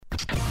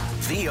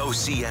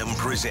VOCM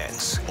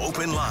presents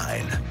Open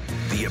Line.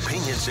 The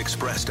opinions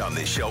expressed on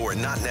this show are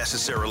not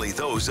necessarily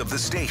those of the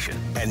station.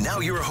 And now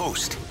your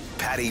host,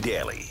 Paddy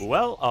Daly.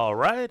 Well, all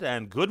right,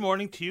 and good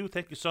morning to you.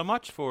 Thank you so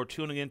much for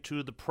tuning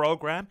into the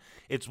program.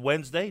 It's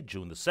Wednesday,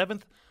 June the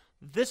 7th.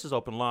 This is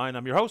Open Line.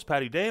 I'm your host,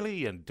 Paddy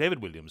Daly, and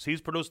David Williams. He's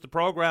produced the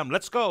program.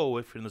 Let's go.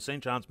 If you're in the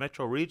St. John's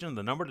metro region,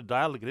 the number to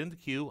dial to get in the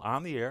queue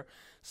on the air,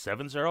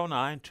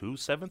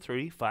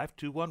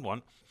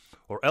 709-273-5211.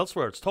 Or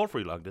elsewhere, it's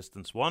toll-free long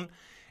distance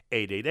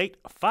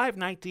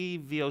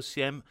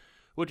 1-888-590-VOCM,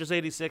 which is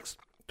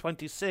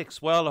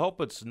 8626. Well, I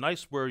hope it's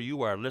nice where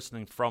you are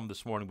listening from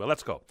this morning, but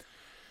let's go.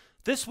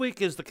 This week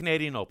is the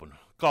Canadian Open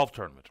golf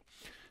tournament.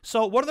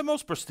 So one of the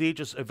most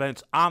prestigious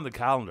events on the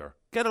calendar.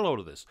 Get a load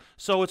of this.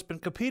 So it's been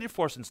competed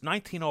for since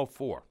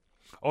 1904.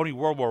 Only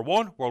World War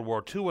I, World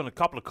War II, and a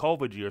couple of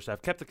COVID years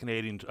have kept the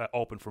Canadian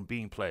Open from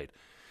being played.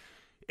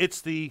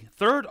 It's the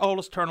third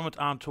oldest tournament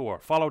on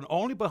tour, followed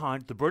only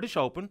behind the British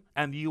Open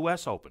and the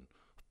US Open.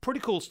 Pretty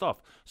cool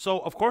stuff. So,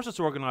 of course, it's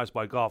organized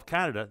by Golf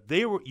Canada.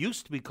 They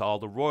used to be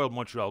called the Royal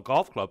Montreal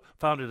Golf Club,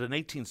 founded in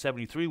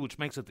 1873, which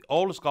makes it the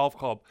oldest golf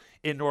club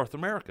in North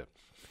America.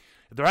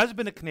 There hasn't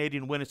been a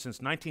Canadian winner since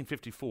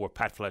 1954,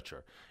 Pat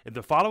Fletcher. In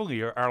the following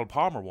year, Arnold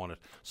Palmer won it.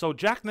 So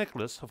Jack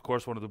Nicklaus, of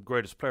course, one of the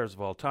greatest players of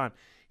all time,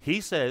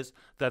 he says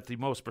that the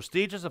most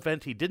prestigious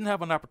event he didn't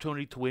have an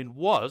opportunity to win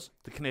was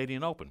the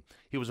Canadian Open.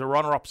 He was a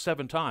runner-up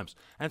 7 times,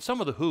 and some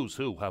of the who's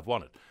who have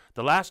won it.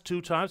 The last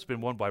 2 times have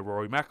been won by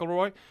Rory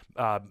McIlroy,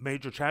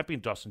 major champion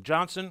Dustin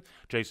Johnson,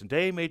 Jason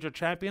Day, major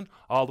champion.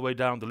 All the way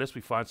down the list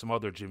we find some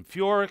other Jim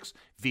Furyk,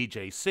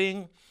 Vijay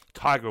Singh,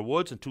 Tiger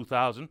Woods in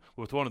 2000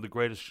 with one of the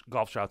greatest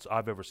golf shots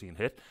I've ever seen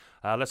hit.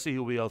 Let's see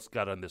who we else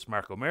got on this.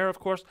 Mark O'Meara, of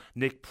course,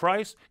 Nick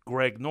Price,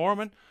 Greg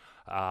Norman.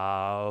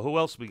 Who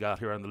else we got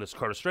here on the list?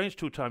 Curtis Strange,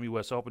 2-time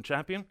U.S. Open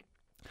champion.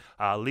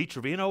 Lee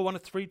Trevino won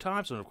it 3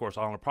 times, and of course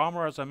Arnold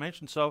Palmer, as I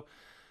mentioned. So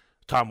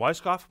Tom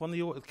Weiskopf won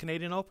the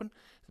Canadian Open.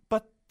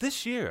 But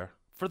this year,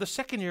 for the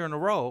second year in a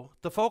row,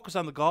 the focus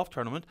on the golf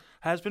tournament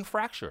has been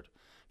fractured.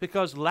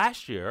 Because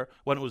last year,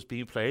 when it was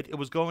being played, it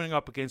was going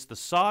up against the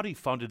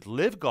Saudi-funded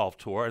Live Golf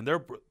Tour and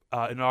their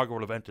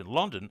inaugural event in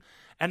London.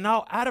 And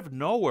now, out of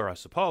nowhere, I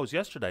suppose,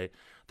 yesterday,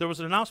 there was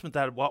an announcement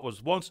that what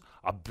was once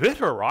a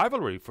bitter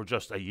rivalry for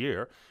just a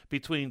year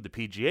between the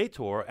PGA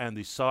Tour and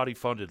the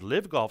Saudi-funded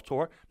Live Golf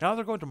Tour, now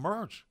they're going to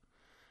merge.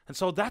 And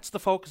so that's the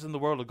focus in the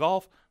world of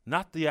golf,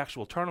 not the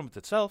actual tournament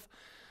itself.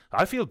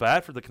 I feel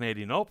bad for the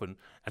Canadian Open,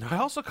 and I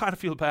also kind of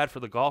feel bad for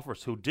the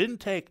golfers who didn't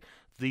take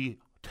the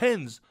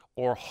tens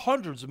or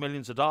hundreds of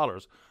millions of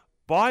dollars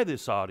by the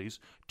Saudis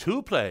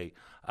to play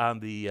on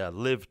the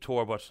Live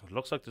Tour. But it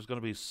looks like there's going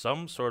to be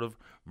some sort of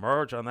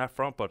merge on that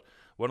front. But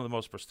one of the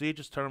most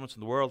prestigious tournaments in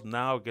the world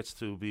now gets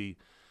to be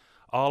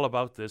all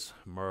about this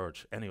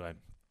merge. Anyway,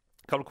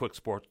 a couple of quick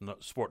sport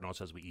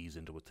notes as we ease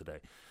into it today.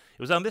 It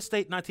was on this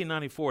date,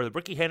 1994, that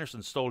Ricky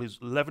Henderson stole his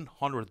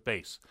 1100th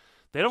base.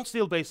 They don't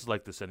steal bases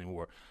like this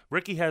anymore.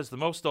 Ricky has the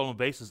most stolen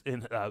bases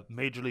in a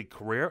major league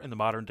career in the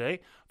modern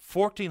day,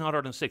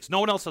 1,406. No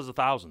one else has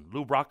 1,000.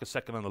 Lou Brock is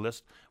second on the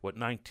list with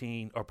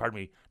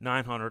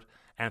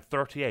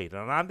 938.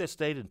 And on this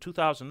date in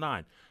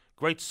 2009,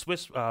 great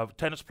Swiss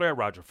tennis player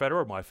Roger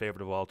Federer, my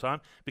favorite of all time,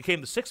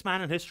 became the 6th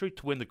man in history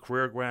to win the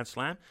career Grand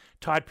Slam,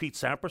 tied Pete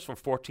Sampras for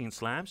 14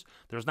 slams.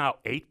 There's now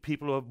 8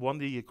 people who have won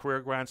the career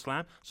Grand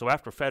Slam. So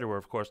after Federer,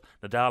 of course,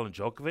 Nadal and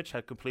Djokovic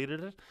had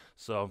completed it.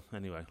 So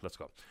anyway, let's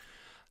go.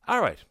 All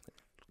right,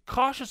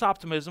 cautious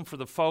optimism for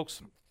the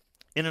folks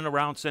in and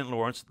around St.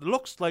 Lawrence.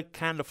 Looks like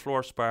Canada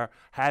Fluorspar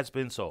has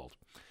been sold.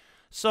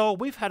 So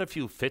we've had a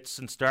few fits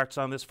and starts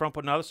on this front,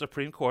 but now the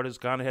Supreme Court has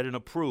gone ahead and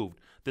approved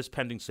this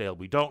pending sale.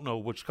 We don't know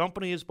which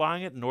company is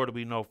buying it, nor do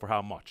we know for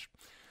how much.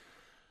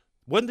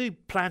 When the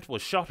plant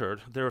was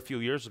shuttered there a few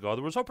years ago,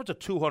 there was upwards of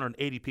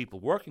 280 people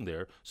working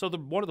there, so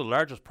one of the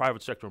largest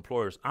private sector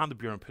employers on the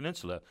Burin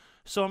Peninsula.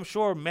 So I'm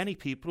sure many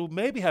people who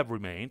maybe have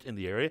remained in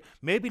the area,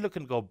 maybe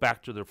looking to go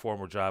back to their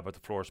former job at the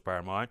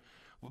Fluorspar mine,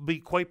 will be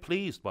quite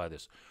pleased by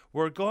this.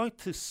 We're going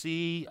to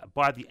see,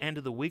 by the end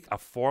of the week, a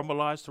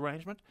formalized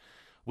arrangement.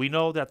 We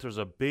know that there's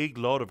a big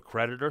load of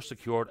creditors,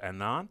 secured and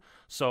non,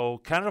 so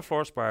Canada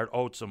Fluorspar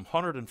owed some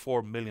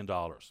 $104 million.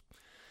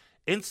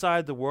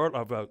 Inside the world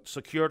of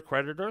secured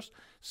creditors,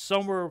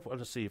 somewhere,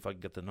 let's see if I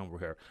can get the number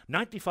here,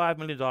 $95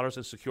 million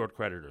in secured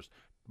creditors,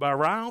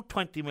 around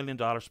 $20 million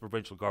to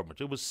provincial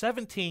government. It was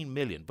 $17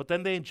 million, but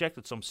then they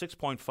injected some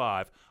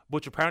 $6.5,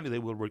 which apparently they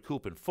will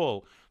recoup in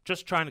full,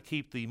 just trying to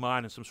keep the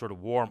mine in some sort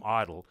of warm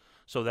idle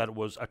so that it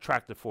was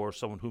attractive for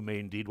someone who may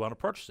indeed want to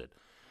purchase it.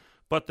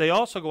 But they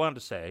also go on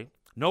to say,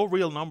 no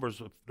real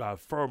numbers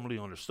firmly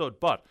understood,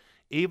 but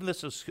even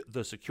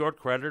the secured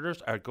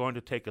creditors are going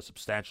to take a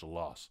substantial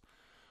loss.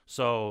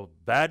 So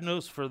bad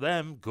news for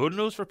them, good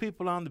news for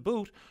people on the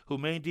boot who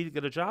may indeed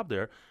get a job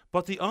there,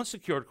 but the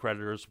unsecured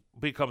creditors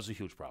becomes a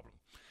huge problem.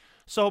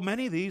 So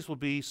many of these will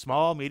be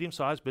small,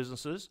 medium-sized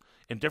businesses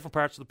in different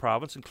parts of the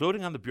province,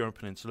 including on the Burin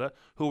Peninsula,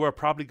 who are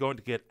probably going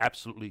to get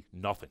absolutely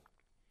nothing.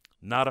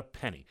 Not a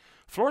penny.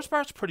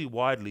 Fluorspar pretty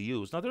widely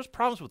used. Now, there's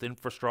problems with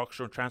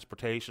infrastructure and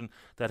transportation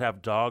that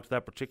have dogged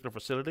that particular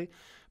facility,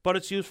 but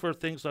it's used for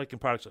things like in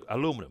products like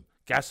aluminum,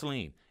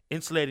 gasoline,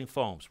 insulating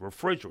foams,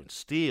 refrigerants,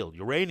 steel,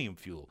 uranium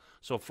fuel.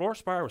 So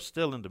fluorspar is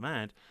still in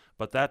demand,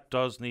 but that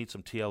does need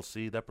some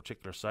TLC, that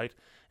particular site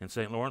in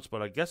St. Lawrence.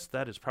 But I guess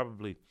that is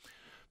probably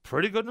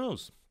pretty good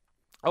news.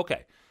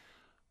 Okay,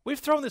 we've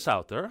thrown this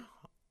out there.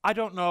 I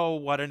don't know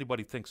what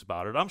anybody thinks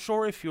about it. I'm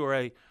sure if you're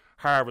a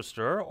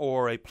harvester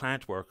or a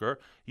plant worker,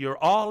 you're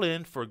all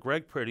in for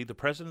Greg Priddy, the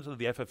president of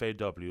the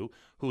FFAW,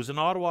 who's in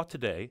Ottawa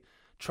today,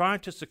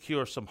 trying to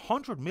secure some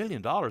 $100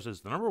 million,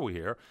 is the number we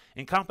hear,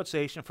 in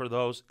compensation for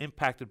those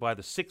impacted by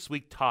the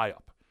 6-week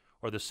tie-up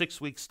or the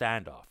 6-week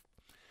standoff.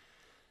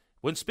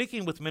 When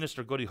speaking with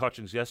Minister Goody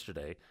Hutchings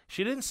yesterday,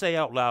 she didn't say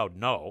out loud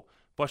no,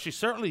 but she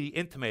certainly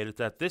intimated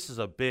that this is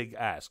a big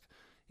ask.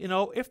 You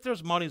know, if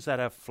there's monies that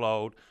have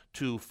flowed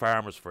to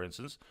farmers, for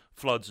instance,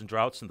 floods and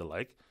droughts and the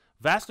like,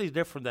 vastly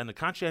different than the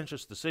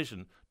conscientious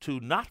decision to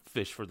not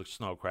fish for the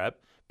snow crab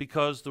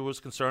because there was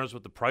concerns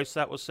with the price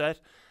that was set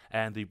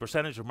and the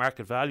percentage of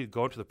market value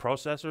going to the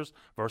processors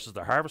versus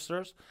the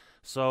harvesters.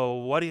 So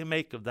what do you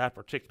make of that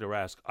particular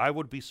ask? I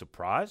would be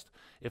surprised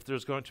if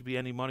there's going to be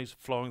any monies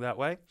flowing that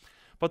way.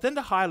 But then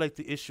to highlight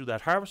the issue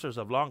that harvesters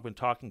have long been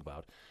talking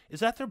about is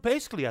that they're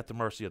basically at the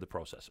mercy of the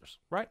processors,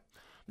 right?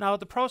 Now,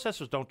 the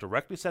processors don't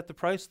directly set the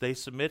price. They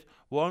submit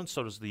one,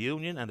 so does the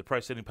union, and the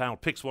price setting panel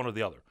picks one or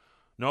the other.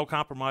 No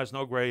compromise,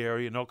 no gray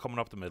area, no coming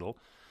up the middle.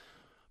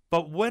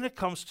 But when it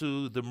comes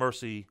to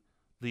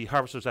the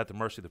harvesters at the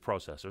mercy of the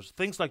processors,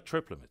 things like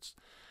trip limits.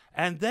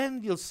 And then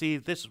you'll see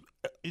this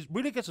it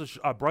really gets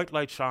a bright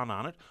light shone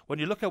on it when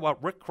you look at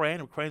what Rick Crane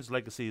and Crane's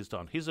legacy has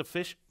done. He's a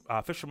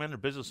fisherman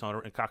and business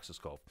owner in Cox's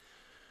Cove.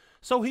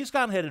 So he's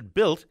gone ahead and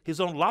built his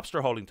own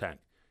lobster holding tank.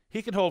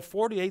 He can hold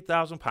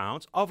 48,000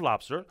 pounds of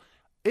lobster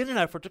in an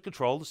effort to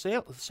control the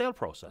sale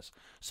process.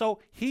 So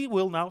he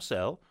will now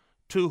sell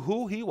to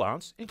who he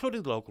wants,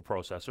 including the local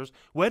processors,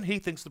 when he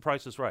thinks the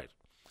price is right.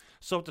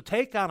 So to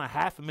take on a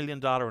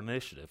 $500,000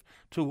 initiative,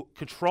 to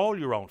control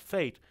your own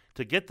fate,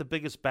 to get the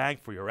biggest bang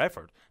for your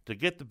effort, to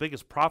get the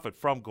biggest profit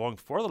from going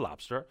for the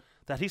lobster,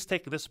 that he's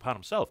taken this upon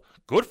himself.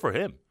 Good for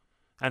him.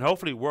 And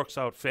hopefully it works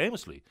out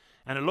famously.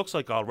 And it looks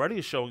like already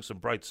he's showing some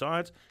bright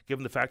signs,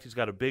 given the fact he's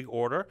got a big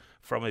order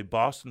from a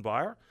Boston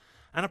buyer.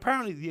 And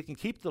apparently you can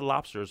keep the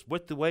lobsters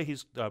with the way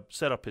he's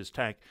set up his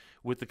tank,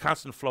 with the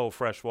constant flow of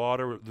fresh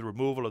water, the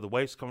removal of the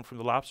waste coming from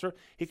the lobster.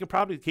 He can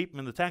probably keep them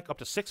in the tank up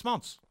to 6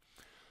 months.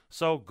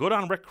 So good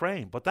on Rick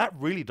Crane. But that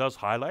really does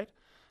highlight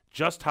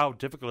just how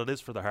difficult it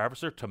is for the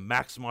harvester to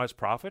maximize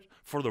profit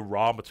for the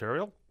raw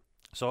material.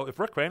 So if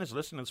Rick Crane is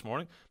listening this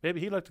morning,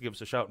 maybe he'd like to give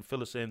us a shout and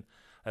fill us in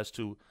as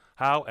to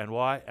how and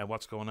why and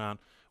what's going on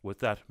with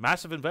that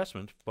massive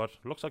investment, but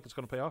it looks like it's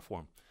going to pay off for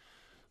him.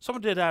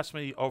 Someone did ask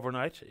me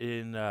overnight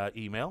in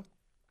email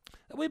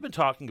that we've been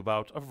talking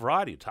about a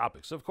variety of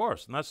topics, of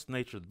course, and that's the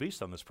nature of the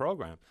beast on this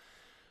program.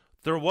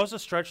 There was a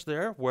stretch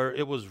there where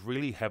it was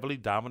really heavily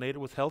dominated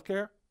with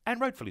healthcare, and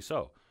rightfully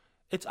so.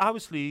 It's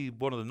obviously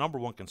one of the number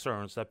one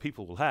concerns that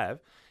people will have.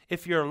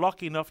 If you're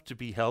lucky enough to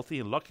be healthy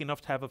and lucky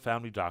enough to have a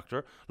family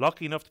doctor,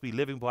 lucky enough to be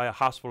living by a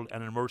hospital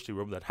and an emergency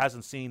room that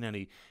hasn't seen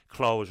any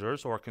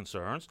closures or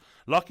concerns,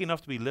 lucky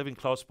enough to be living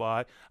close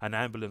by an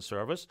ambulance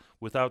service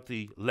without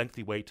the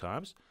lengthy wait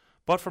times.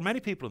 But for many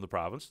people in the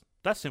province,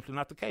 that's simply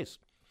not the case.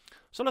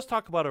 So let's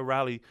talk about a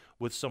rally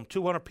with some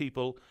 200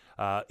 people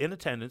in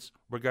attendance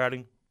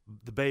regarding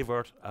the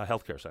Bayvert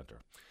Healthcare Centre.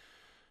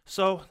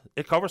 So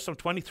it covers some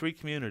 23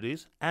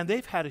 communities, and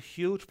they've had a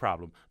huge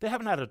problem. They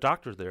haven't had a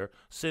doctor there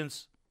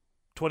since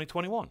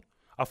 2021,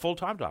 a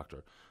full-time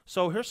doctor.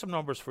 So here's some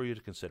numbers for you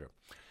to consider.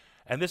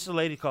 And this is a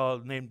lady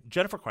named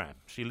Jennifer Cram.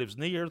 She lives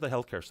near the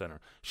healthcare centre.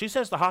 She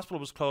says the hospital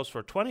was closed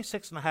for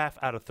 26 and a half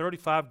out of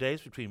 35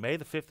 days between May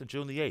the 5th and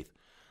June the 8th.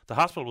 The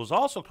hospital was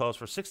also closed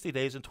for 60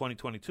 days in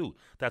 2022.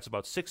 That's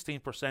about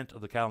 16% of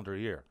the calendar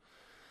year.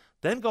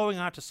 Then going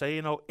on to say,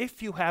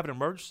 if you have an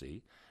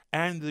emergency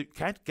and you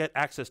can't get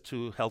access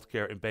to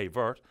healthcare in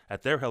Bayvert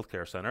at their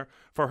healthcare centre,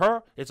 for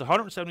her, it's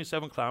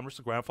 177 kilometres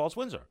to Grand Falls,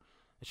 Windsor.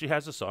 She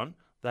has a son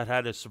that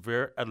had a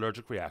severe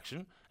allergic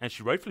reaction, and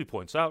she rightfully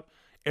points out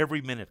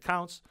every minute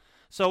counts.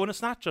 So, and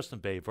it's not just in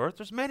Bayvert,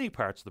 there's many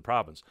parts of the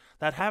province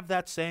that have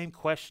that same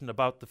question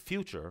about the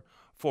future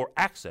for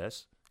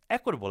access,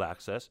 equitable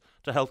access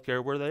to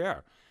healthcare where they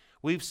are.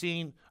 We've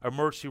seen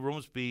emergency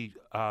rooms be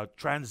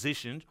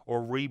transitioned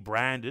or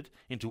rebranded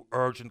into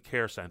urgent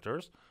care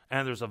centres,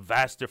 and there's a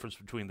vast difference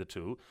between the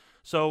two.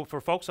 So for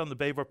folks on the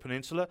Bayvert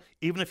Peninsula,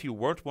 even if you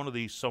weren't one of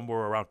these somewhere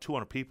around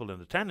 200 people in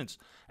attendance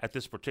at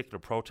this particular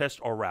protest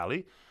or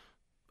rally,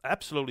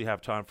 absolutely have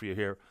time for you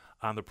here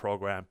on the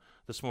program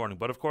this morning.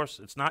 But of course,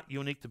 it's not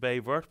unique to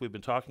Bayvert. We've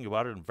been talking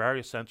about it in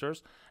various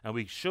centres, and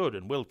we should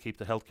and will keep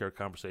the healthcare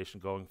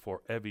conversation going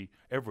for every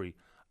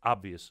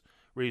obvious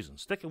reason.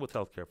 Sticking with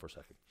healthcare for a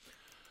second.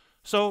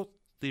 So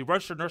the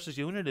Registered Nurses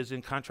Union is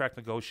in contract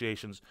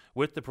negotiations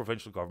with the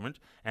provincial government,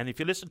 and if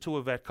you listen to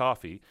Yvette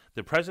Coffey,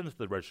 the president of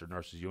the Registered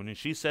Nurses Union,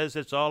 she says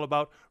it's all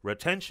about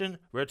retention,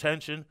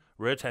 retention,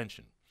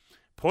 retention.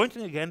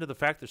 pointing again to the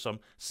fact there's some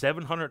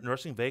 700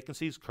 nursing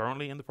vacancies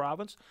currently in the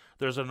province.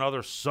 There's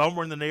another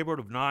somewhere in the neighborhood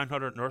of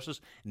 900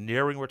 nurses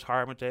nearing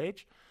retirement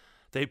age.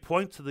 They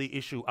point to the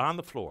issue on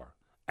the floor.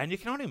 And you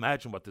can only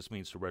imagine what this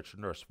means to a registered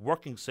nurse,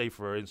 working, say,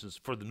 for instance,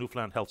 for the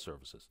Newfoundland Health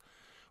Services.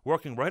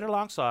 Working right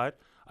alongside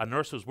a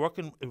nurse who's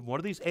working in one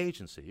of these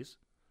agencies.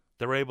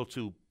 They're able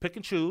to pick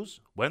and choose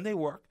when they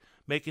work,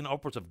 making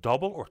upwards of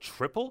double or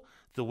triple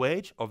the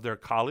wage of their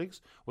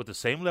colleagues with the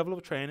same level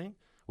of training,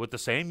 with the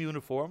same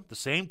uniform, the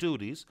same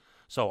duties.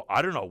 So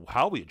I don't know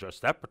how we address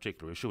that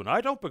particular issue, and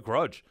I don't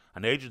begrudge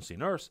an agency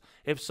nurse.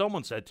 If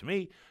someone said to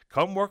me,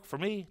 come work for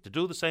me to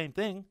do the same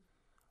thing,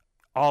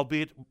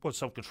 albeit with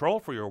some control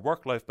for your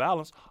work-life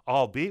balance,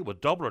 albeit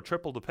with double or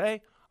triple the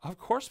pay, of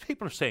course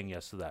people are saying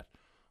yes to that.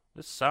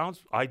 This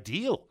sounds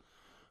ideal.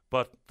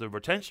 But the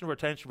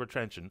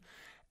retention.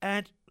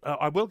 And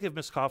I will give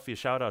Miss Coffey a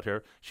shout out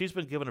here. She's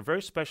been given a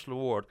very special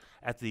award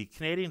at the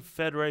Canadian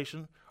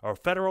Federation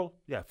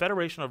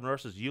of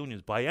Nurses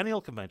Unions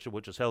Biennial Convention,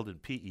 which is held in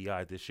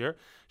PEI this year.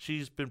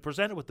 She's been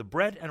presented with the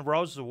Bread and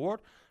Roses Award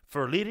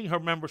for leading her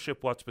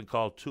membership what's been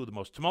called two of the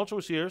most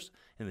tumultuous years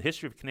in the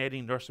history of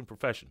Canadian nursing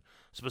profession.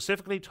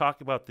 Specifically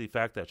talking about the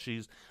fact that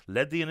she's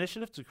led the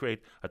initiative to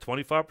create a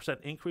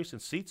 25% increase in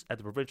seats at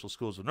the provincial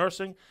schools of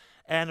nursing,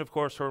 and of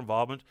course her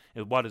involvement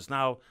in what is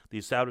now the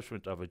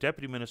establishment of a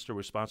deputy minister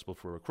responsible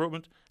for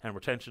recruitment and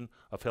retention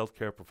of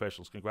healthcare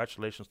professionals.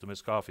 Congratulations to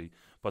Ms. Coffey.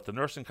 But the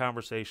nursing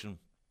conversation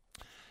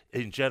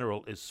in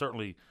general is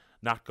certainly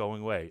not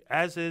going away,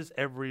 as is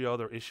every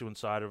other issue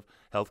inside of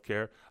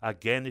healthcare.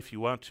 Again, if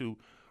you want to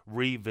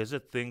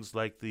revisit things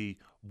like the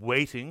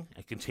waiting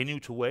and continue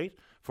to wait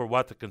for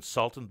what the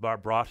consultant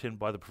brought in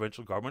by the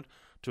provincial government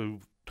to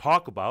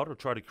talk about or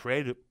try to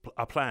create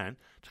a plan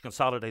to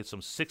consolidate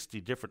some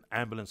 60 different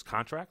ambulance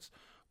contracts,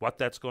 what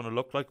that's going to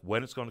look like,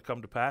 when it's going to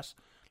come to pass,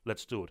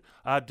 let's do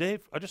it.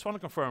 Dave, I just want to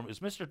confirm, is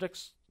Mr.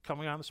 Dix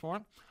coming on this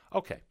morning?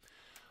 Okay.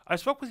 I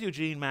spoke with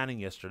Eugene Manning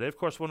yesterday, of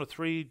course, one of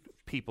three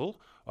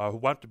people who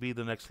want to be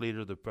the next leader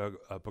of the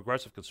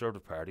Progressive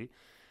Conservative Party.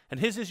 And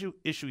his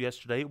issue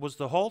yesterday was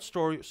the whole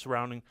story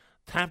surrounding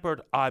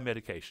tampered eye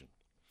medication.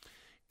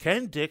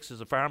 Ken Dix is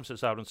a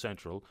pharmacist out in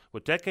Central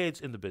with decades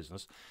in the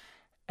business,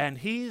 and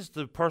he's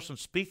the person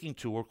speaking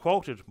to or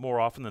quoted more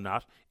often than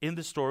not in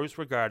the stories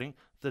regarding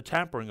the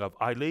tampering of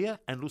Eylea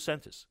and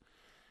Lucentis.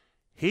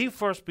 He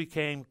first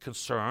became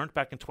concerned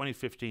back in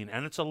 2015,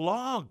 and it's a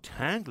long,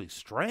 tangly,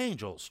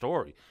 strange old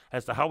story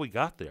as to how we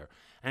got there,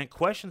 and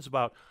questions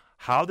about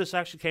how this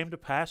actually came to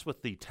pass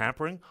with the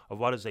tampering of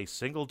what is a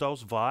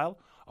single-dose vial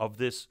of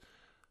this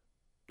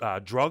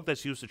drug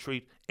that's used to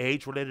treat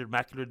age-related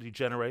macular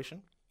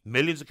degeneration.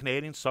 Millions of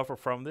Canadians suffer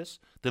from this,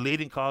 the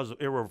leading cause of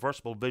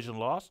irreversible vision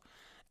loss.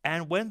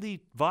 And when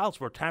the vials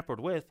were tampered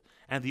with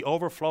and the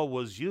overflow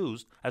was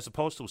used as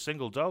opposed to a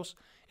single dose,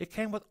 it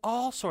came with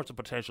all sorts of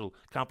potential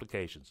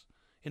complications.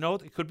 You know,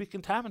 it could be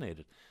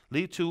contaminated,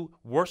 lead to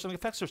worsening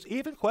effects. There's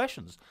even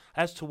questions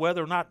as to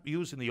whether or not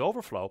using the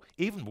overflow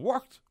even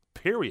worked,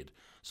 period.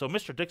 So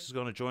Mr. Dix is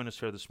going to join us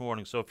here this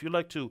morning. So if you'd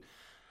like to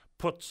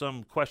put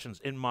some questions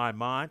in my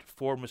mind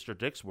for Mr.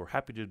 Dix, we're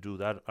happy to do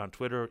that on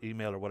Twitter,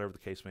 email, or whatever the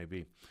case may be.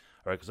 All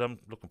right, because I'm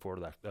looking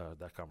forward to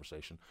that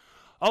conversation.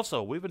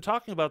 Also, we've been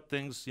talking about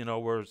things, you know,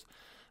 where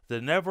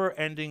the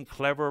never-ending,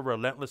 clever,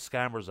 relentless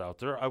scammers out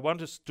there. I want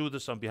to do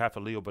this on behalf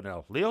of Leo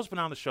Bonnell. Leo's been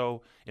on the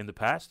show in the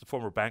past, the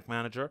former bank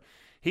manager.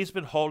 He's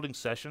been holding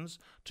sessions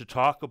to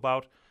talk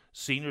about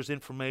seniors'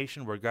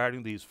 information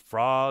regarding these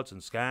frauds and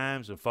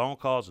scams and phone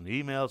calls and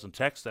emails and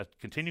texts that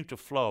continue to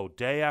flow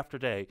day after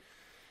day.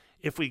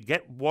 If we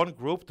get one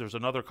group, there's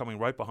another coming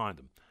right behind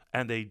them.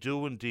 And they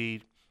do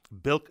indeed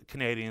bilk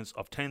Canadians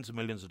of tens of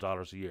millions of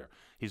dollars a year.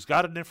 He's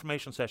got an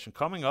information session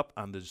coming up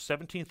on the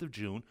 17th of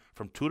June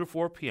from 2 to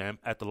 4 p.m.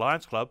 at the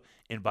Lions Club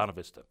in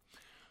Bonavista.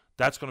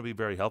 That's going to be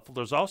very helpful.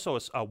 There's also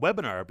a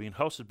webinar being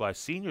hosted by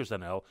Seniors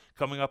NL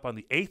coming up on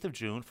the 8th of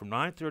June from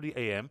 9:30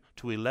 a.m.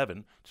 to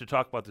 11 to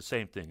talk about the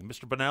same thing.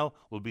 Mr. Bonnell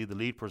will be the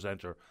lead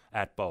presenter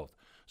at both.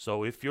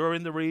 So if you're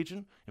in the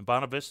region, in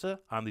Bonavista,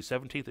 on the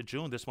 17th of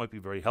June, this might be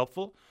very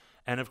helpful.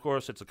 And, of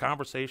course, it's a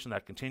conversation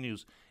that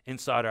continues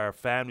inside our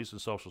families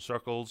and social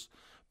circles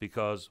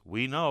because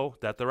we know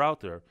that they're out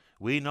there.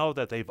 We know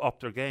that they've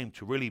upped their game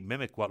to really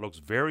mimic what looks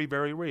very,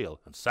 very real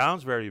and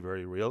sounds very,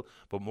 very real,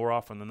 but more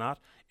often than not,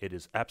 it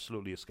is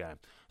absolutely a scam.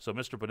 So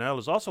Mr. Bonnell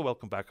is also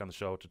welcome back on the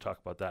show to talk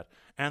about that.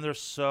 And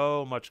there's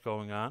so much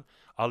going on.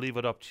 I'll leave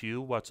it up to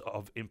you what's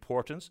of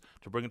importance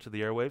to bring it to the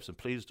airwaves, and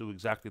please do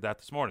exactly that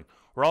this morning.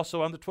 We're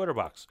also on the Twitter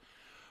box.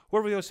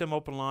 We're VOCM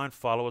Open Line.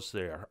 Follow us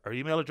there. Our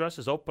email address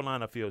is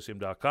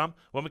openline@vocm.com.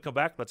 When we come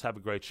back, let's have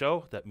a great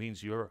show. That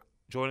means you're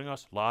joining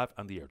us live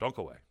on the air. Don't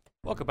go away.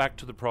 Welcome back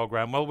to the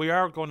program. Well, we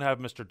are going to have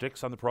Mr.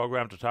 Dix on the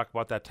program to talk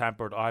about that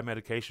tampered eye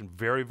medication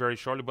very, very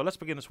shortly. But let's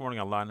begin this morning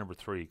on line number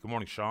 3. Good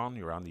morning, Sean.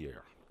 You're on the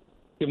air.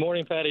 Good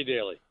morning, Patty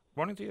Daly.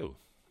 Morning to you.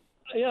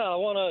 Yeah, I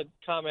want to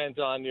comment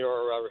on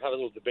your have a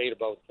little debate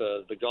about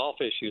the golf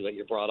issue that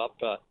you brought up.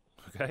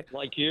 Okay.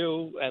 Like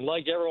you and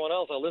like everyone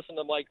else, I listened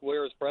to Mike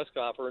Ware's press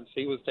conference.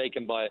 He was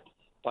taken by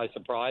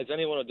surprise.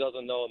 Anyone who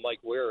doesn't know who Mike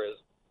Ware is,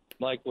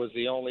 Mike was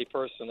the only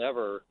person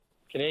ever,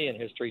 Canadian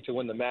history, to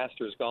win the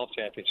Masters Golf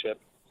Championship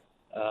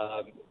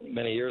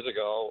many years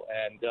ago.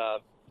 And,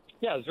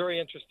 it was very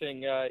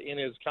interesting in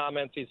his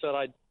comments. He said,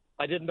 I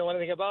didn't know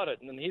anything about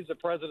it. And then he's the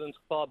President's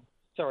Cup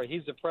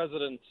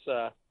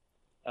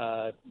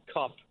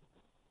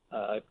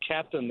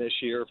captain this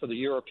year for the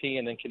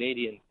European and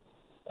Canadian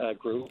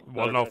group.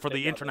 Well, no, for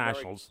the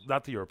internationals,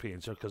 not the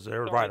Europeans, because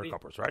they're Ryder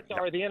Cuppers, right?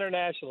 Sorry, the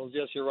internationals.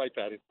 Yes, you're right,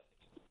 Patty.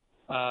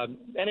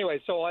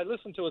 Anyway, so I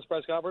listened to his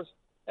press conference,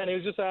 and he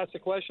was just asked a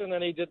question,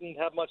 and he didn't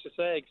have much to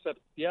say except,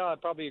 I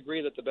probably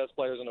agree that the best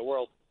players in the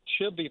world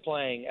should be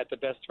playing at the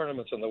best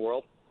tournaments in the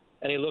world,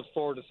 and he looks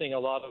forward to seeing a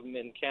lot of them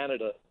in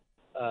Canada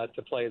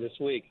to play this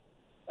week.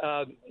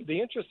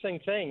 The interesting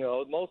thing,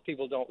 though, most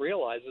people don't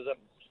realize is that,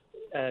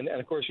 and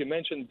of course you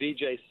mentioned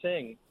Vijay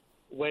Singh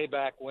way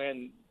back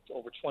when,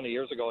 over 20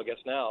 years ago, I guess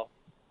now,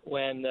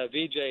 when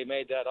Vijay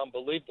made that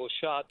unbelievable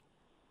shot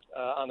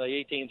on the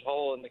 18th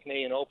hole in the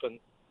Canadian Open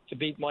to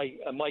beat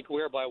Mike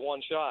Weir by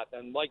one shot.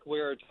 And Mike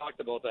Weir talked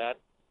about that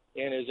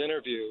in his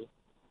interview,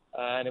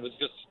 and it was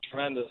just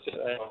tremendous.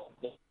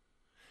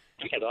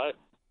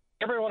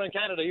 Everyone in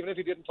Canada, even if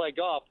you didn't play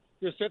golf,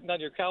 you're sitting on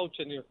your couch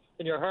and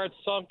your heart's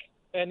sunk,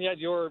 and yet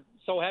you're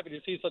so happy to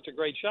see such a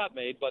great shot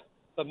made. But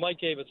Mike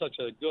gave it such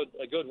a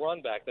good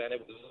run back then.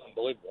 It was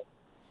unbelievable.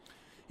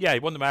 Yeah, he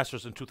won the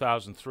Masters in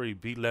 2003,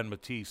 beat Len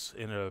Matisse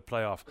in a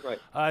playoff. Right.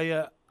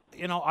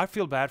 I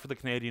feel bad for the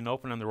Canadian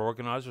Open and their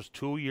organizers.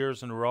 2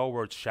 years in a row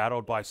where it's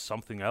shadowed by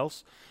something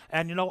else.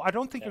 And, I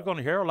don't think you're going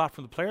to hear a lot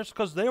from the players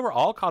because they were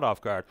all caught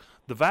off guard.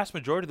 The vast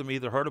majority of them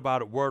either heard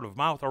about it word of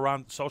mouth or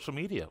on social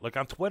media, like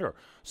on Twitter.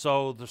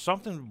 So there's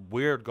something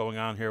weird going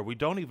on here. We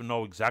don't even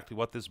know exactly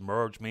what this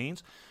merge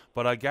means.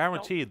 But I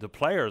guarantee the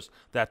players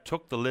that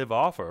took the live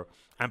offer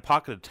and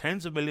pocketed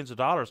tens of millions of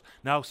dollars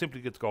now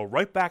simply get to go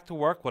right back to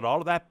work with all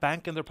of that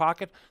bank in their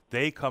pocket.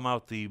 They come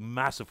out the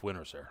massive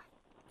winners here.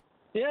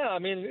 Yeah, I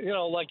mean,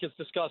 it's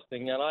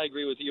disgusting, and I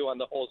agree with you on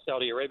the whole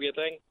Saudi Arabia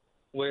thing,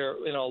 where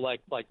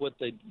like what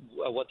they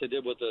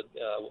did with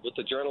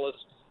the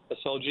journalists,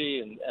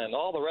 Khashoggi, and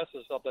all the rest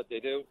of the stuff that they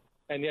do,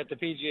 and yet the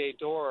PGA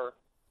Tour,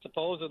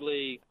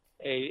 supposedly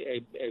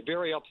a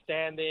very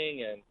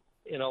upstanding and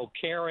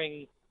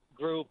caring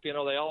group, they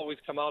always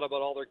come out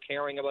about all their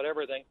caring about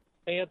everything,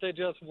 and yet they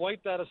just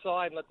wipe that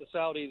aside and let the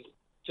Saudis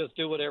just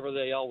do whatever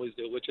they always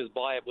do, which is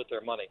buy it with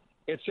their money.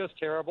 It's just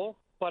terrible.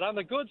 But on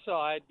the good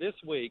side, this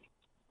week,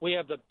 we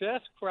have the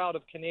best crowd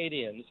of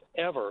Canadians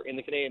ever in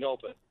the Canadian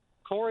Open.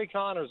 Corey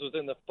Connors was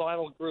in the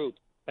final group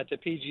at the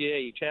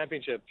PGA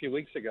Championship a few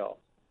weeks ago.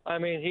 I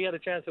mean, he had a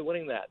chance of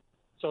winning that.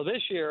 So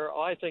this year,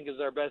 I think, is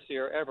our best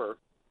year ever.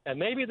 And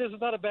maybe this is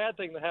not a bad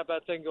thing to have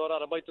that thing going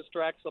on. It might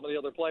distract some of the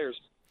other players,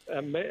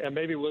 and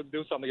maybe we'll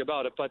do something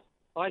about it. But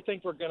I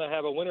think we're going to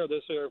have a winner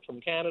this year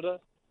from Canada.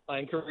 I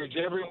encourage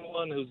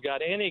everyone who's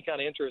got any kind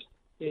of interest,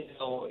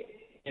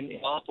 in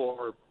golf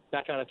or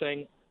that kind of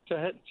thing,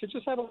 to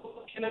just have a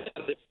look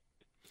at it.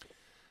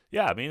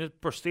 Yeah, I mean, it's a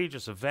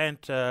prestigious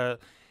event, to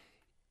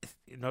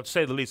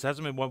say the least. It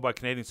hasn't been won by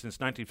Canadians since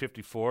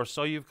 1954.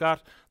 So you've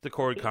got the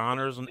Corey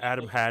Connors and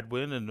Adam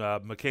Hadwin and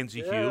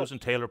Mackenzie Hughes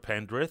and Taylor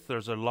Pendrith.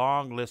 There's a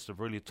long list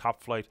of really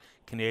top-flight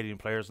Canadian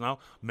players now,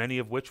 many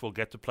of which will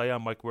get to play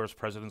on Mike Weir's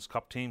President's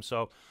Cup team.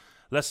 So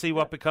let's see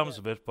what becomes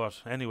of it.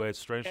 But anyway, it's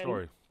a strange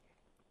story.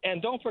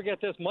 And don't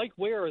forget this, Mike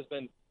Weir has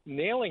been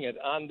nailing it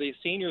on the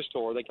Seniors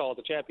Tour. They call it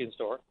the Champions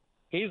Tour.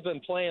 He's been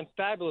playing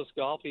fabulous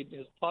golf. His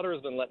putter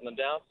has been letting him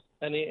down.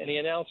 And he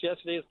announced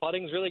yesterday his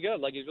putting's really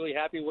good. Like, he's really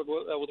happy with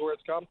where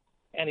it's come.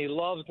 And he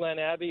loves Glen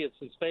Abbey. It's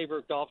his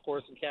favorite golf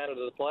course in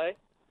Canada to play.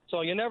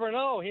 So you never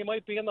know. He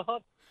might be in the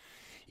hunt.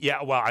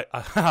 Yeah, well,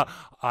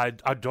 I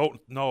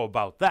don't know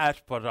about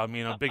that, but I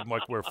mean, I'm a big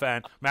Mike Weir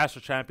fan. Master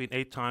champion,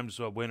 8 times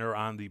winner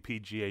on the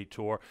PGA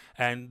Tour.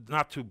 And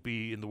not to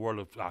be in the world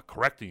of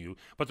correcting you,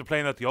 but they're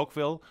playing at the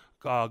Oakville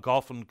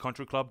Golf and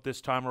Country Club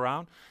this time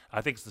around. I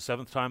think it's the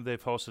 7th time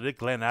they've hosted it.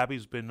 Glen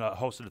Abbey's been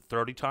hosted it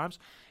 30 times.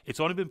 It's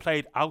only been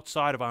played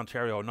outside of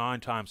Ontario 9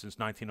 times since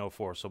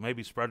 1904, so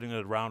maybe spreading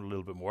it around a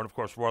little bit more. And, of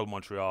course, Royal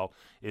Montreal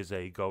is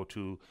a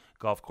go-to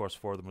golf course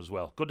for them as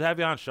well. Good to have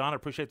you on, Sean. I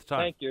appreciate the time.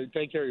 Thank you.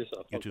 Take care of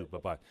yourself. You too.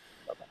 Bye-bye.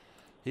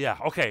 Yeah,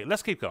 okay,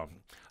 let's keep going.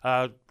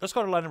 Let's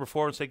go to line number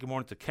 4 and say good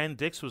morning to Ken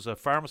Dix, who's a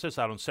pharmacist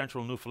out in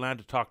central Newfoundland,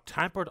 to talk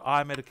tampered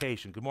eye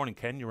medication. Good morning,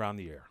 Ken. You're on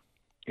the air.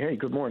 Hey,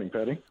 good morning,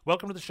 Patty.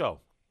 Welcome to the show.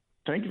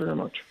 Thank you very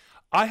much.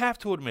 I have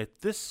to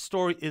admit, this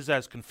story is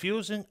as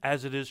confusing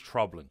as it is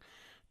troubling.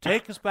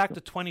 Take us back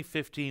to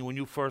 2015 when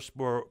you first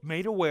were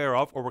made aware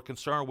of or were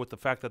concerned with the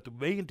fact that there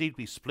may indeed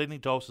be splitting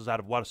doses out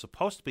of what is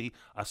supposed to be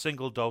a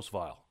single-dose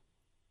vial.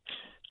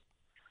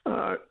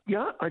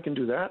 Yeah, I can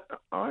do that.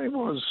 I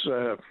was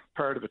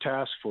part of a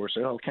task force,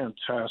 a Health Canada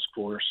task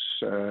force,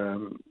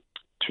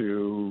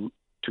 to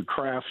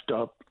craft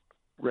up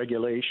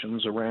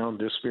regulations around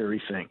this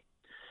very thing.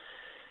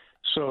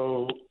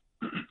 So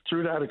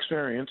through that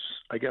experience,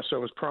 I guess I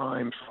was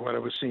primed for what I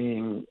was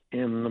seeing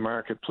in the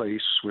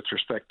marketplace with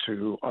respect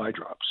to eye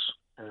drops.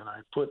 And I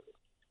put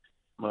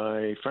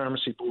my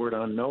pharmacy board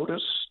on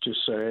notice to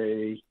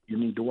say, you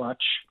need to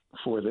watch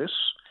for this.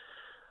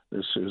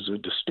 This is a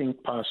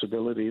distinct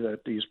possibility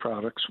that these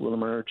products will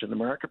emerge in the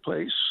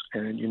marketplace,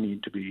 and you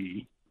need to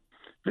be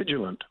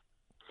vigilant.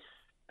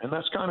 And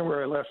that's kind of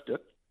where I left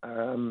it.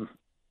 And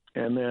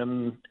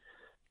then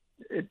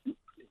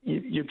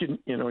you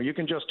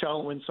can just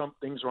tell when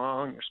something's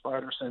wrong. Your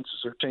spider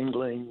senses are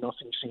tingling.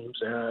 Nothing seems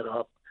to add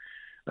up.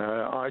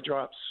 Eye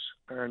drops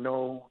are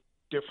no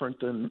different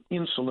than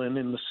insulin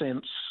in the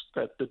sense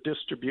that the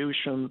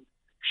distribution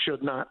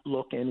should not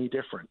look any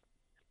different.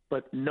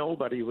 But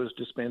nobody was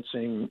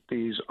dispensing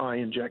these eye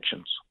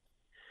injections.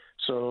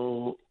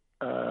 So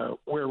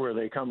where were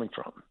they coming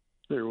from?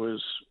 There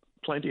was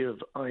plenty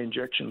of eye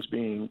injections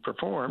being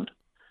performed,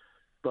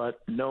 but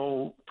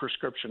no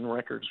prescription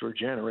records were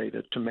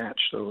generated to match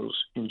those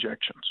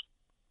injections.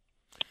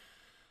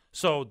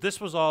 So this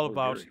was all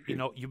about,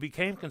 you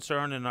became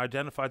concerned and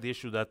identified the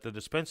issue that the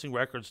dispensing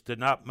records did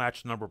not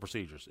match the number of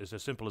procedures. It's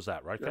as simple as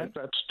that, right, Ken?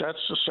 That's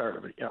the start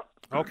of it, yeah.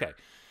 Okay.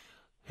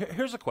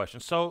 Here's a question.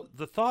 So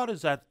the thought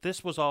is that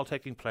this was all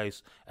taking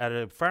place at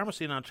a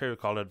pharmacy in Ontario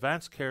called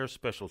Advanced Care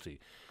Specialty.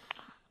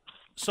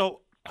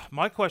 So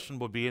my question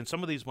would be, and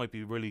some of these might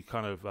be really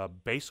kind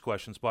of base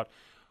questions, but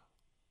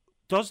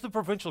does the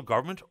provincial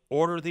government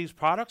order these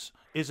products?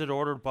 Is it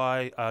ordered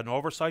by an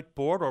oversight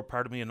board or,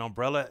 an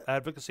umbrella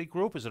advocacy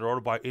group? Is it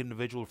ordered by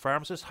individual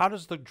pharmacists? How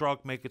does the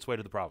drug make its way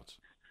to the province?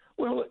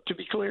 Well, to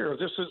be clear,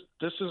 this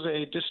is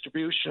a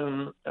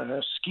distribution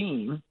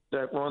scheme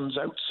that runs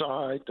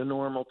outside the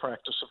normal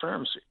practice of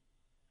pharmacy.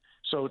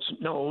 So it's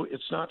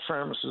not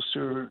pharmacists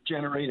who are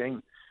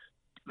generating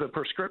the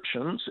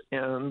prescriptions,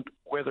 and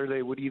whether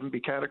they would even be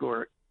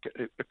correctly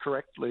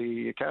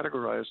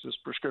categorized as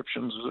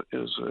prescriptions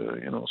is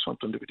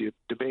something to be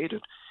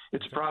debated.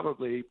 It's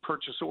probably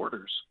purchase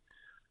orders.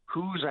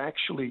 Who's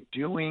actually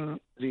doing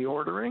the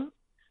ordering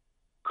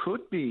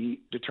could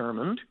be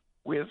determined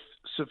with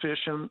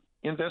sufficient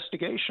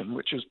investigation,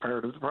 which is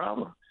part of the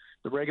problem.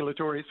 The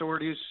regulatory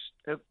authorities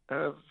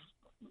have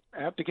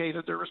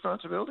abdicated their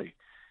responsibility,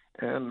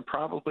 and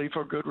probably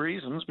for good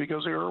reasons,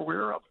 because they're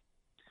aware of it.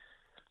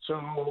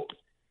 So,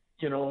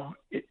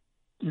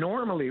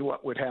 normally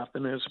what would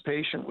happen is a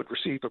patient would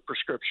receive a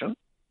prescription,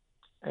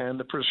 and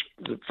the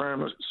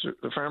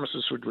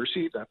pharmacist would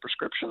receive that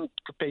prescription.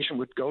 The patient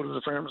would go to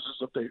the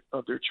pharmacist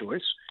of their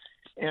choice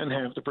and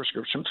have the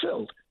prescription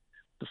filled.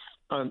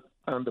 On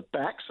the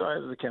back side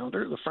of the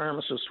counter, the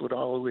pharmacist would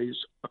always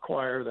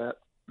acquire that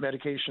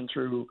medication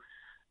through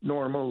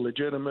normal,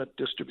 legitimate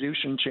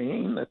distribution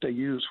chain that they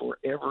use for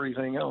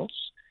everything else.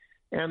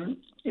 And,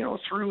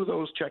 through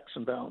those checks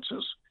and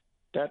balances,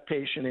 that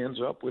patient ends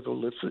up with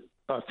a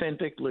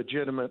authentic,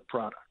 legitimate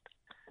product.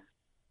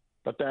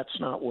 But that's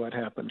not what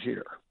happened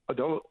here.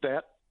 Although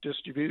that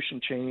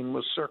distribution chain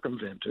was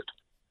circumvented,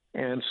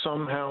 and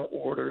somehow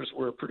orders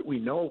were we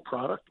know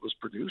product was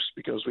produced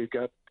because we've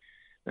got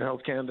a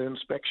Health Canada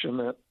inspection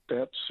that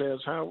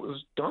says how it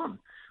was done.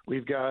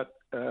 We've got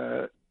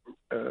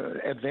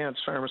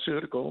Advanced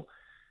Pharmaceutical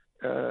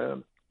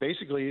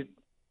basically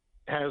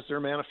has their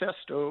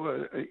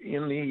manifesto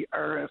in the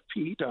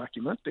RFP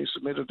document they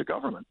submitted to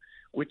government,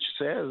 which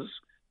says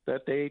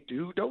that they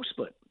do dose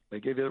split. They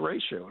give you the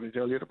ratio. They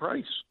tell you the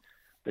price.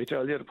 They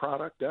tell you the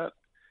product that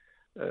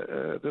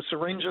the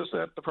syringes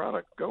that the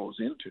product goes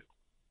into.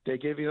 They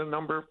give you a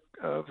number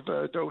of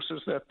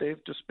doses that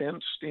they've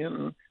dispensed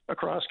in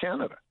across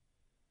Canada.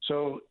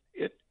 So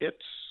it's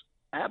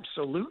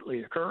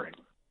absolutely occurring.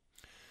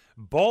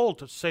 Bold,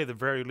 to say the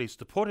very least,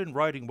 to put in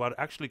writing what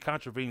actually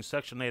contravenes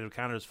Section 8 of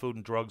Canada's Food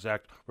and Drugs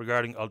Act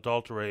regarding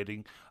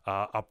adulterating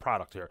a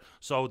product here.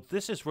 So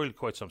this is really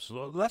quite something.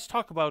 So let's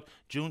talk about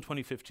June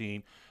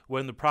 2015,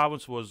 when the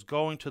province was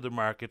going to the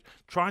market,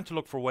 trying to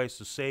look for ways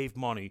to save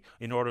money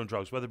in ordering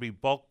drugs, whether it be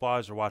bulk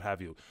buys or what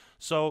have you.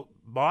 So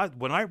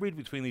when I read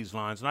between these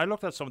lines, and I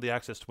looked at some of the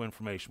access to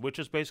information, which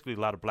is basically a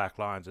lot of black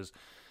lines, is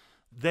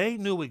they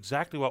knew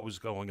exactly what was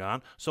going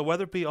on. So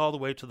whether it be all the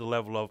way to the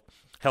level of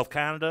Health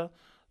Canada,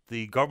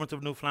 the Government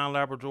of Newfoundland and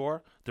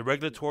Labrador, the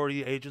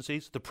regulatory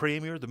agencies, the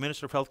Premier, the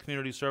Minister of Health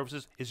Community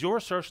Services, is your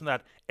assertion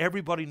that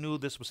everybody knew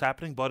this was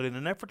happening, but in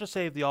an effort to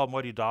save the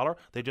almighty dollar,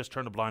 they just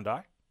turned a blind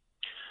eye?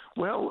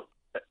 Well,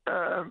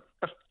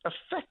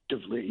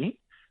 effectively,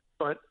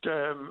 but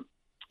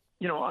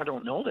I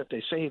don't know that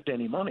they saved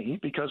any money,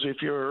 because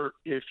if you're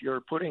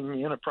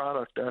putting in a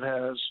product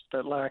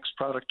that lacks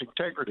product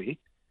integrity,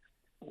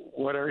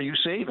 what are you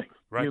saving?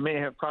 Right. You may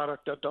have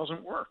product that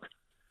doesn't work.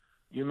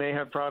 You may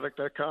have product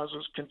that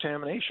causes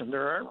contamination.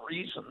 There are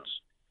reasons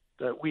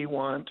that we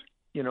want,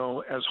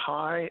 as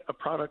high a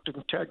product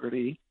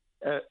integrity,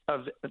 a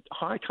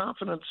high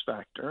confidence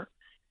factor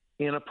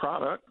in a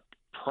product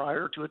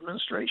prior to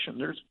administration.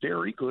 There's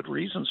very good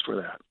reasons for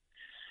that.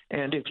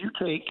 And if you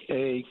take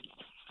a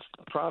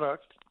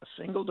product, a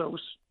single dose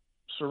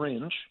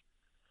syringe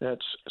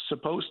that's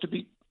supposed to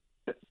be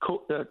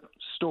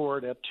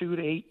stored at 2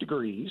 to 8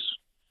 degrees,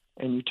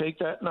 and you take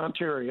that in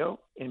Ontario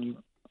and you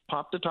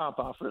pop the top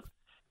off it,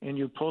 and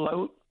you pull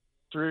out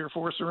 3 or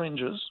 4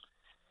 syringes,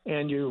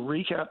 and you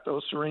recap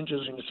those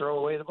syringes, and you throw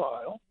away the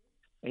vial,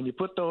 and you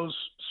put those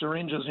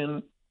syringes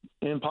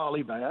in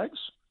poly bags,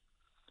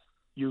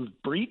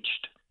 you've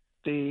breached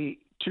the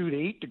 2 to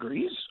 8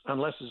 degrees,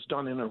 unless it's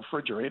done in a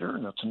refrigerator,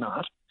 and it's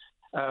not.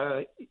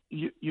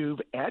 You've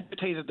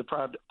agitated the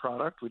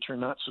product, which you're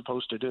not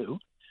supposed to do.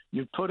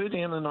 You've put it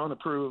in an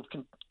unapproved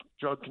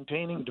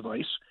drug-containing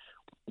device,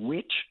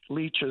 which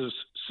leaches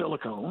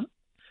silicone.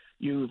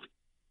 You've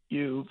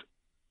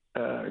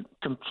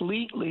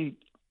completely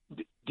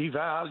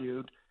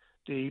devalued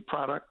the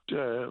product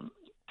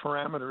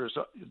parameters,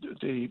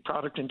 the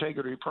product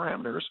integrity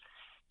parameters,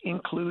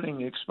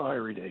 including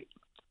expiry date.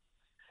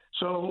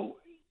 So,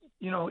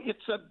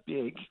 it's a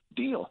big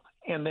deal.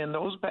 And then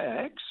those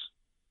bags,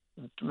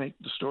 to make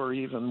the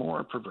story even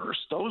more perverse,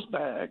 those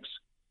bags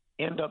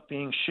end up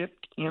being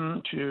shipped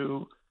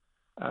into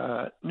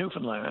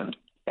Newfoundland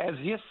as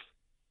if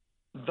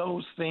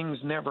those things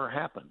never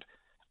happened.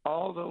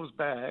 All those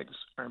bags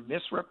are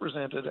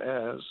misrepresented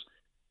as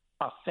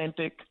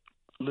authentic,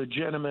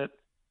 legitimate,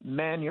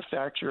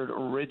 manufactured,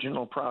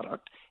 original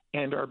product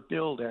and are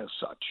billed as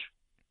such.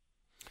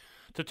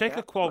 To take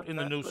a quote in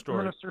the news story.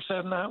 The minister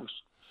said in the House.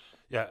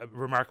 Yeah,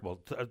 remarkable.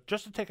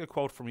 Just to take a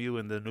quote from you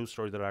in the news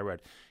story that I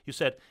read, you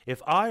said,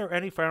 if I or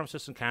any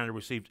pharmacist in Canada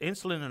received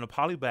insulin in a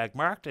poly bag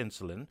marked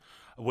insulin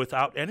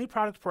without any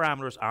product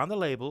parameters on the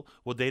label,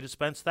 would they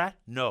dispense that?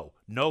 No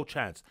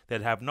chance.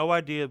 They'd have no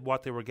idea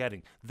what they were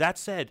getting. That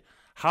said,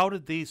 how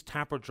did these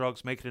tampered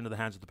drugs make it into the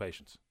hands of the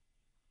patients?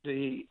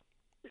 The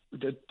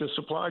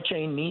supply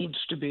chain needs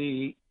to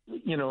be,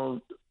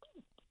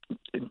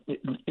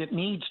 it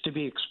needs to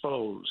be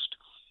exposed.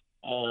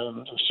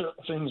 There's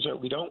certain things that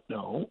we don't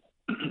know,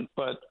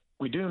 but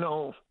we do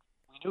know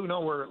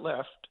where it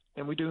left,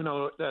 and we do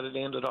know that it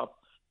ended up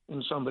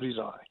in somebody's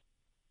eye.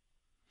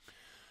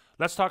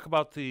 Let's talk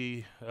about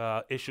the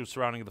issues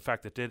surrounding the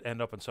fact that it did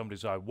end up in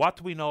somebody's eye. What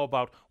do we know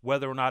about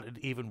whether or not it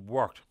even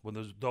worked when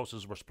those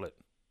doses were split?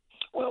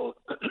 Well,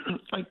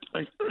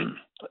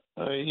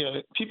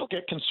 people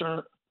get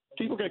concerned.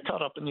 People get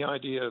caught up in the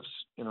idea of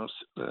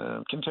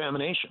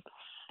contamination.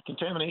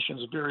 Contamination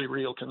is a very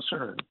real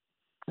concern.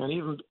 And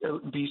even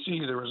out in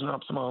BC, there was an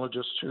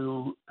ophthalmologist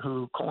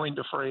who coined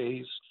the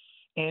phrase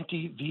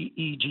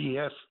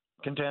anti-VEGF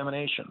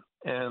contamination.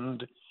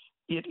 And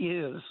it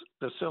is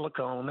the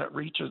silicone that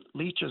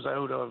leaches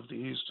out of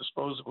these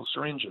disposable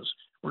syringes,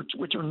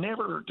 which are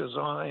never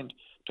designed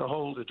to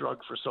hold a drug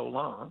for so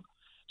long.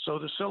 So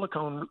the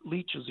silicone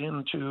leaches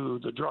into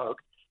the drug,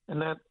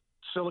 and that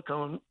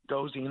silicone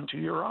goes into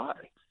your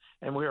eye.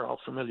 And we're all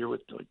familiar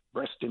with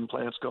breast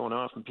implants going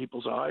off in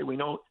people's eye. We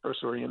know,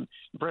 and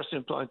breast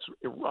implants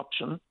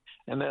eruption,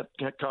 and that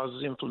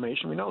causes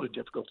inflammation. We know the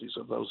difficulties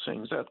of those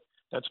things.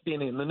 That's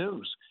been in the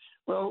news.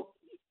 Well,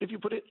 if you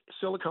put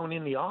silicone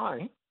in the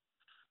eye,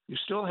 you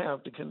still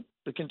have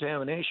the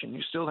contamination.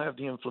 You still have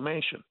the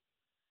inflammation.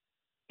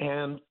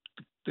 And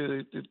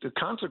the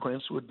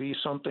consequence would be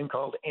something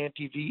called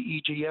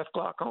anti-VEGF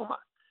glaucoma.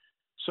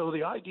 So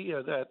the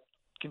idea that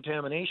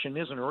contamination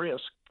isn't a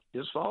risk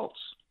is false.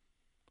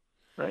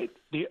 Right.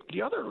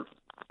 The other,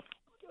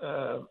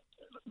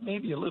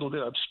 maybe a little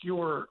bit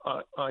obscure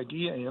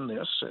idea in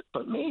this,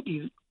 but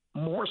maybe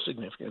more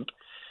significant,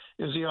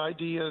 is the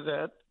idea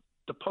that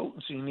the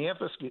potency and the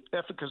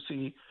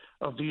efficacy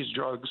of these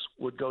drugs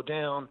would go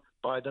down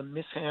by the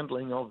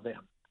mishandling of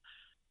them.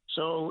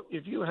 So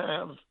if you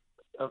have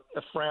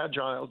a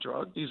fragile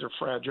drug, these are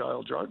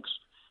fragile drugs.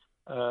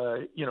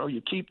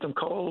 You keep them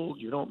cold,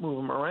 you don't move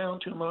them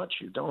around too much,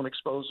 you don't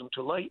expose them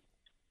to light.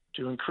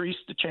 To increase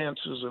the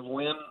chances of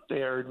when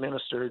they are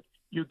administered,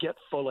 you get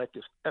full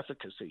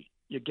efficacy.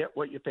 You get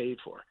what you paid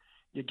for.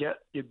 You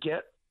get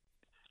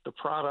the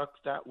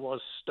product that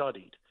was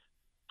studied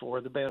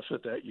for the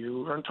benefit that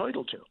you are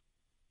entitled to.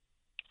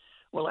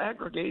 Well,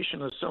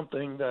 aggregation is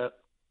something that,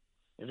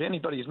 if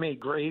anybody's made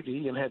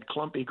gravy and had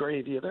clumpy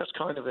gravy, that's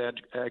kind of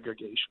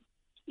aggregation.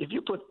 If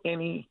you put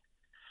any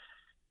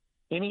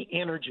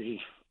energy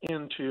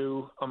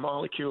into a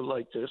molecule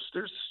like this,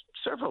 there's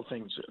several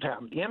things that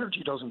happen. The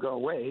energy doesn't go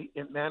away.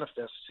 It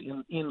manifests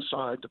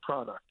inside the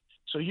product.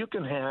 So you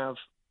can have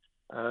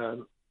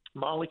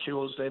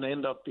molecules that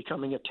end up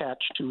becoming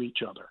attached to each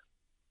other.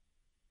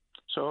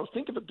 So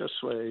think of it this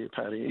way,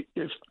 Patty.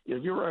 If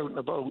you're out in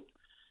a boat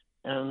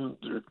and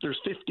there's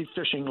 50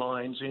 fishing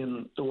lines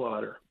in the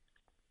water,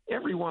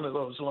 every one of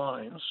those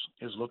lines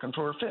is looking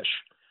for a fish.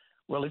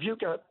 Well, if you've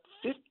got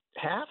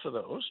half of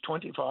those,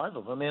 25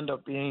 of them, end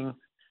up being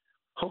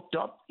hooked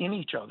up in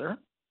each other,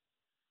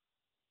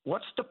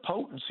 what's the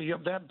potency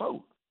of that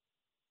boat?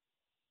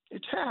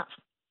 It's half.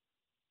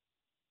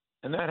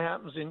 And that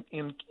happens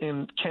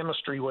in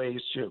chemistry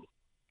ways too.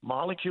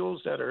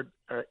 Molecules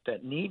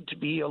that need to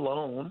be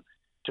alone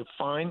to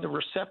find the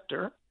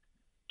receptor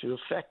to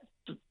affect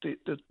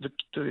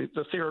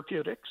the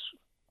therapeutics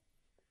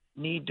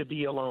need to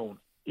be alone.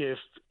 If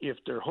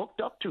they're hooked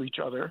up to each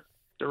other,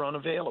 they're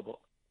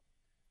unavailable.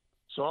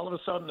 So all of a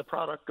sudden the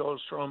product goes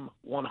from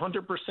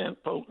 100%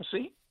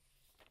 potency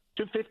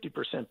to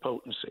 50%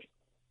 potency.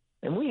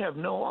 And we have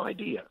no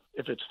idea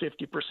if it's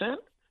 50%,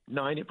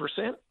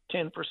 90%,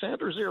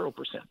 10%, or 0%,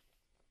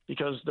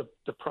 because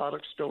the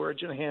product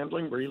storage and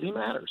handling really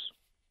matters.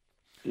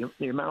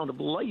 The amount of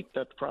light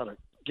that the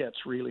product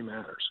gets really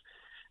matters.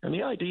 And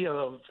the idea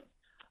of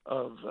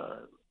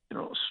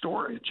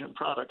storage and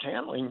product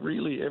handling,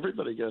 really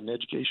everybody got an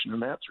education in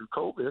that through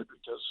COVID,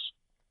 because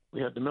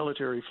we had the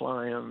military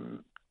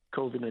flying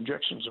COVID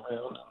injections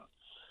around,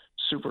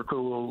 super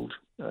cooled,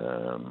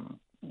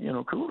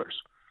 coolers.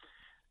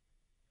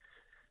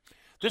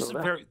 This so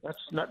is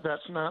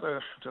that's not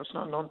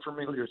an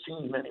unfamiliar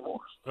theme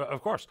anymore.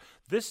 Of course,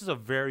 this is a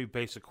very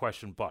basic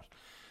question, but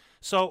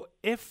so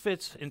if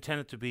it's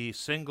intended to be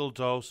single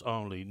dose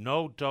only,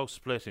 no dose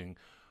splitting,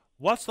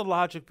 what's the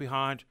logic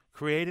behind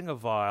creating a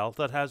vial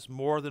that has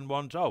more than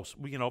one dose?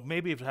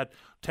 Maybe if it had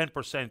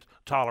 10%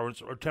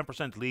 tolerance or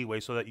 10% leeway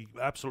so that you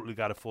absolutely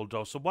got a full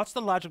dose. So what's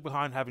the logic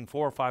behind having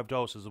 4 or 5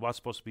 doses of what's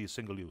supposed to be a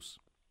single use?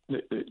 This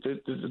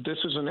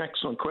is an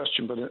excellent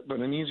question, but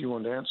an easy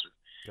one to answer.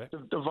 Okay.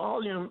 The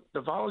volume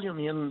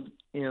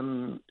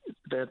in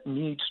that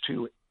needs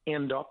to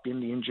end up in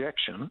the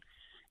injection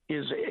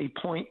is a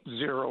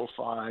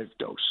 0.05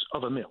 dose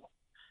of a mil.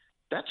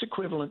 That's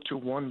equivalent to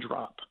 1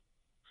 drop.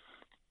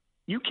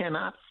 You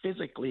cannot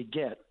physically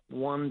get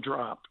 1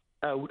 drop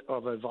out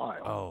of a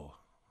vial. Oh.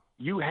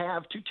 You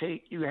have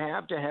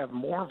to have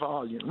more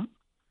volume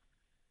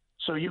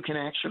so you can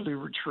actually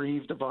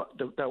retrieve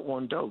that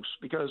 1 dose,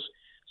 because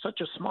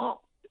such a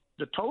small,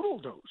 the total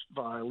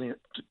volume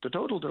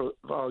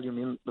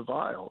in the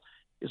vial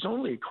is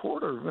only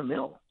 1/4 of a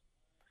mil,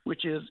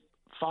 which is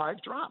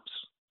 5 drops.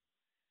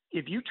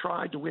 If you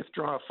tried to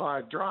withdraw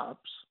 5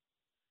 drops,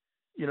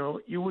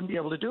 you wouldn't be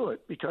able to do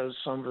it, because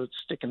some of it's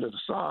sticking to the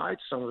side,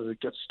 some of it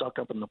gets stuck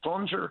up in the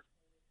plunger.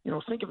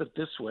 Think of it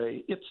this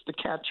way: it's the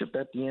ketchup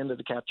at the end of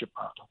the ketchup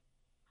bottle.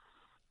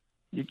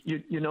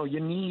 You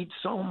need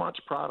so much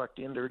product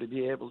in there to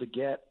be able to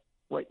get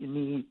what you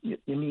need.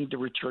 You need to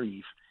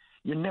retrieve.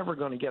 You're never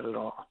going to get it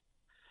all.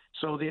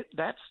 So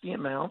that's the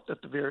amount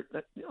that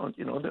that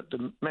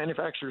the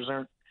manufacturers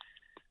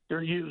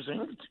they're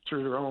using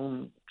through their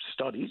own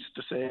studies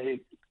to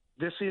say,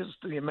 this is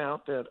the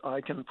amount that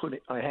I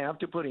have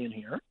to put in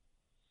here,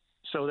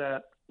 so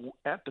that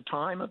at the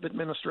time of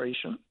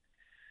administration,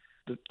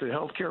 the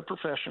healthcare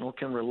professional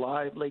can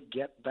reliably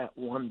get that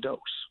 1 dose.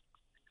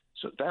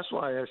 So that's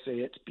why I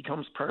say it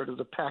becomes part of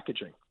the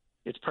packaging.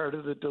 It's part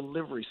of the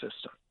delivery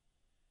system.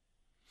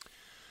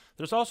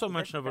 There's also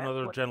mention of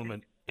another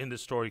gentleman in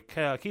this story,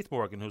 Keith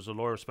Morgan, who's a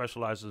lawyer who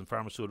specializes in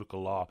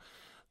pharmaceutical law.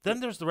 Then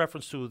there's the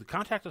reference to the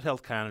contacted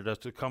Health Canada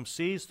to come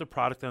seize the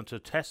product and to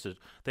test it.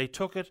 They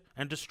took it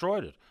and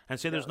destroyed it and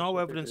say there's no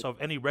evidence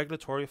of any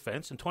regulatory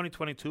offence. In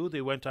 2022,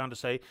 they went on to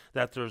say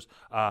that there's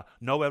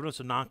no evidence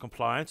of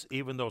non-compliance,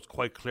 even though it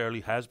quite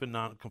clearly has been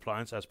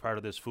non-compliance as part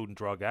of this Food and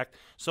Drug Act.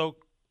 So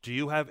do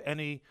you have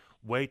any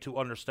way to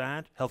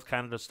understand Health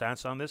Canada's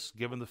stance on this,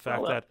 given the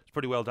fact that it's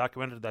pretty well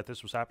documented that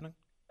this was happening?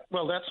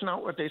 Well, that's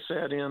not what they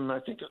said in, I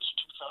think it's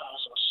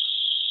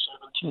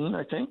 2017,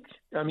 I think.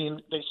 I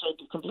mean, they said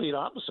the complete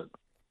opposite.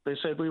 They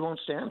said, we won't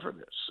stand for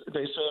this.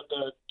 They said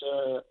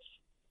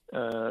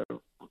that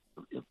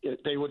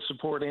they would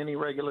support any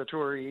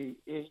regulatory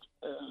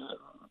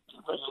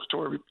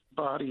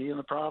body in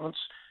the province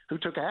who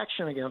took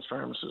action against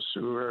pharmacists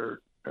who are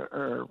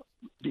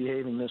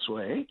behaving this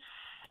way.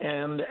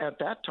 And at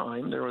that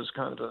time, there was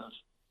kind of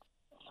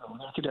an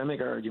academic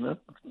argument,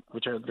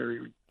 which had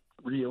very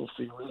real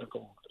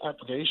theoretical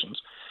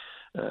applications,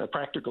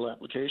 practical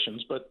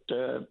applications, but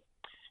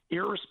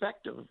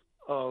irrespective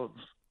of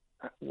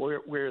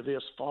where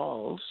this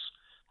falls,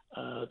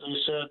 they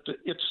said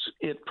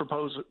it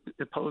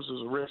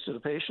poses a risk to the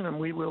patient, and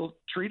we will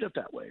treat it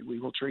that way. We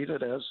will treat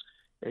it as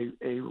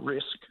a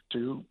risk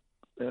to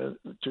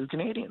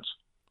Canadians.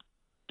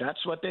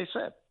 That's what they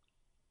said.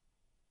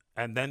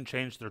 And then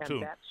changed their tune.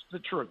 And that's the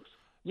truth.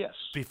 Yes.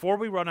 Before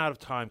we run out of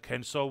time,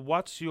 Ken, so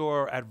what's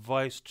your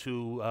advice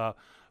to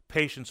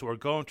patients who are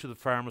going to the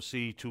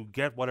pharmacy to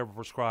get whatever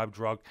prescribed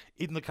drug,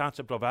 even the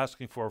concept of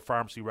asking for a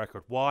pharmacy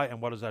record? Why,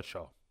 and what does that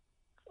show?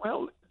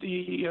 Well,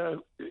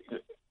 the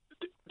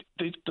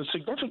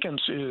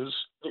significance is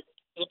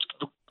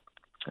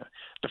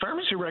the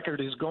pharmacy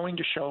record is going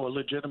to show a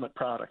legitimate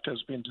product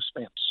has been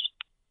dispensed.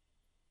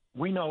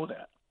 We know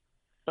that,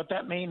 but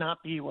that may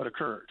not be what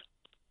occurred.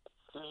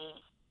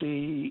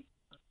 The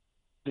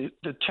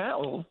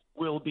tell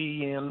will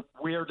be in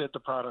where did the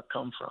product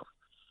come from.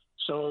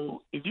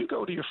 So if you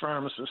go to your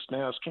pharmacist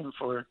and ask him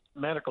for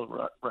medical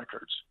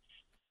records,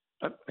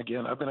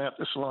 again, I've been at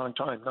this a long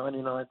time.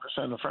 99%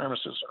 of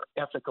pharmacists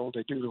are ethical.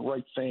 They do the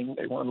right thing.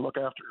 They want to look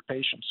after their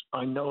patients.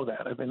 I know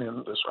that. I've been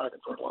in this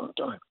racket for a long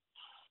time.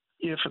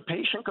 If a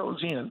patient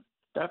goes in,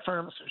 that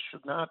pharmacist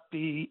should not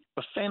be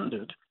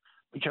offended,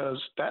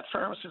 because that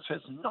pharmacist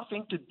has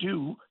nothing to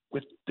do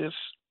with this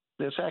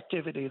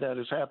activity that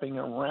is happening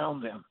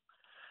around them.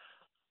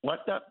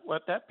 What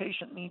that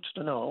patient needs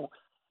to know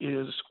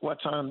is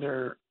what's on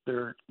their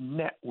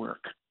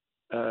network,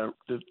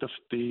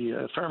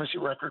 the pharmacy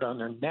record on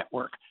their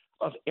network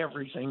of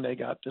everything they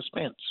got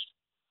dispensed.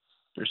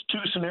 There's 2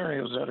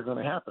 scenarios that are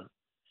going to happen.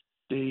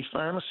 The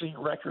pharmacy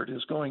record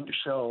is going to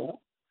show,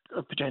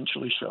 or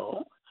potentially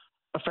show,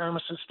 a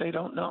pharmacist they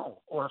don't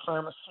know, or a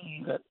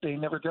pharmacy that they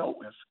never dealt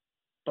with.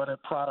 but a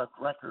product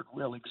record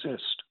will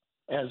exist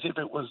as if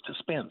it was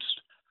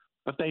dispensed,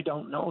 but they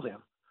don't know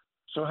them.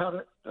 So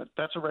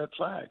that's a red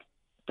flag.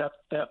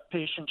 That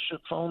patient should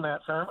phone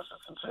that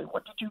pharmacist and say,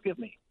 what did you give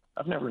me?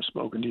 I've never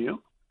spoken to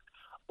you.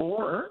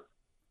 Or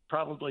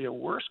probably a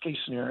worst case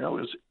scenario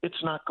is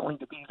it's not going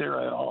to be there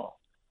at all.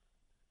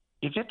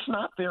 If it's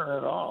not there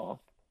at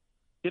all,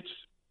 it's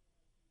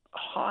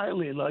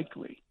highly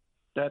likely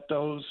that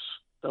those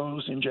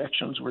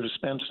injections were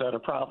dispensed out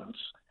of province,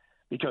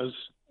 because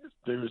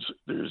there's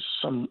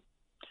an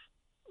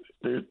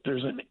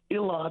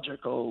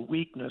illogical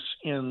weakness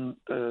in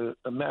the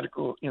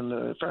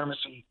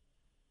pharmacy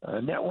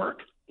network.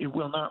 It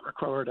will not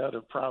record out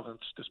of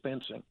province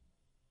dispensing.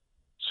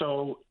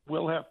 So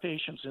we'll have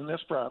patients in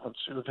this province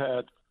who have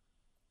had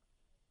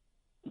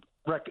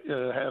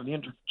have the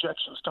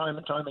injections time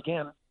and time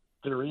again.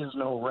 There is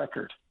no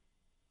record.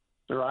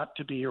 There ought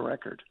to be a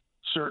record,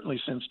 certainly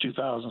since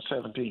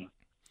 2017.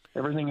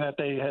 Everything that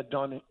they had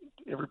done,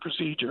 every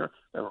procedure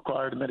that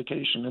required a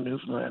medication in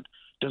Newfoundland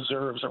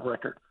deserves a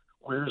record.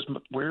 Where's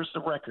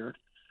the record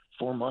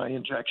for my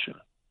injection?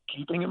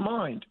 Keeping in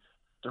mind,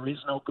 there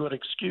is no good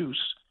excuse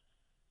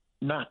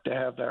not to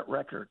have that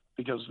record,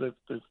 because the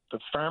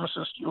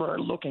pharmacist you are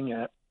looking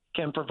at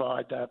can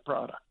provide that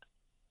product.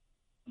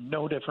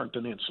 No different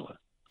than insulin.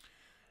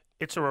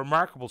 It's a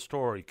remarkable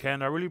story,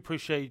 Ken. I really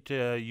appreciate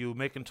you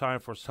making time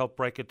for us to help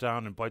break it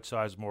down in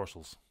bite-sized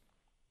morsels.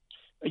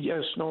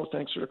 Yes, no,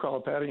 thanks for the call,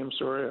 Patty. I'm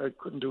sorry I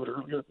couldn't do it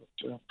earlier,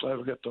 but glad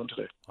we got done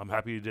today. I'm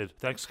happy you did.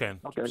 Thanks, Ken.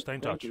 Okay, stay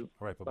in touch. You.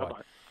 All right, bye-bye.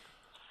 Bye-bye.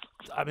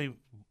 I mean,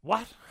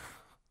 what?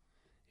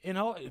 You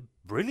know, it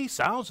really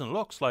sounds and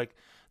looks like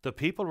the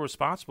people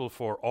responsible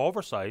for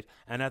oversight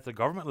and at the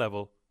government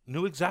level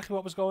knew exactly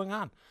what was going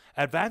on.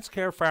 Advanced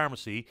Care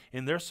Pharmacy,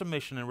 in their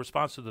submission in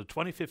response to the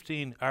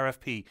 2015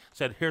 RFP,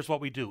 said, here's what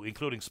we do,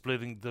 including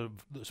splitting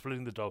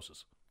the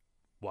doses.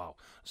 Wow.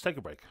 Let's take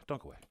a break.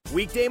 Don't go away.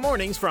 Weekday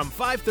mornings from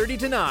 5:30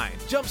 to 9.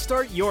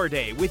 Jumpstart your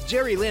day with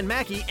Jerry Lynn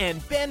Mackey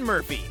and Ben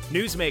Murphy.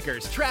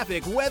 Newsmakers,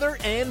 traffic, weather,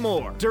 and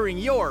more during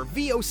your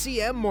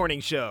VOCM morning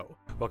show.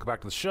 Welcome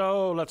back to the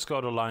show. Let's go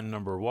to line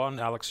number 1.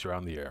 Alex, you're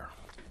on the air.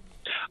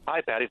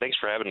 Hi, Patty. Thanks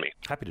for having me.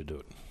 Happy to do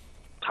it.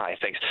 Hi,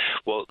 thanks.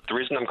 Well, the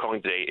reason I'm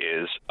calling today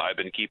is I've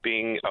been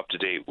keeping up to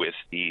date with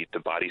the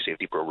body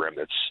safety program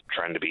that's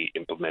trying to be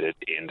implemented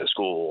in the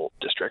school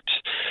district.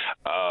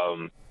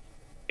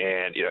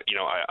 And,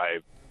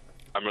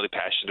 I'm really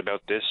passionate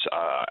about this.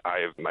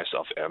 I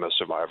myself am a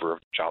survivor of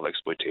child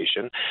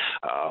exploitation.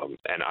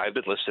 And I've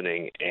been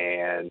listening,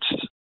 and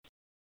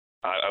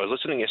I was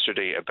listening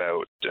yesterday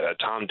about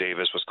Tom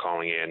Davis was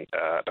calling in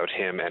about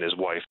him and his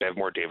wife,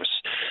 Bevmore Davis.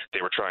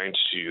 They're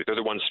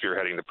the ones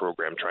spearheading the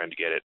program, trying to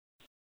get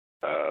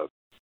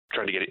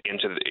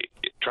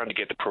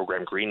the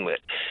program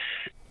greenlit.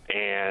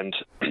 And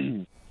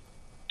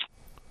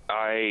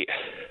I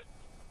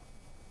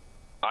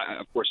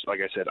of course, like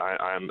I said,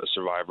 I'm a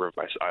survivor of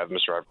I'm a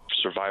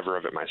survivor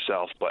of it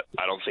myself, but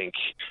I don't think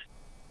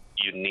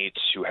you need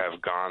to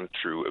have gone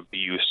through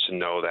abuse to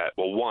know that,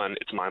 well, one,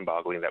 it's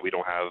mind-boggling that we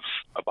don't have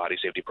a body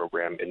safety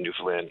program in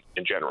Newfoundland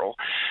in general.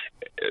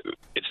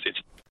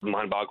 It's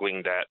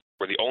mind-boggling that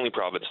we're the only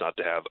province not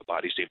to have a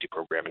body safety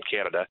program in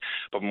Canada,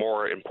 but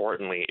more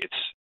importantly,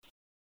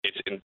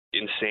 it's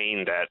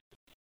insane that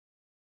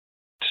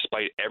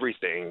despite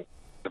everything,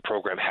 the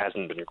program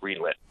hasn't been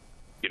greenlit.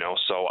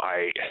 So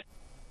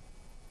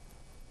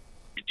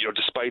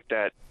despite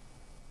that,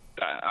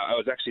 I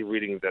was actually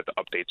reading the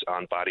updates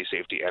on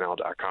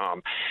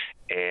bodysafetynl.com,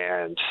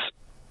 and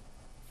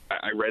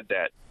I read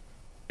that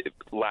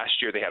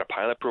last year they had a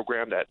pilot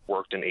program that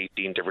worked in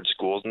 18 different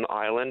schools in the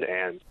island,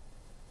 and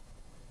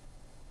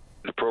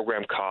the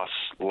program costs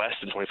less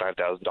than $25,000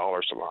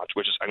 to launch,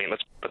 which is,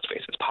 let's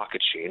face it, it's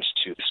pocket change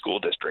to the school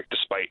district.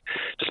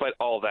 Despite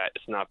all that,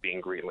 it's not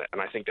being greenlit,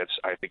 and I think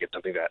it's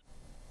something that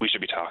we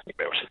should be talking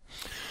about.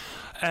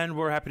 And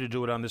we're happy to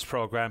do it on this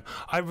program.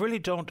 I really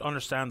don't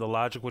understand the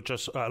logic with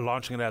just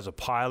launching it as a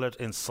pilot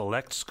in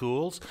select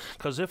schools,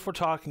 because if we're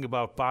talking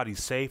about body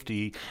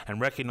safety and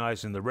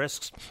recognizing the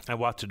risks and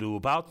what to do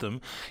about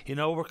them,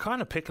 we're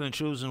kind of picking and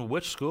choosing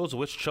which schools,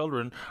 which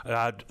children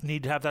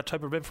need to have that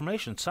type of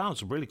information. It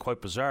sounds really quite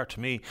bizarre to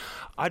me.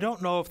 I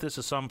don't know if this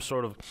is some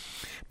sort of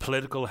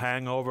political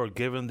hangover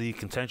given the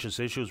contentious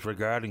issues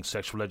regarding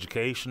sexual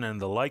education and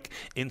the like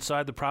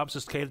inside the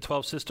province's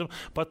K-12 system,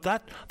 but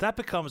that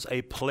becomes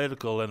a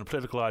political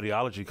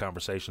ideology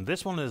conversation.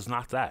 This one is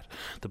not that.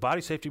 The body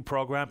safety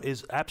program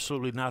is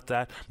absolutely not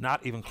that,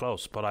 not even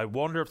close. But I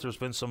wonder if there's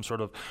been some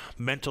sort of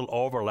mental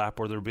overlap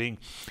where they're being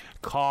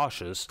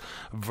cautious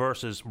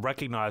versus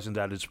recognizing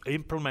that it's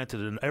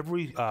implemented in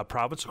every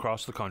province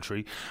across the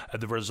country.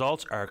 The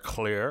results are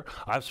clear.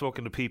 I've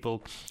spoken to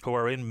people who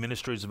are in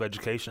ministries of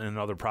education in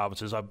other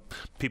provinces.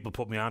 People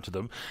put me onto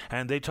them,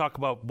 and they talk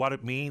about what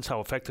it means, how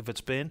effective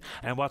it's been,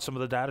 and what some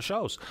of the data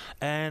shows.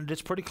 And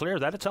it's pretty clear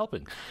that it's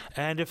helping.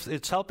 And if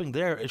it's helping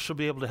there, it should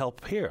be able to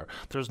help here.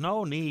 There's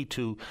no need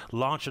to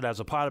launch it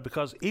as a pilot,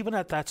 because even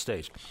at that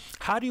stage,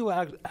 how do you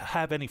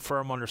have any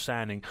firm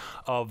understanding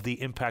of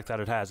the impact that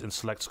it has in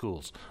select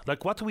schools?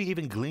 Like, what do we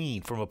even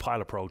glean from a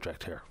pilot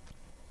project here?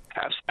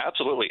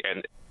 Absolutely.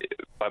 And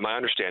by my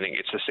understanding,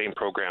 it's the same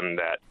program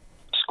that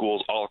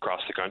schools all across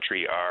the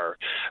country are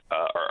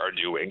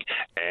doing,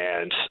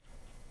 and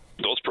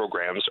those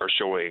programs are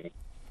showing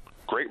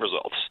great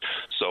results.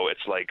 So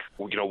it's like,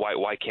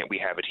 why can't we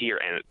have it here?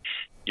 And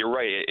you're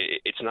right.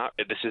 It's not.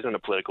 This isn't a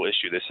political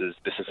issue. This is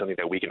something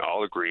that we can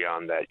all agree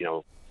on, that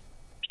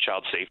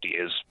child safety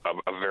is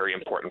a very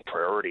important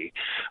priority,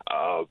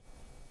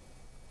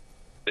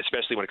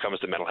 especially when it comes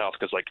to mental health.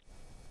 Because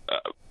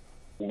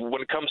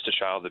when it comes to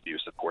child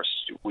abuse, of course,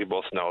 we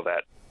both know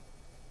that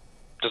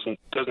doesn't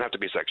have to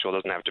be sexual.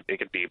 It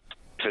could be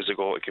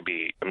physical. It could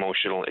be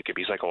emotional. It could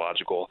be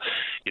psychological.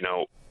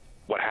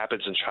 What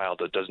happens in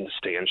childhood doesn't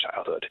stay in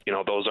childhood.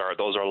 Those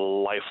are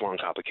lifelong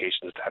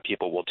complications that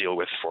people will deal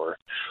with for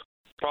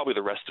probably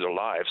the rest of their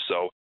lives.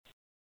 So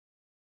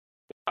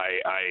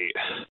I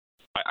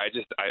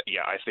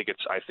think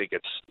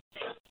it's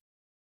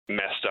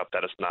messed up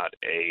that it's not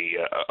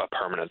a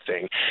permanent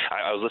thing.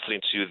 I was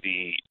listening to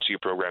your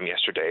program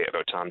yesterday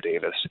about Tom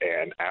Davis,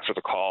 and after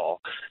the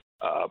call,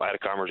 I had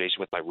a conversation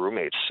with my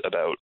roommates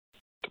about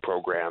the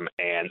program,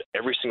 and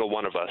every single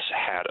one of us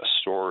had a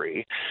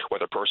story,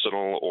 whether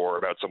personal or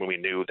about someone we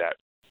knew that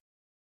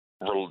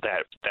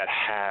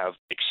have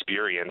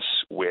experience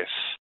with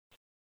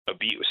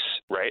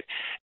abuse, right?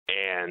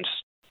 And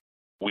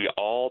we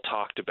all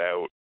talked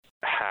about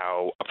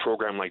how a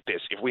program like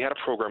this, if we had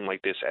a program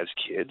like this as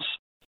kids,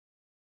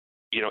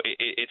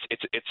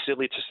 it's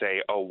silly to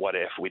say, oh, what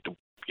if we,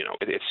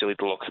 it's silly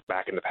to look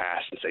back in the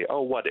past and say,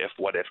 oh, what if,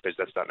 because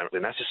that's not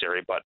really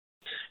necessary. But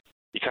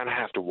you kind of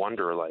have to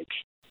wonder, like,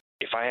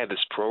 if I had this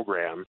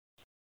program,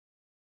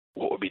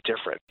 what would be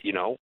different?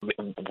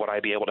 Would I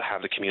be able to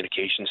have the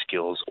communication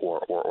skills or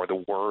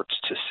the words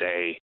to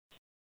say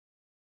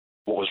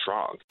what was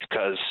wrong?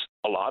 Because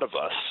a lot of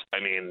us, I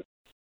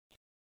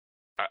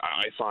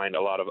find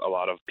a lot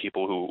of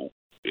people who,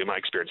 in my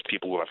experience,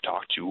 people who I've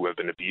talked to who have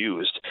been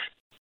abused,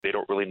 they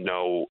don't really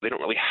know. They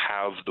didn't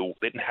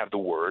have the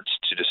words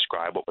to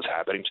describe what was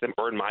happening to them.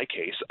 Or in my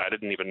case, I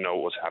didn't even know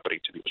what was happening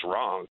to me was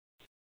wrong.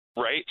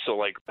 Right? So,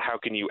 like, how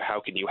can you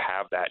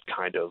have that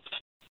kind of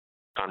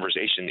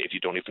conversation if you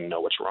don't even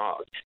know what's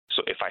wrong?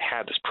 So if I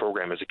had this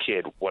program as a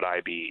kid, would I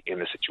be in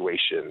the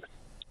situation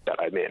that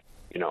I'm in?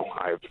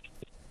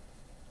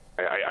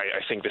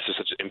 I think this is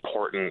such an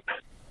important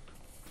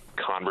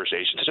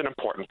conversation, such an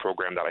important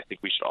program that I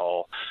think we should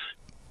all,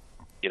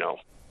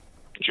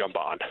 jump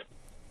on.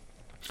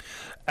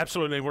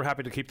 Absolutely. We're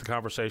happy to keep the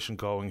conversation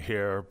going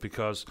here,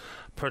 because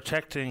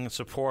protecting,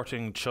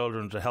 supporting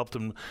children to help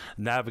them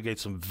navigate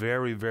some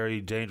very,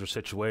 very dangerous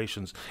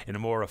situations in a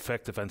more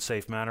effective and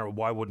safe manner,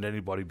 why wouldn't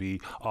anybody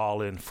be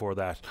all in for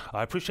that?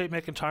 I appreciate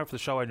making time for the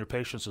show and your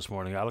patience this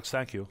morning, Alex.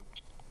 Thank you.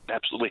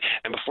 Absolutely.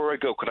 And before I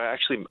go, could I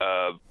actually,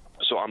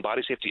 so on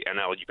Body Safety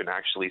NL, you can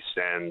actually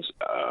send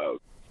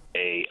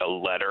a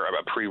letter,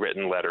 a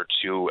pre-written letter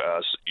to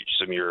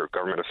some of your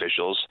government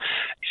officials.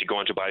 If you go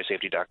onto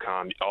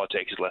bodysafety.com, all it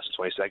takes is less than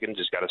 20 seconds.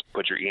 Just got to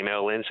put your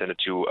email in, send it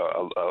to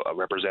a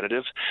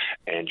representative,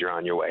 and you're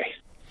on your way.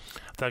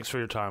 Thanks for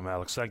your time,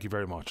 Alex. Thank you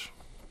very much.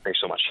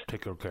 Thanks so much.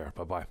 Take good care.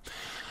 Bye-bye.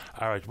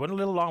 All right, went a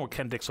little long with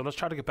Ken Dick, so let's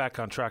try to get back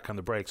on track on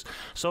the breaks.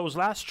 So it was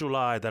last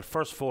July that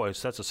First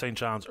Voice, that's the St.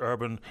 John's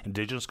Urban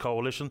Indigenous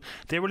Coalition,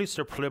 they released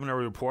their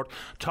preliminary report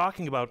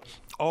talking about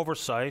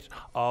oversight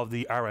of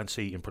the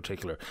RNC in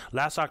particular.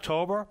 And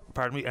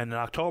in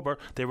October,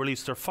 they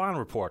released their final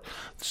report.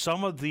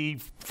 Some of the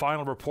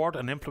final report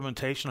and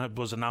implementation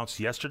was announced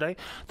yesterday.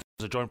 There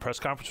was a joint press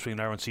conference between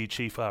RNC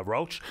Chief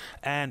Roach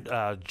and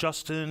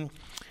Justin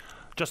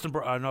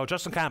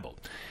Campbell.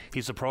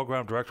 He's the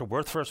program director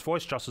with First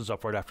Voice. Justin's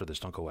up right after this.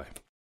 Don't go away.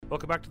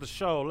 Welcome back to the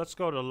show. Let's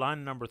go to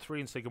line number 3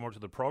 and say good morning to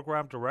the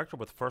program director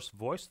with First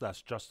Voice.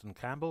 That's Justin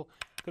Campbell.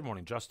 Good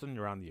morning, Justin.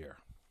 You're on the air.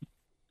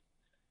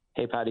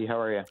 Hey, Patty. How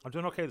are you? I'm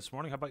doing okay this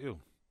morning. How about you?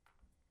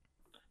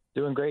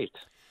 Doing great.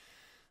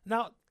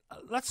 Now,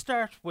 let's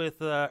start with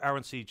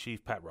RNC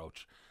Chief Pat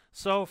Roach.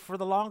 So for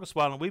the longest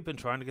while, and we've been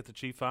trying to get the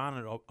chief on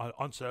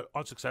and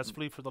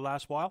unsuccessfully for the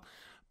last while,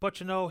 but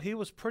he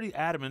was pretty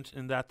adamant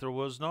in that there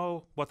was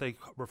no what they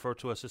refer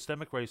to as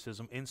systemic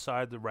racism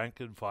inside the rank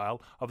and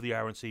file of the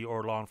RNC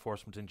or law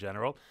enforcement in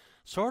general.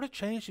 Sort of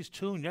changed his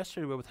tune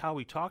yesterday with how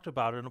he talked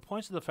about it, and it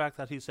points to the fact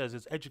that he says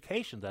it's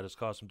education that has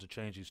caused him to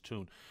change his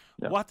tune.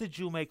 Yeah. What did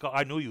you make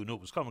I know you knew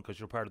it was coming because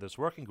you're part of this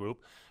working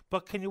group,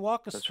 but can you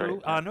walk us through?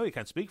 Right, yeah. I know you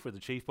can't speak for the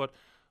chief, but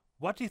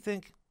what do you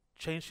think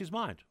changed his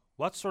mind?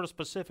 What sort of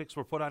specifics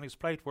were put on his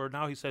plate where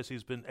now he says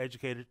he's been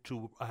educated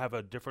to have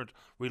a different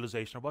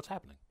realization of what's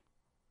happening?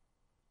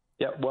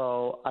 Yeah,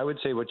 well, I would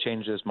say what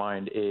changed his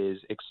mind is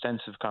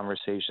extensive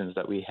conversations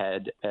that we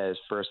had as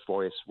First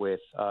Voice with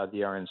the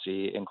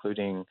RNC,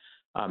 including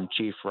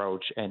Chief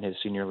Roach and his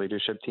senior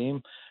leadership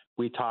team.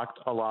 We talked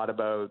a lot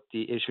about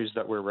the issues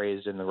that were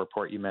raised in the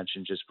report you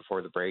mentioned just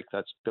before the break.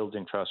 That's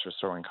building trust,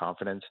 restoring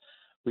confidence.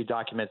 We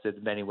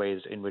documented many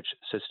ways in which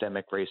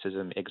systemic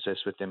racism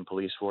exists within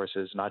police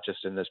forces, not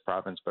just in this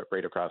province, but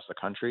right across the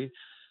country.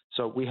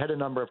 So we had a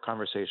number of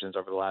conversations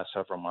over the last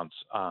several months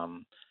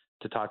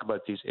to talk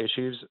about these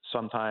issues.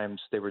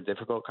 Sometimes they were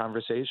difficult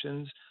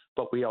conversations,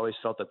 but we always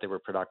felt that they were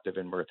productive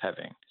and worth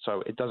having.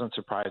 So it doesn't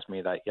surprise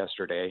me that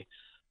yesterday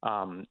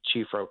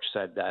Chief Roach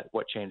said that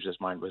what changed his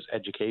mind was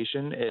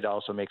education. It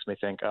also makes me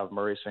think of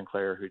Murray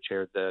Sinclair, who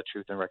chaired the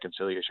Truth and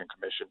Reconciliation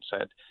Commission,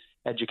 said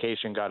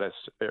education got us,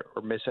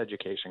 or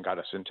miseducation got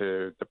us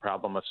into the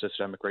problem of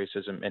systemic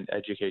racism, and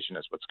education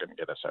is what's going to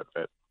get us out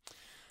of it.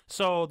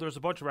 So there's a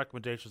bunch of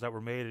recommendations that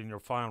were made in your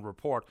final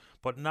report,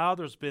 but now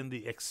there's been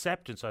the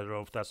acceptance, I don't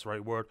know if that's the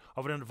right word,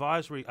 of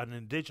an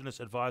Indigenous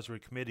advisory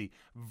committee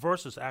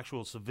versus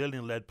actual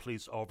civilian-led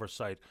police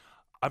oversight.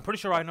 I'm pretty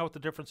sure I know what the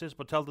difference is,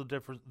 but tell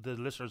the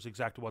listeners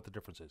exactly what the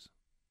difference is.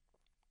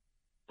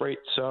 Right.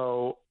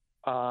 So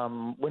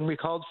when we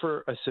called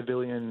for a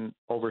civilian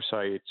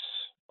oversight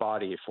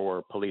body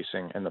for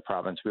policing in the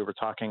province, we were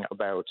talking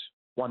about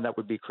one that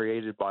would be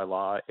created by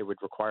law. It would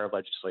require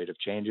legislative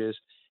changes.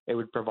 It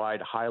would provide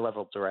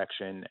high-level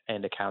direction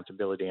and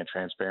accountability and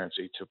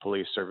transparency to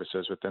police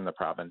services within the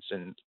province,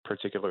 and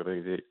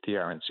particularly the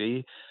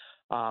RNC.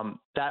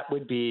 That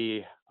would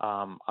be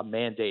a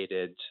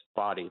mandated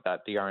body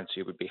that the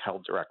RNC would be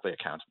held directly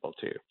accountable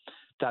to.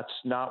 That's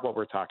not what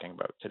we're talking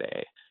about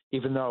today,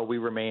 even though we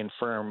remain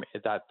firm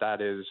that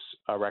that is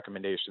a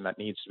recommendation that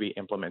needs to be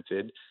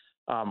implemented.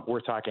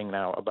 We're talking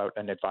now about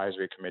an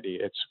advisory committee.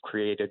 It's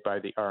created by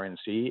the RNC.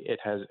 It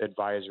has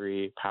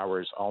advisory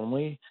powers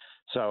only.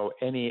 So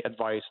any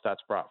advice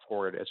that's brought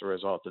forward as a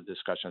result of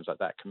discussions at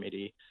that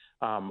committee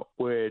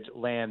would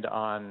land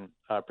on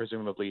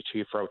presumably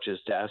Chief Roach's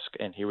desk,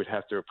 and he would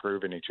have to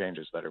approve any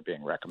changes that are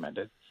being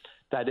recommended.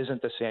 That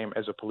isn't the same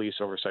as a police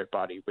oversight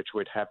body, which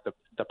would have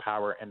the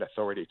power and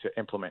authority to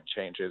implement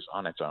changes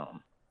on its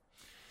own.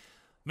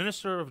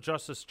 Minister of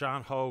Justice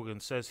John Hogan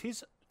says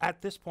he's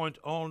at this point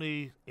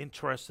only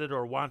interested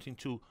or wanting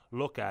to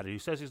look at it. He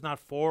says he's not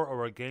for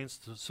or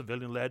against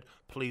civilian-led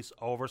police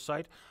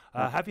oversight.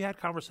 Have you had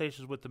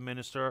conversations with the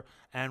minister,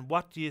 and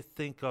what do you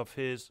think of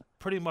his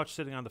pretty much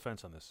sitting on the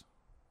fence on this?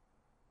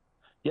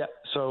 Yeah,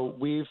 so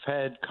we've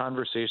had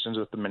conversations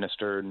with the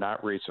minister,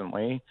 not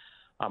recently,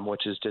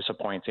 which is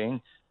disappointing.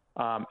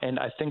 And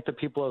I think the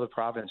people of the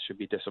province should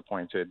be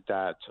disappointed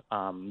that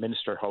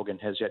Minister Hogan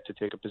has yet to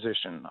take a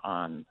position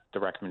on the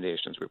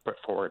recommendations we put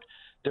forward.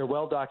 They're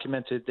well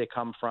documented. They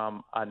come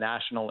from a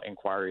national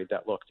inquiry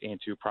that looked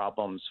into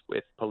problems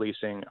with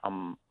policing,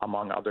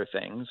 among other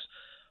things.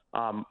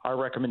 Our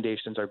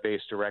recommendations are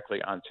based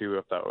directly on two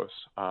of those,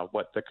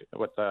 what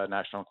the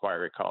national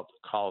inquiry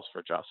calls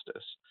for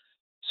justice.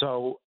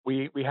 So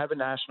we have a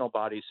national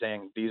body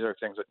saying these are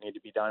things that need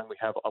to be done. We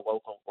have a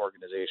local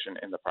organization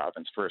in the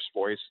province, First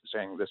Voice,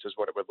 saying this is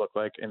what it would look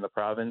like in the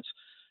province.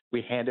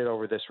 We handed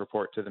over this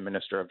report to the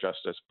Minister of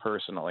Justice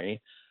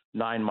personally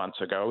 9 months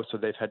ago, so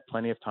they've had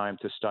plenty of time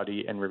to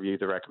study and review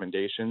the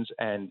recommendations.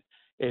 And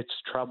it's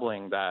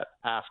troubling that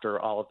after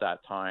all of that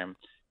time,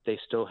 they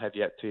still have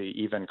yet to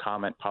even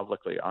comment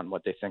publicly on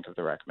what they think of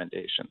the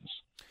recommendations.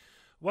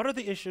 What are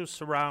the issues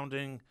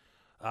surrounding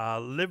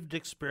lived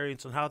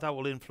experience and how that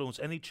will influence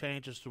any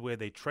changes to the way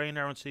they train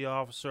RNC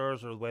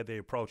officers or the way they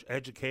approach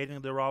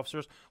educating their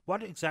officers?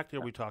 What exactly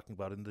are we talking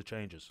about in the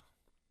changes?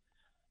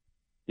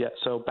 Yeah,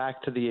 so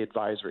back to the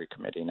advisory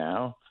committee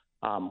now,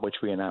 which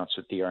we announced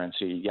at the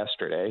RNC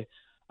yesterday.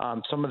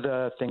 Some of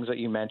the things that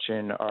you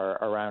mentioned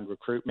are around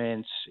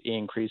recruitment,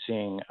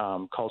 increasing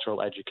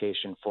cultural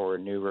education for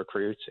new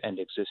recruits and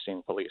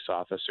existing police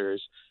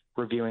officers,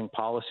 reviewing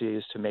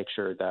policies to make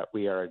sure that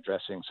we are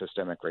addressing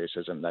systemic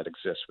racism that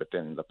exists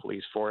within the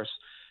police force.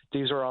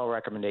 These are all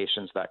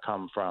recommendations that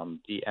come from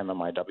the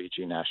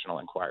MMIWG National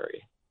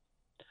Inquiry.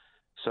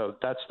 So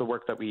that's the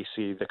work that we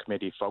see the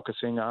committee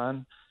focusing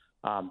on.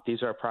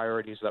 These are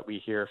priorities that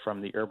we hear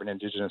from the urban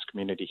Indigenous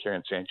community here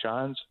in St.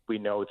 John's. We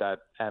know that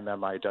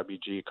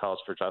MMIWG Calls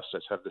for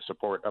Justice have the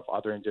support of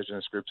other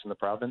Indigenous groups in the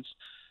province.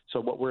 So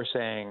what we're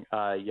saying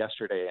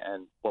yesterday,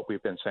 and what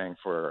we've been saying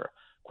for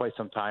quite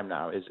some time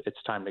now, is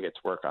it's time to get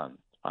to work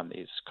on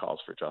these calls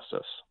for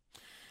justice.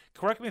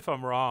 Correct me if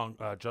I'm wrong,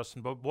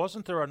 Justin, but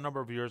wasn't there a number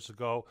of years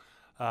ago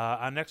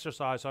an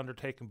exercise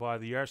undertaken by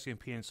the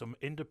RCMP and some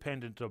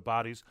independent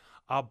bodies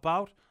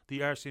about the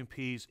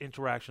RCMP's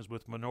interactions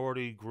with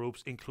minority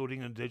groups,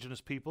 including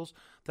Indigenous peoples,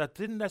 that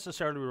didn't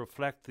necessarily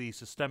reflect the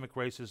systemic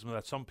racism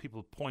that some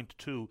people point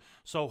to?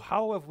 So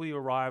how have we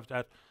arrived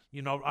at,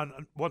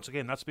 and once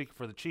again, not speaking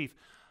for the chief,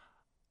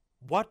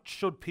 what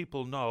should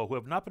people know who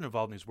have not been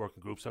involved in these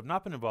working groups, have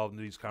not been involved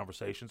in these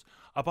conversations,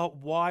 about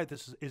why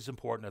this is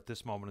important at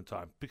this moment in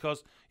time?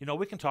 Because,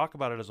 we can talk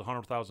about it as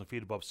 100,000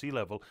 feet above sea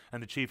level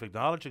and the chief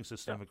acknowledging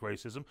systemic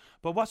racism,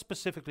 but what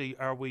specifically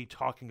are we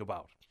talking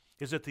about?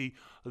 Is it the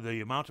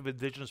amount of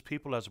Indigenous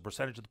people as a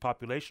percentage of the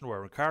population who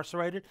are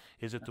incarcerated?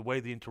 Is it the way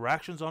the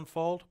interactions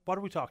unfold? What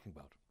are we talking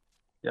about?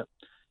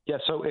 Yeah,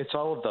 so it's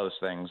all of those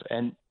things.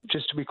 And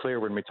just to be clear,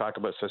 when we talk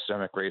about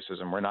systemic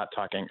racism, we're not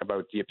talking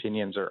about the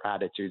opinions or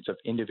attitudes of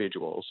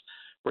individuals.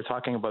 We're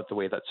talking about the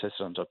way that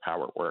systems of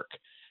power work.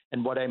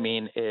 And what I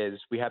mean is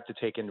we have to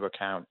take into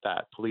account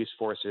that police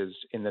forces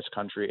in this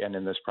country and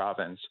in this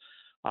province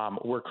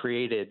were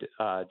created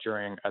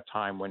during a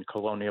time when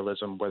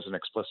colonialism was an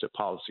explicit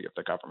policy of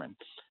the government.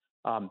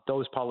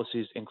 Those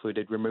policies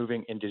included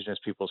removing Indigenous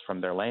peoples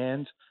from their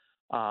land,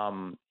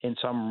 in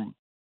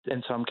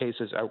some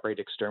cases outright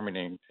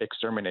exterminating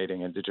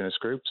Indigenous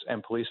groups,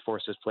 and police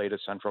forces played a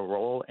central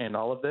role in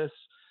all of this,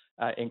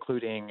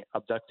 including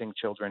abducting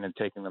children and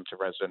taking them to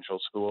residential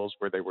schools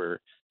where they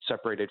were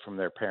separated from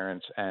their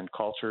parents and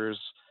cultures,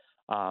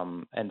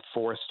 and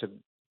forced to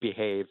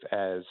behave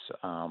as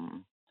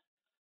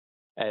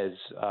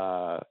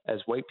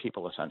white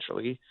people,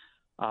 essentially.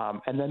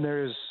 And then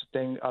there's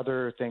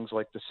other things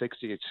like the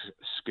 60s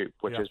scoop,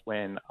 which is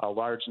when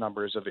large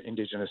numbers of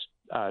Indigenous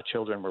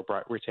children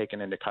were taken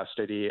into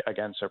custody,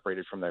 again,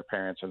 separated from their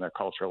parents and their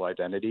cultural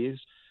identities.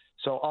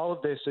 So all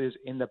of this is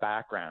in the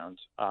background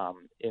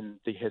in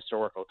the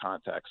historical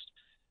context.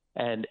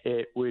 And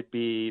it would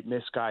be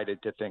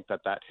misguided to think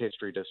that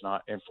history does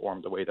not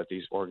inform the way that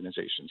these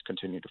organizations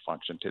continue to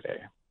function today.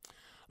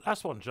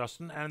 Last one,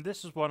 Justin, and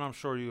this is one I'm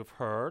sure you've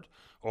heard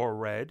or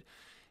read,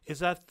 is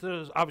that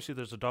there's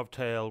a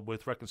dovetail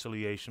with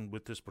reconciliation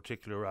with this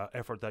particular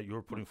effort that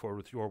you're putting forward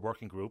with your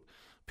working group.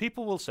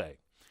 People will say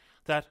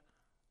that,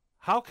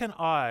 how can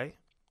I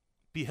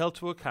be held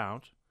to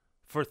account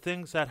for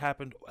things that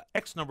happened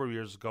X number of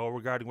years ago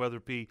regarding whether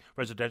it be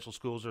residential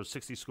schools or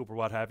 60 scoop or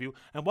what have you,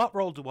 and what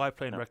role do I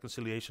play in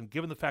reconciliation,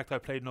 given the fact I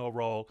played no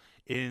role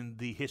in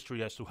the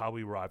history as to how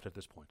we arrived at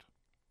this point?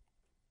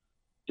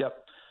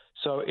 Yep.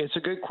 So it's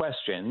a good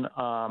question.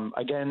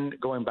 Again,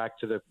 going back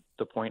to the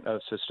point of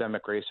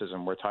systemic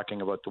racism, we're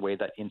talking about the way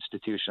that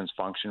institutions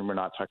function. We're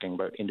not talking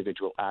about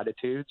individual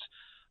attitudes.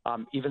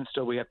 Even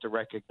still, we have to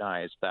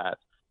recognize that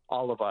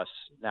all of us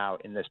now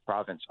in this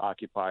province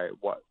occupy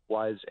what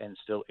was and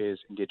still is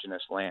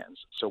Indigenous lands.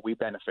 So we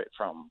benefit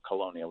from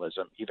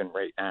colonialism even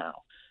right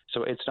now.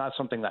 So it's not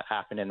something that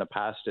happened in the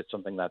past. It's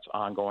something that's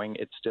ongoing.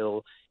 It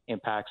still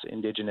impacts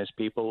Indigenous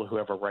people who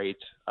have a right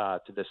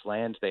to this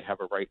land. They have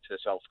a right to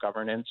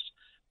self-governance.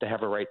 They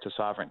have a right to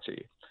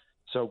sovereignty.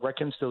 So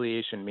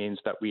reconciliation means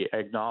that we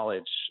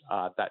acknowledge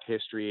that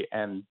history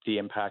and the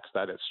impacts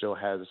that it still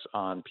has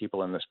on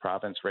people in this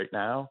province right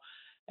now,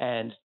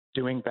 and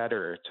doing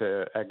better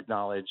to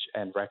acknowledge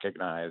and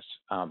recognize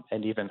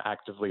and even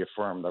actively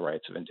affirm the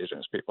rights of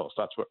Indigenous peoples.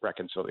 That's what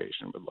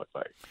reconciliation would look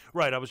like.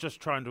 Right. I was just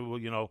trying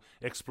to,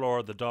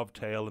 explore the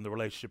dovetail and the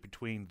relationship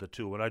between the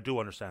two, and I do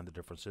understand the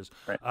differences.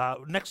 Right.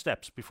 Next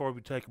steps, before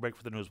we take a break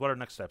for the news, what are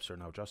next steps here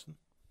now, Justin?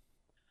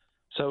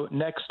 So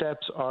next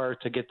steps are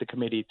to get the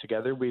committee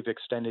together. We've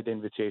extended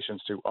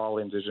invitations to all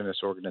Indigenous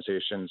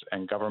organizations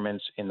and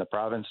governments in the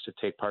province to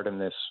take part in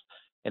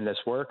this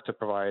work, to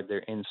provide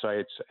their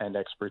insights and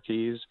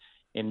expertise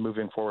in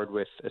moving forward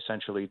with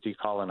essentially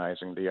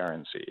decolonizing the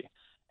RNC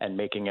and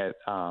making it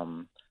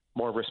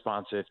more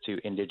responsive to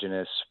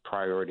Indigenous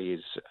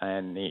priorities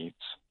and needs.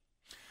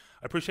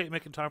 I appreciate you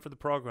making time for the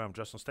program,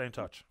 Justin. Stay in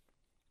touch.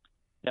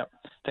 Yep.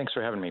 Thanks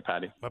for having me,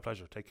 Paddy. My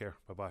pleasure. Take care.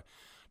 Bye-bye.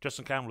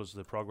 Justin Campbell is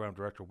the program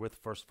director with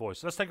First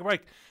Voice. Let's take a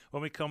break.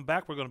 When we come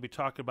back, we're going to be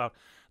talking about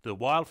the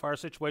wildfire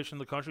situation in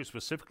the country,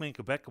 specifically in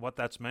Quebec, and what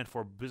that's meant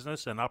for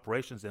business and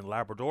operations in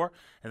Labrador,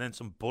 and then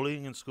some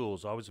bullying in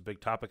schools, always a big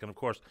topic. And, of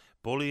course,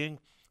 bullying,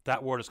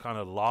 that word has kind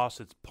of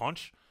lost its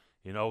punch.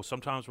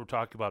 Sometimes we're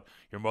talking about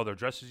your mother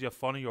dresses you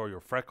funny, or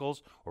your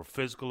freckles, or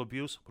physical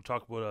abuse. We'll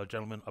talk with a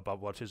gentleman about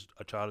what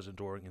a child is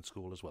enduring in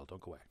school as well.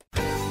 Don't go away.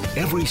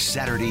 Every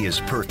Saturday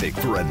is perfect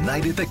for a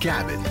night at the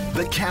cabin.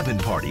 The Cabin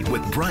Party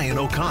with Brian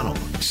O'Connell.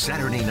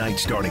 Saturday night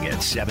starting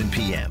at 7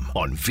 p.m.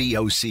 on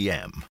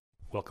VOCM.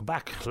 Welcome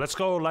back. Let's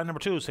go. Line number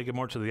 2. Say good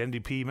morning to the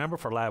NDP member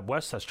for Lab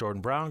West. That's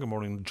Jordan Brown. Good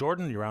morning,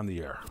 Jordan. You're on the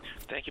air.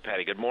 Thank you,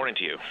 Patty. Good morning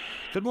to you.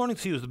 Good morning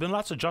to you. There's been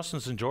lots of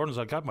Justins and Jordans.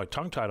 I got my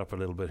tongue tied up a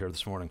little bit here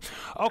this morning.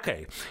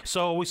 Okay,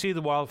 so we see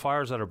the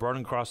wildfires that are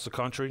burning across the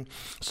country.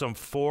 Some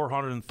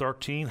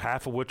 413,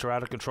 half of which are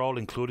out of control,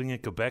 including in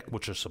Quebec,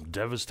 which are some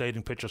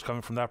devastating pictures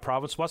coming from that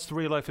province. What's the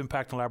real-life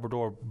impact in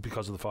Labrador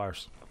because of the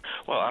fires?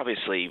 Well,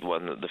 obviously,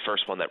 the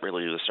first one that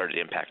really started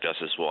to impact us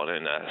is one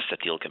in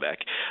Sept-Îles, Quebec.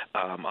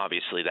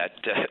 Obviously, that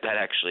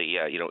actually,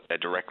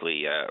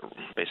 directly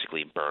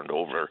basically burned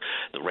over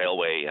the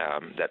railway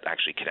that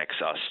actually connects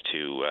us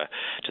to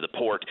the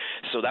port.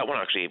 So that one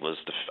actually was,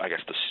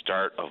 the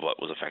start of what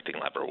was affecting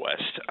Labrador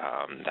West.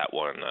 That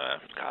one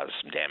caused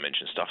some damage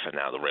and stuff, and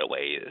now the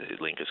railway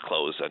link is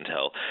closed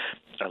until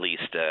at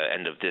least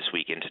end of this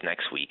week into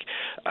next week.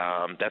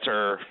 That's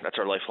our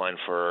lifeline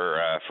for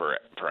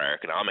our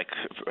economic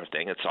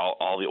thing. It's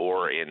all the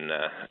ore is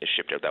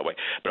shipped out that way,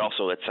 but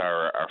also it's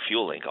our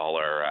fuel link. All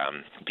our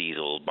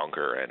diesel,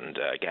 bunker, and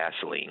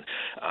gasoline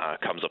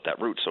comes up that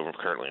route. So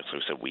currently,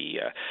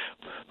 we're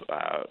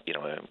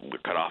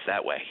cut off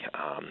that way.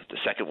 The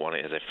second one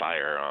is a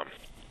fire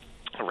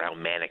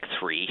around Manic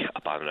 3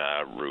 up on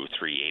Route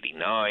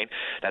 389.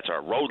 That's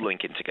our road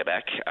link into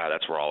Quebec.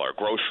 That's where all our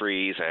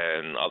groceries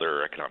and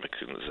other economic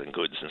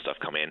goods and stuff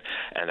come in,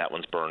 and that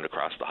one's burned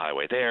across the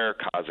highway there,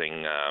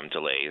 causing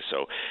delays.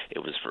 So it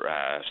was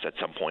at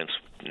some points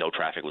no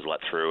traffic was let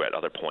through. At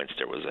other points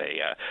there was a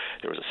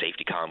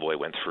safety convoy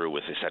went through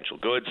with essential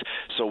goods.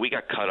 So we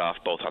got cut off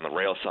both on the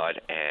rail side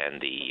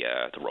and the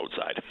road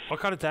side. What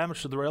kind of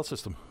damage to the rail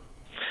system?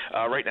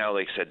 Right now,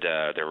 like I said,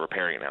 they're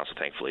repairing it now, so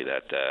thankfully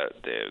that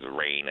the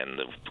rain and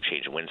the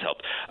change in winds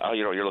helped.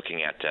 You're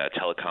looking at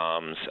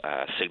telecoms,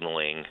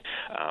 signaling,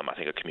 I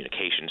think a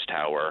communications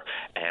tower,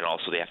 and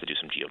also they have to do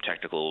some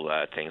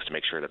geotechnical things to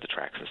make sure that the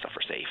tracks and stuff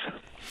are safe.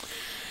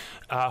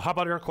 How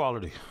about air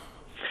quality?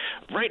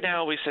 Right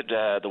now, we said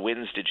the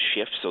winds did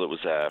shift, so it was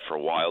for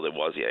a while. It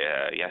was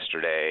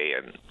yesterday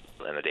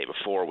and the day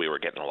before we were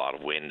getting a lot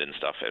of wind and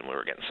stuff, and we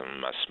were getting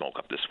some smoke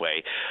up this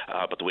way,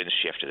 but the winds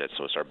shifted it,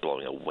 so it started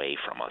blowing away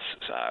from us.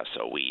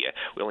 So we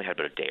only had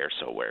about a day or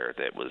so where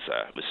it was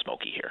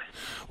smoky here.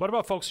 What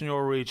about folks in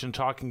your region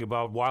talking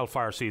about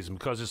wildfire season?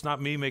 Because it's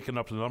not me making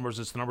up the numbers,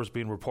 it's the numbers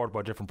being reported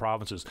by different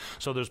provinces.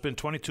 So there's been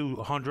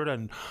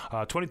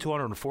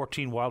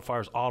 2,214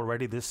 wildfires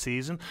already this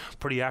season,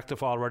 pretty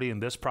active already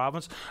in this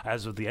province.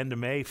 As of the end of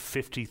May,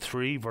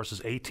 53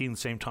 versus 18 the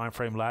same time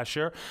frame last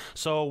year.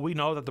 So we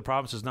know that the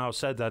province is now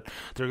said that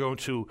they're going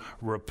to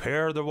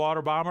repair the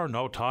water bomber.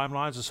 No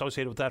timelines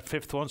associated with that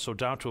fifth one, so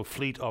down to a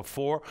fleet of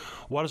 4.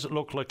 What does it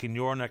look like in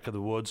your neck of the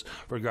woods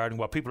regarding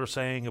what people are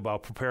saying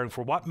about preparing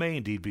for what may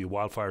indeed be a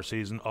wildfire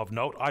season of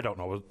note? I don't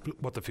know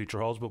what the future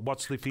holds, but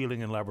what's the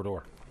feeling in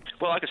Labrador?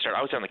 Well, I could start.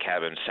 I was down the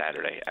cabin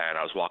Saturday, and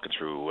I was walking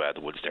through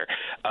the woods there.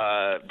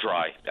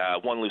 Dry.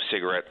 One loose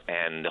cigarette,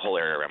 and the whole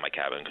area around my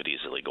cabin could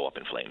easily go up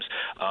in flames.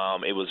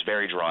 It was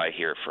very dry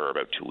here for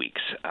about 2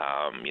 weeks.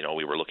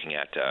 We were looking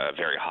at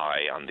very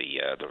high on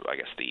the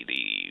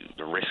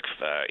risk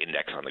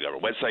index on the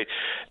government website.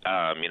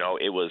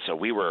 It was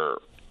we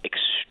were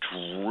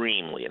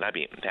extremely, and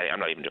I'm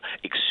not even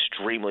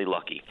extremely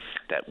lucky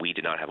that we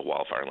did not have a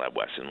wildfire in Lab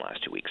West in the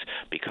last 2 weeks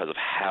because of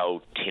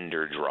how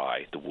tinder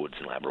dry the woods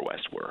in Labrador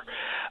West were.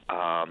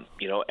 And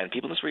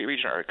people in this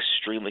region are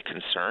extremely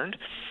concerned.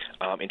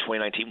 In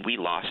 2019, we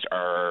lost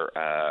our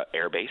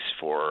air base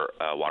for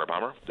a water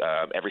bomber.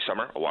 Every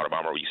summer, a water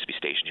bomber used to be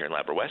stationed here in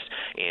Labrador West.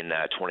 In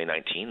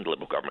 2019, the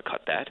Liberal government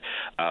cut that.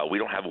 We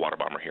don't have a water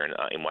bomber here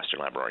in Western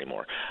Labrador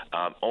anymore.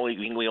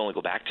 We only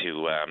go back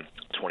to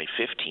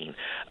 2015.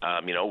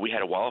 We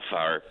had a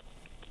wildfire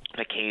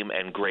that came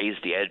and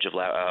grazed the edge of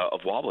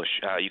Wabush.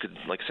 You could,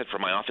 like I said,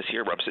 from my office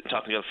here where I'm sitting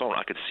talking to you on the phone,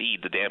 I could see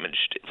the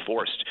damaged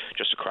forest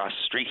just across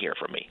the street here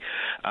from me.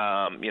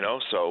 We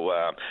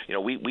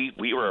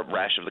were a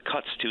rash of the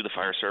cuts to the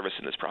fire service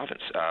in this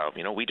province.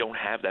 We don't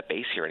have that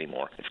base here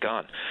anymore. It's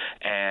gone.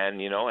 And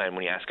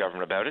when you ask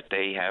government about it,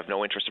 they have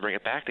no interest to bring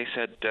it back. They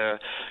said,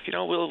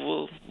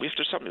 we'll if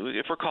there's something,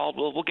 if we're called,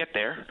 we'll get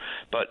there.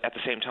 But at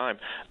the same time,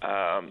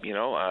 you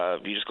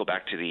just go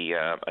back to the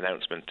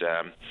announcement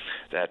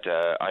that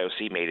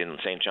IOC made in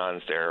St.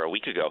 John's there a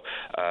week ago.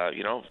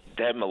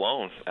 Them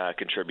alone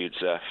contributes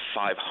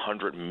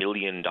 $500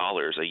 million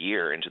a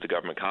year into the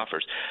government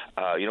coffers.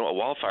 A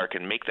wildfire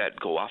can make that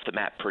go off the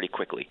map pretty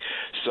quickly.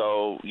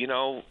 So,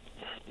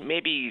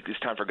 maybe it's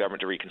time for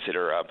government to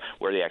reconsider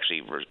where they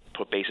actually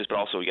put bases, but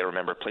also you got to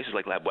remember places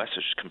like Lab West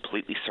are just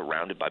completely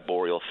surrounded by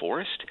boreal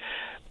forest.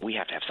 We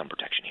have to have some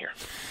protection here.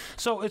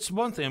 So it's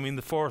one thing,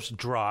 the forest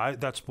dry,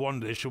 that's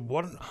one issue.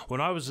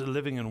 When I was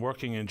living and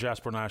working in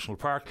Jasper National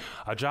Park,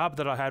 a job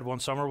that I had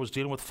one summer was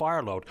dealing with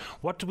fire load.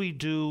 What do we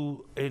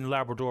do in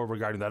Labrador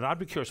regarding that? And I'd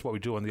be curious what we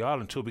do on the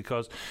island too,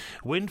 because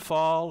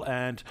windfall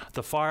and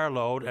the fire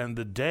load and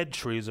the dead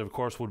trees, of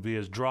course, would be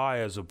as dry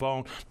as a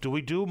bone. Do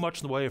we do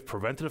much in the way of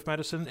preventative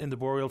medicine in the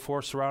boreal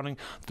forest surrounding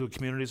the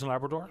communities in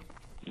Labrador?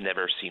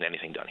 Never seen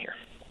anything done here.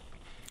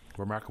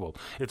 Remarkable.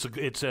 It's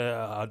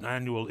an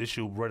annual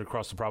issue right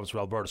across the province of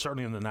Alberta,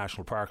 certainly in the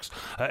national parks.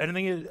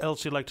 Anything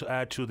else you'd like to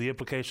add to the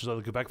implications of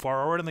the Quebec fire,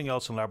 or anything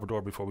else in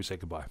Labrador before we say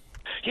goodbye?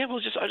 Yeah, I'll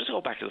just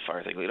go back to the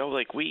fire thing. We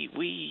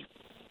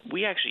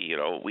actually,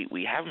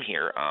 we have them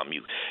here.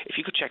 If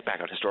you could check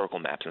back on historical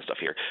maps and stuff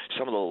here,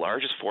 some of the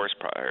largest forest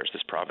fires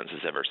this province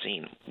has ever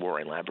seen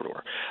were in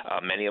Labrador.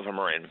 Many of them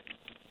are in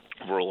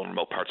rural and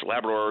remote parts of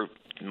Labrador,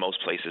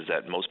 most places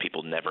that most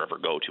people never ever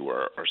go to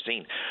or are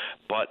seen.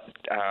 But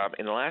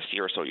in the last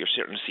year or so, you're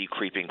starting to see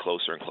creeping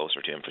closer and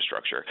closer to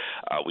infrastructure.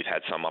 We've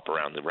had some up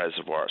around the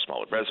reservoir,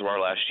 Smallwood Reservoir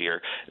last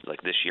year.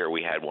 Like this year,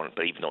 we had one,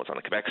 but even though it's on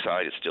the Quebec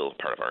side, it's still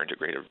part of our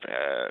integrated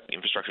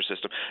infrastructure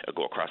system. It'll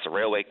go across the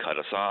railway, cut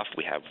us off.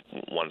 We have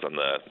ones on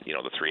the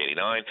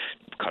 389,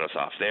 cut us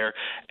off there,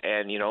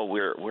 and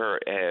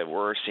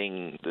we're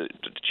seeing the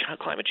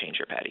climate change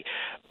here, Patty.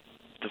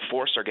 The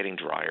forests are getting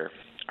drier.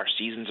 Our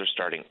seasons are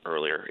starting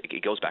earlier.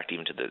 It goes back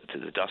even to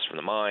the dust from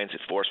the mines,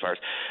 forest fires.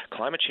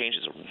 Climate change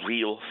is a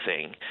real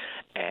thing,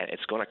 and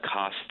it's going to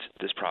cost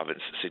this province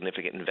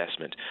significant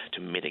investment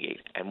to mitigate.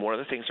 And one of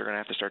the things they're going to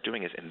have to start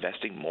doing is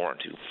investing more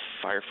into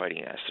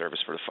firefighting as service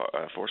for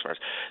the forest fires.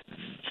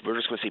 We're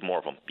just going to see more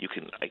of them. You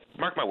can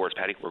mark my words,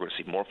 Patty, we're going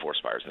to see more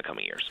forest fires in the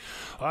coming years.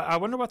 I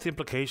wonder what the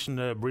implication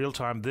real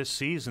time this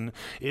season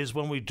is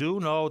when we do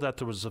know that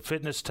there was a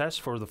fitness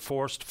test for the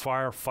forest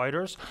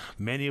firefighters,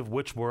 many of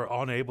which were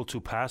unable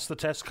to pass the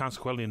test,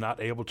 consequently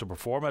not able to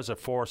perform as a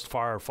forest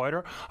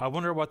firefighter. I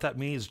wonder what that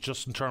means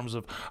just in terms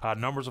of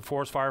numbers of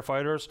forest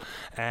firefighters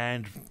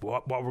and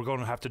what we're going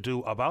to have to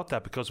do about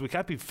that, because we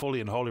can't be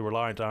fully and wholly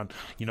reliant on,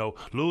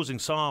 losing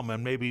some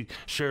and maybe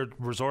shared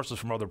resources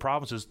from other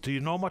provinces. Do you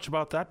know much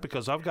about that?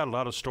 Because I've got a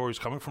lot of stories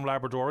coming from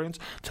Labradorians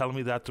telling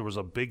me that there was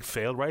a big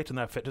fail rate in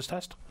that fitness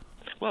test.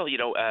 Well,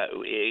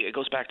 it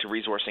goes back to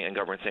resourcing and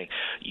government thing.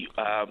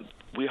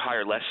 We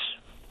hire less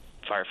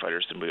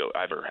firefighters than we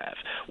ever have.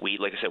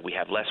 Like I said, we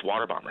have less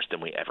water bombers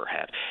than we ever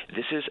have.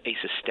 This is a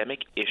systemic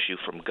issue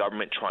from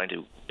government trying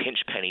to pinch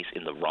pennies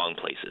in the wrong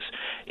places.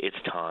 It's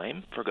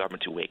time for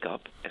government to wake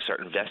up and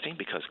start investing,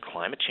 because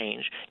climate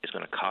change is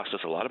going to cost us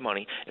a lot of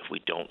money if we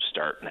don't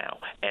start now.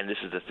 And this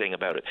is the thing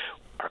about it.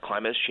 Our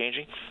climate is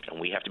changing, and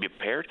we have to be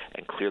prepared,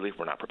 and clearly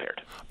we're not prepared.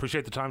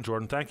 Appreciate the time,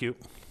 Jordan. Thank you.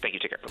 Thank you.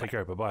 Take care. Bye-bye. Take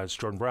care. Bye-bye. It's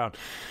Jordan Brown,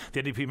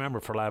 the NDP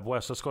member for Lab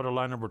West. Let's go to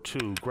line number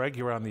 2. Greg,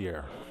 you're on the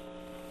air.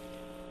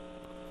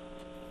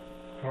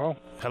 Hello.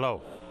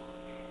 Hello.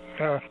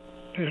 This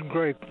is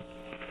Greg.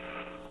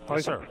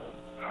 Yes, sir.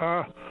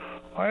 I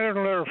had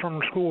a letter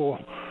from school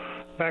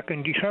back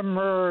in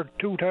December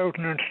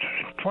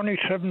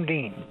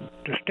 2017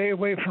 to stay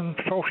away from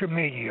social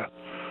media.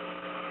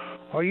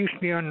 I used to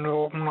be on the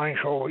Openline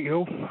show with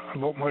you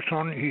about my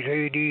son. He's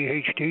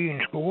ADHD in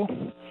school,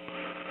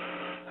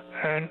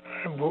 and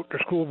about the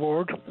school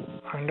board,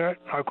 and that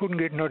I couldn't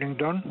get nothing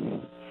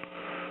done.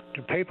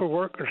 The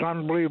paperwork is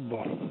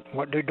unbelievable,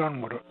 what they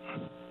done with it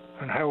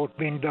and how it's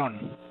been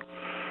done.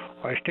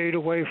 I stayed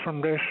away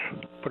from this,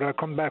 but I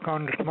come back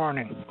on this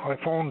morning. I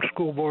phoned the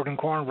school board in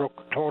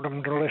Cornbrook, told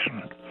them to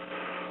listen.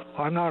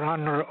 I'm not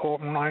on the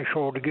Open Line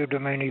show to give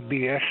them any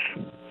BS.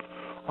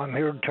 I'm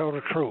here to tell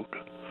the truth.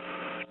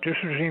 This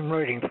is in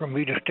writing for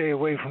me to stay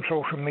away from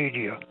social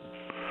media.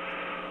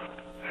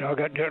 And I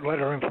got that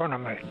letter in front of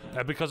me.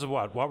 Because of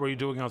what? What were you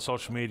doing on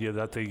social media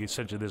that they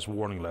sent you this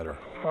warning letter?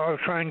 I was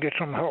trying to get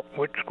some help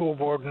with the school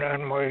board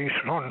and my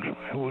son,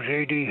 who's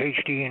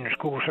ADHD in the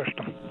school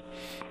system.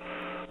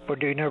 But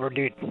they never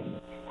did.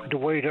 The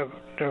way the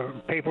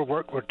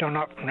paperwork was done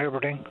up and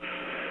everything,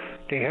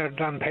 they had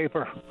it on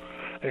paper.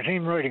 It's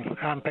in writing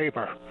on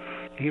paper.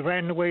 He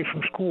ran away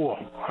from school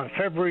on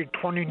February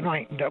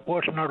 29th. That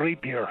wasn't a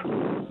leap year.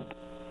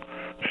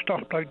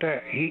 Stuff like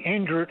that. He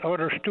injured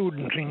other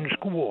students in the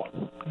school.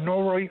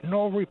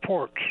 No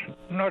reports.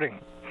 Nothing.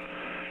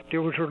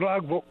 There was a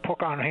logbook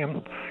put on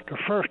him the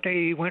first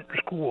day he went to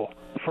school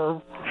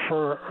for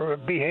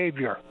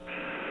behavior.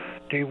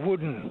 They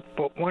wouldn't.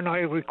 But when I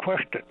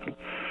requested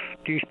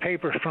these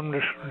papers from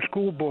the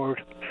school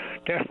board,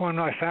 that's when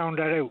I found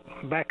that out,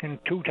 back in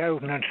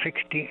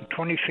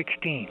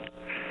 2016.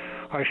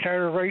 I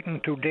started writing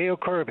to Dale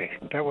Kirby.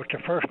 That was the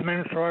first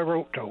minister I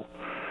wrote to.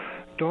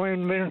 The only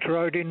minister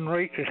I didn't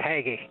write is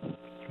Haggie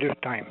this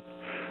time.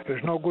 It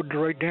was no good to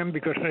write them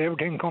because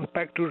everything comes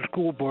back to the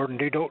school board and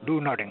they don't do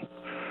nothing.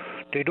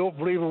 They don't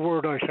believe a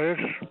word I says.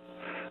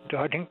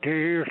 I think their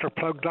ears are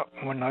plugged up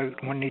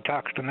when he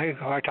talks to me.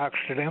 I talks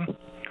to them.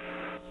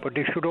 But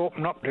they should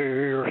open up their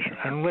ears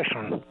and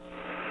listen.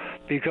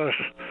 Because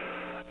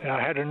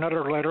I had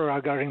another letter I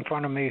got in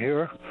front of me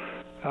here.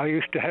 I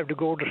used to have to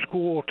go to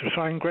school to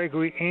sign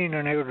Gregory in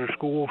and out of the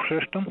school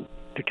system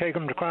to take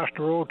him across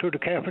the road to the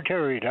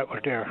cafeteria that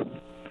was there.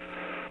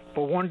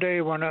 But one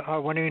day when I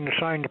went in to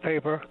sign the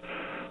paper,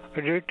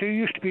 there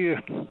used to be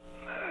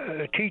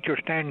a teacher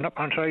standing up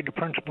outside the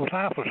principal's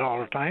office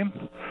all the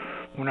time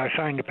when I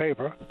signed the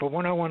paper. But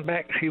when I went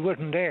back, she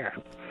wasn't there.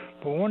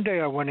 But one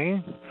day I went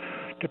in,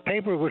 the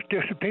paper was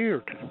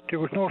disappeared. There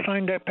was no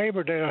sign of that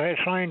paper that I had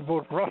signed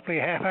about roughly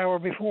a half hour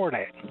before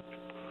that.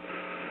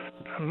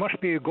 There must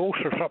be a ghost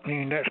or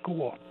something in that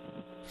school.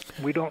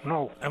 We don't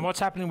know. And what's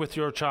happening with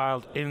your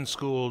child in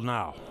school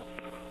now?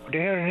 They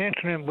had an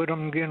incident with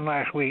him again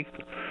last week.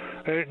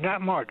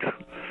 Not much.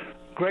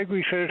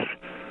 Gregory says,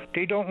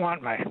 they don't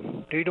want me.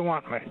 They don't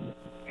want me.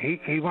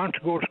 He wants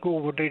to go to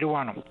school, but they don't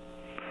want him.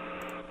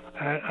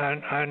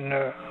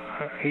 And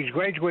he's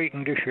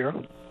graduating this year.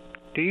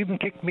 They even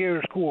kicked me out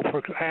of school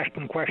for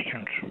asking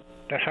questions.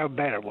 That's how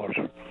bad it was.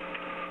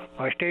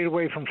 I stayed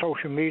away from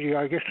social media.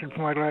 I guess it's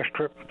my last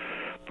trip.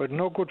 But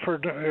no good for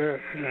the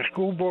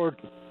school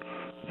board.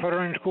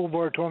 Federal School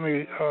Board told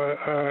me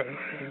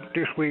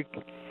this week,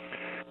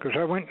 because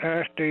I went to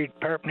ask the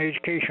Department of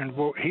Education,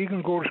 but he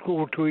can go to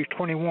school until he's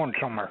 21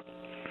 somewhere.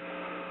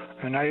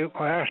 And I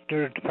asked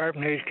the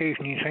Department of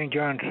Education in St.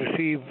 John's to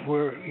see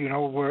where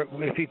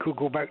if he could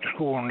go back to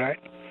school on that.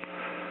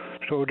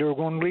 So they were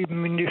going to leave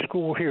him in this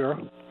school here.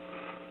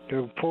 They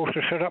were supposed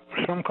to set up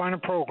some kind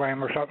of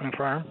program or something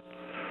for him.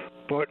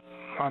 But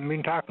I've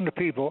been talking to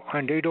people,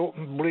 and they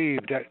don't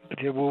believe that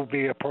there will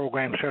be a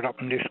program set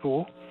up in this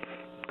school,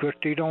 because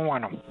they don't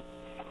want him.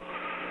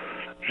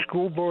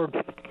 School board,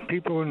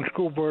 people in the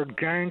school board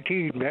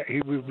guaranteed that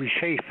he would be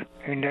safe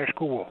in that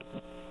school.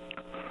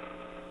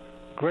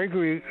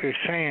 Gregory is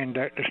saying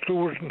that the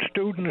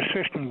student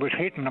assistant was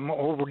hitting him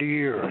over the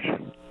years.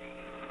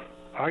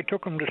 I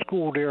took him to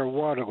school there a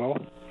while ago,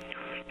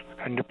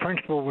 and the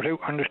principal was out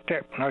on the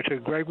step, and I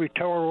said, Gregory,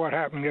 tell her what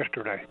happened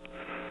yesterday.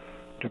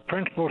 The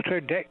principal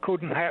said that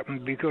couldn't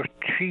happen because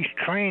she's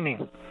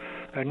training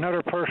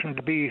another person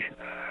to be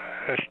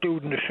a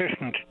student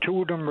assistant.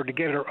 Two of them are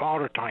together all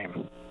the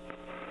time.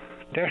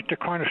 That's the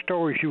kind of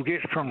stories you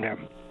get from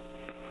them.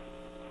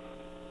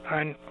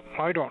 And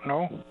I don't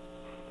know,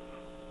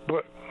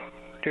 but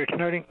there's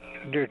nothing,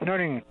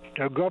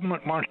 the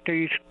government wants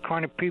these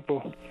kind of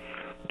people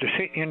to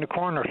sit in the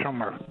corner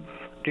somewhere.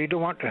 They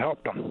don't want to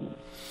help them.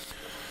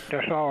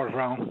 That's all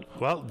wrong.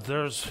 Well,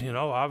 there's,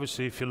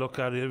 obviously, if you look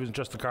at it, even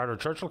just the Carter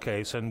Churchill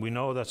case, and we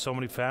know that so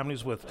many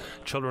families with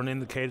children in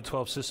the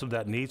K-12 system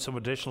that need some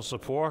additional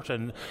support,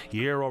 and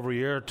year over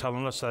year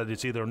telling us that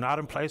it's either not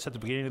in place at the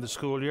beginning of the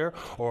school year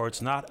or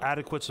it's not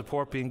adequate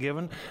support being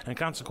given, and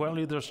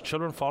consequently there's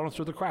children falling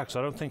through the cracks.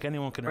 I don't think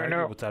anyone can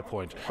argue with that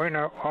point. I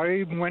know.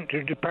 I went to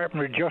the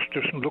Department of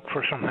Justice and looked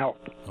for some help.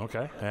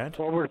 Okay, and?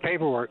 Over the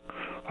paperwork.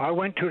 I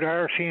went to the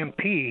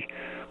RCMP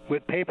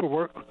with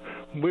paperwork.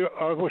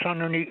 I was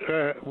underneath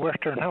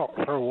Western Health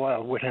for a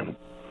while with him.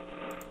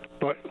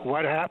 But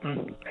what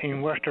happened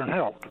in Western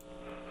Health?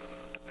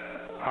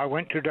 I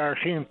went to the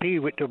RCMP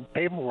with the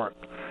paperwork.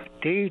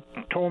 They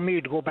told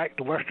me to go back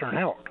to Western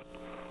Health.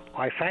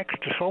 I faxed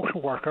the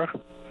social worker.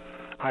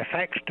 I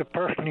faxed the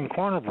person in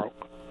Corner Brook.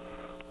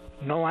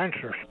 No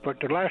answers.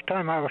 But the last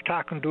time I was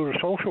talking to the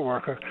social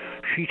worker,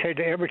 she said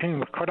that everything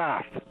was cut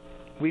off.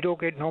 We don't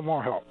get no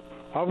more help.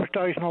 I was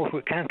diagnosed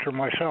with cancer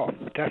myself.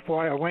 That's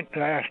why I went to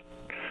ask.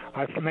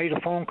 I made a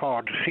phone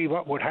call to see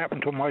what would happen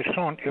to my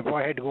son if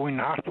I had to go in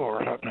the hospital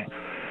or something,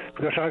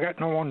 because I got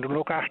no one to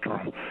look after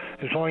him.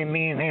 It's only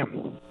me and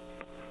him.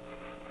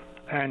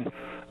 And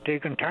they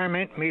can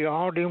torment me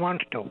all they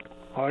want to.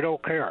 I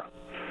don't care.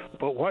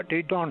 But what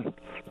they done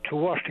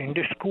to us in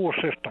this school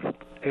system,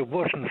 it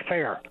wasn't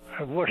fair.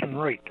 It wasn't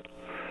right.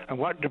 And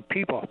what the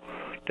people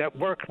that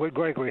worked with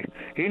Gregory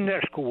in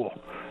that school,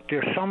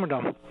 there's some of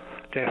them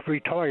that's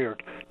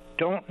retired,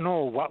 don't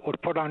know what was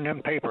put on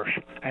them papers,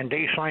 and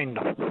they signed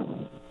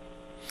them.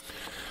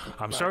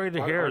 I'm sorry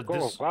to hear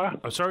this.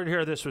 I'm sorry to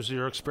hear this was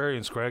your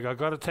experience, Greg. I've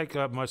got to take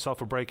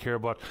myself a break here,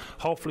 but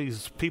hopefully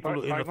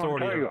people in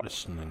authority are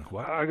listening.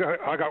 What?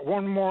 I got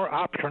one more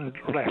option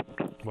left.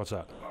 What's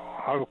that?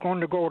 I was going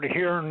to go to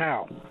Here and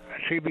Now,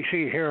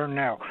 CBC Here and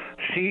Now,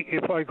 see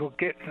if I could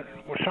get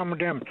some of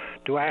them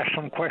to ask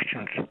some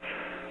questions.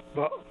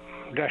 But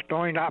that's the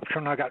only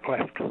option I got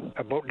left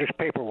about this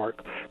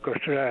paperwork,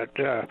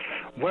 because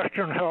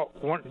Western Health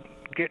won't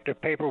get the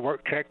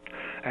paperwork checked,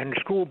 and the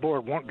school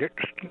board won't get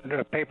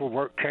the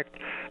paperwork checked,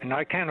 and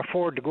I can't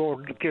afford to go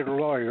get a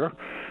lawyer.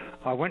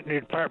 I went to the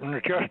Department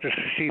of Justice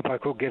to see if I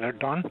could get it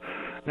done,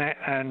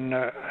 and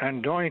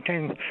the only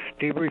thing,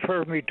 they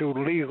referred me to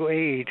legal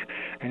aid,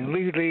 and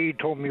legal aid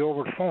told me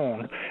over the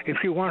phone, if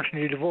you want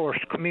a divorce,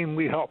 come in,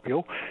 we help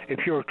you. If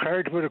you're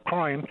charged with a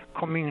crime,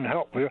 come in and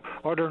help you.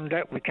 Other than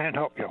that, we can't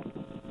help you.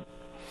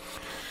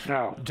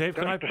 Now, Dave,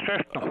 that's the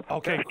system.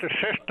 Okay. That's the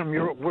system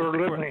we're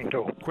living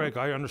to. Greg,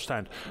 I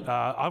understand.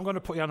 I'm going to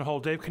put you on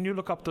hold. Dave, can you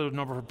look up the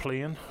number for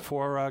playing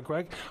for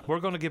Greg? We're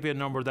going to give you a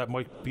number that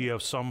might be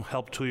of some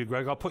help to you,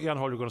 Greg. I'll put you on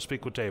hold. You're going to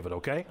speak with David,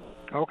 okay?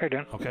 Okay,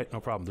 then. Okay,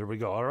 no problem. There we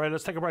go. All right,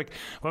 let's take a break.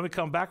 When we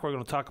come back, we're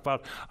going to talk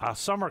about a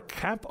summer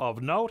camp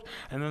of note,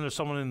 and then there's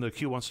someone in the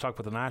queue who wants to talk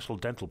about the National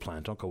Dental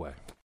Plan. Don't go away.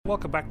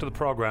 Welcome back to the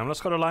program.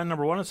 Let's go to line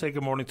number one and say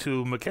good morning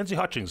to Mackenzie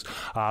Hutchings,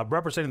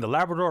 representing the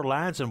Labrador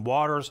Lands and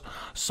Waters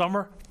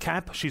Summer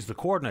Camp. She's the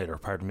coordinator,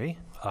 pardon me.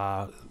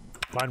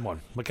 Line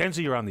one.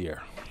 Mackenzie, you're on the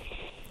air.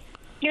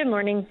 Good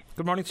morning.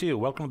 Good morning to you.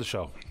 Welcome to the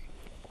show.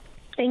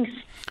 Thanks.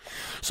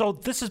 So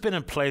this has been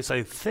in place,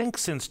 I think,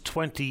 since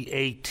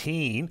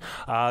 2018,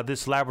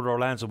 this Labrador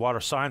Lands and Water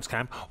Science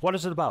Camp. What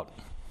is it about?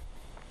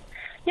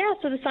 Yeah,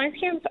 so the science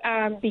camp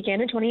began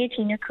in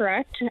 2018, you're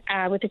correct,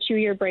 with a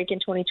 2-year break in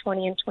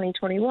 2020 and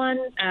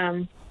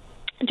 2021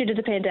 due to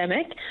the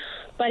pandemic.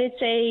 But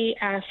it's a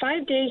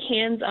 5-day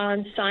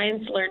hands-on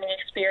science learning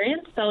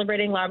experience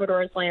celebrating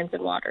Labrador's lands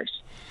and waters.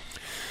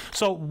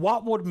 So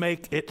what would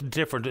make it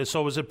different?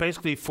 So is it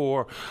basically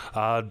for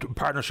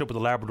partnership with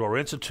the Labrador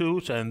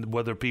Institute, and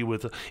whether it be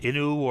with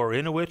Innu or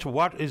Inuit?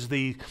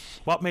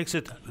 What makes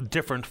it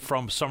different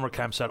from summer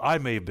camps that I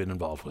may have been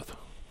involved with?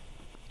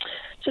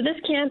 So this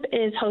camp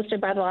is hosted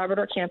by the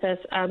Labrador Campus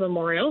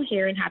Memorial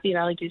here in Happy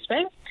Valley, Goose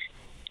Bay.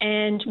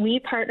 And we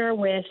partner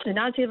with the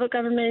Nadsivut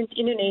government,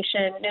 Innu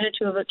Nation,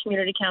 Nunatuavut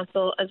Community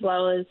Council, as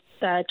well as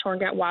the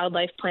Torngat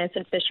Wildlife Plants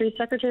and Fisheries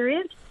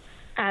Secretariat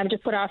to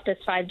put off this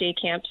 5-day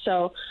camp.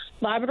 So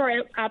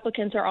Labrador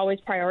applicants are always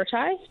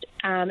prioritized,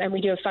 and we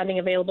do have funding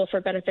available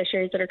for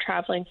beneficiaries that are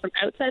traveling from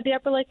outside the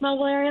Upper Lake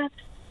Melville area.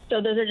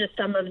 So those are just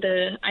some of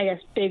the, I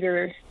guess,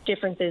 bigger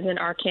differences in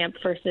our camp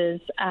versus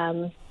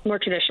more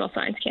traditional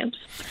science camps.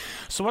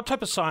 So what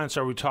type of science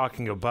are we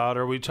talking about?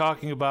 Are we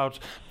talking about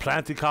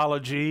plant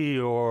ecology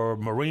or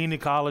marine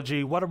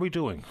ecology? What are we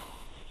doing?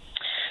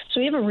 So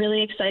we have a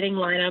really exciting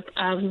lineup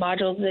of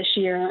modules this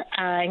year,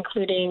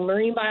 including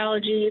marine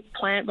biology,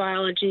 plant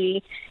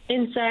biology,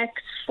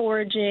 insects,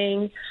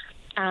 foraging,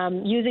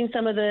 using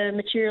some of the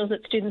materials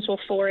that students will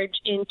forage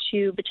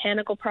into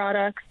botanical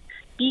products,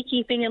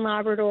 beekeeping in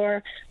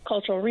Labrador,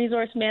 cultural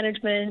resource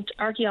management,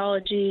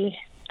 archaeology,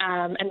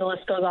 and the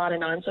list goes on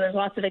and on. So there's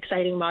lots of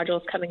exciting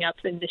modules coming up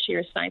in this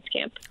year's science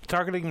camp.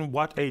 Targeting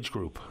what age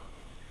group?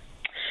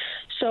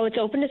 So it's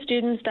open to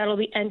students that will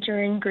be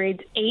entering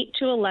grades 8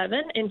 to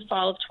 11 in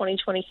fall of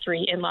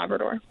 2023 in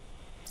Labrador.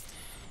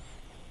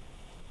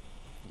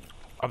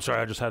 I'm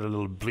sorry, I just had a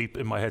little bleep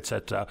in my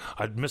headset.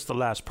 I missed the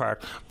last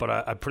part, but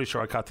I'm pretty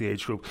sure I caught the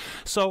age group.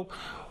 So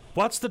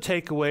what's the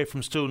takeaway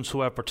from students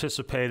who have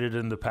participated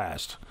in the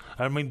past?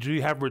 I mean, do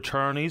you have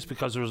returnees?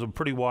 Because there's a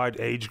pretty wide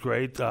age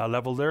grade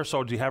level there.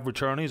 So do you have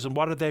returnees? And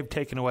what have they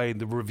taken away in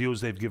the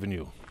reviews they've given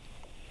you?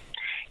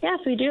 Yes,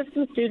 we do have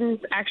some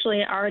students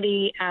actually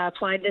already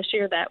applied this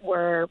year that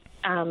were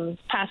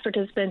past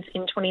participants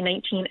in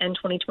 2019 and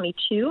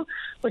 2022,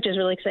 which is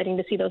really exciting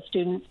to see those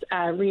students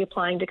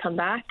reapplying to come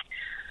back.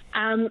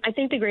 I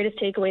think the greatest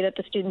takeaway that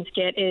the students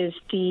get is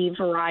the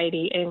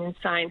variety in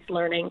science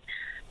learning.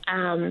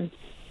 And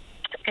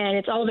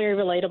it's all very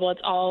relatable. It's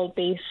all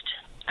based,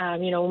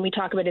 when we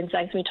talk about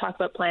insects, when we talk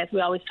about plants,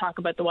 we always talk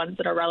about the ones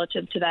that are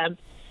relative to them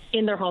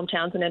in their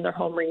hometowns and in their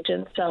home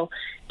regions. So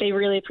they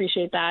really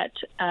appreciate that.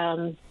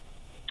 And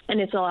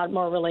it's a lot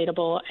more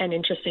relatable and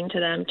interesting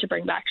to them to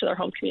bring back to their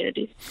home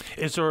communities.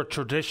 Is there a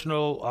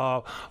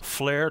traditional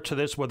flair to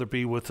this, whether it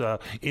be with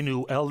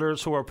Innu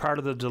elders who are part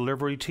of the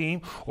delivery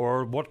team,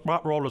 or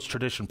what role does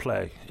tradition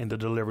play in the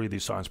delivery of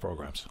these science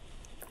programs?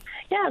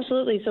 Yeah,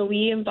 absolutely. So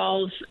we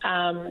involve,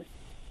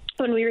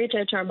 when we reach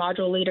out to our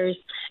module leaders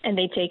and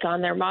they take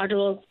on their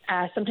modules,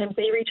 sometimes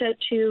they reach out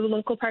to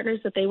local partners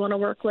that they want to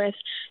work with.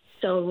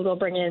 So we'll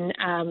bring in,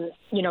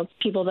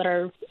 people that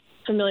are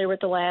familiar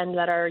with the land,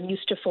 that are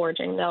used to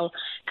foraging. They'll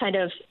kind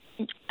of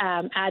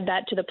add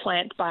that to the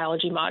plant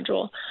biology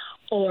module.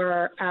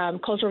 Or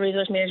cultural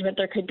resource management,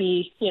 there could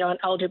be, an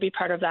elder be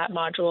part of that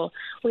module.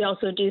 We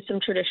also do some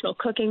traditional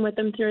cooking with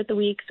them throughout the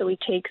week. So we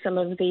take some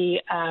of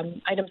the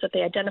items that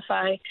they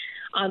identify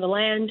on the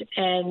land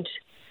and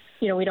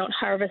we don't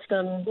harvest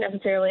them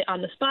necessarily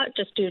on the spot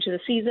just due to the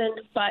season,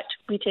 but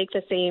we take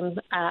the same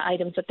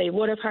items that they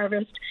would have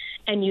harvested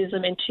and use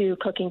them into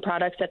cooking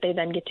products that they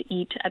then get to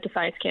eat at the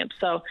science camp.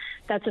 So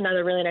that's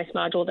another really nice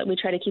module that we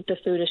try to keep the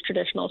food as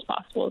traditional as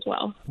possible as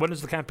well. When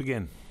does the camp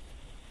begin?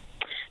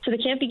 So the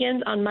camp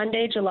begins on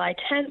Monday, July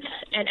 10th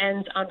and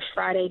ends on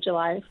Friday,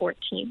 July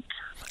 14th.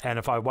 And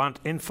if I want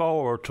info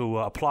or to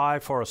apply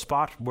for a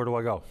spot, where do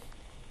I go?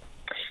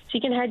 So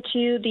you can head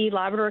to the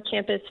Labrador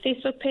Campus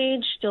Facebook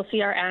page. You'll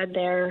see our ad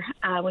there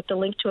with the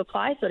link to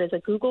apply. So it is a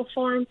Google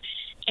form.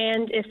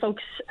 And if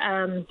folks,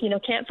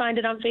 can't find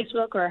it on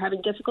Facebook or are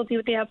having difficulty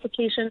with the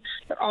application,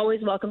 they're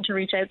always welcome to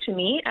reach out to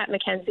me at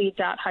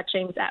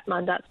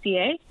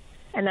mackenzie.hutchings@mun.ca.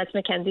 And that's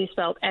Mackenzie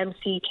spelled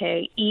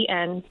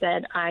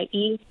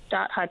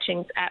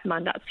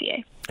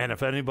McKenzie.Hutchings@mun.ca. And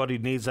if anybody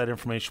needs that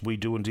information, we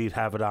do indeed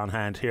have it on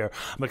hand here.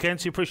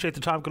 Mackenzie, appreciate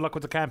the time. Good luck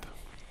with the camp.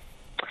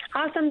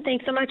 Awesome.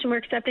 Thanks so much. And we're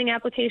accepting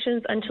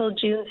applications until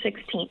June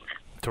 16th.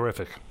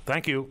 Terrific.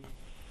 Thank you.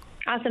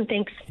 Awesome.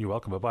 Thanks. You're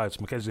welcome. Bye-bye. It's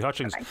Mackenzie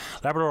Hutchings,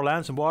 Labrador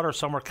Lands and Water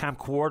Summer Camp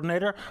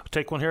Coordinator.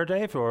 Take one here,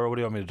 Dave, or what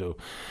do you want me to do?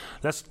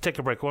 Let's take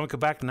a break. When we come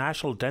back,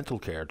 National Dental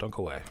Care. Don't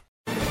go away.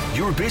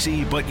 You're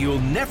busy, but you'll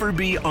never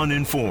be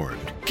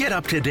uninformed. Get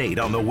up to date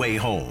on the way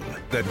home.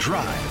 The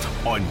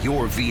Drive on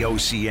your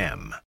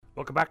VOCM.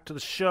 Welcome back to the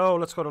show.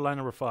 Let's go to line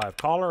number 5.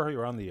 Caller,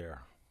 you're on the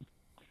air.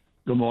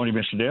 Good morning,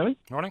 Mr. Daly.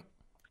 Morning.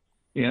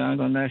 Yeah, I'm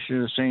going to ask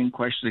you the same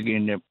question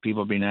again that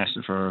people have been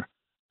asking for,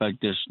 like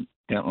this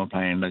dental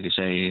plan. Like I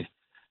say,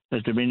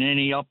 has there been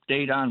any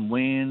update on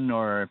when,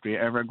 or if you're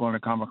ever going to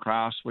come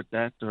across with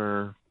that,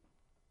 or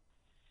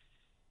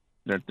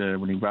that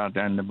when you brought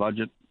down the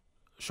budget?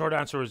 Short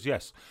answer is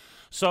yes.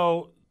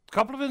 So, a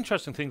couple of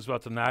interesting things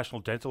about the National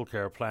Dental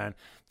Care Plan.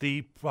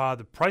 The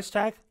price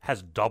tag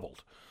has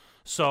doubled.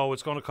 So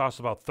it's going to cost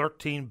about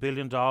 $13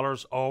 billion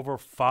over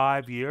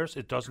 5 years.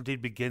 It does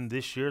indeed begin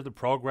this year. The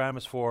program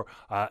is for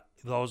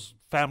those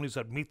families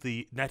that meet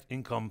the net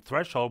income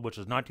threshold, which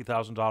is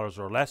 $90,000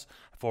 or less,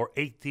 for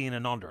 18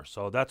 and under.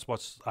 So that's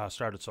what's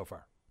started so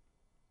far.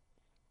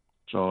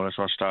 So that's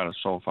what started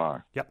so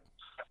far. Yep.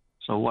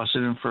 So what's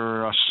it in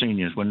for us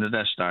seniors? When did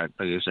that start?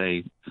 Like I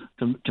say,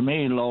 to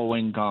me, low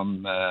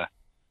income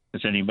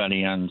is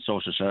anybody on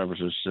social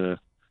services,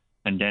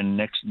 and then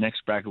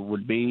next bracket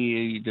would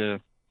be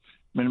the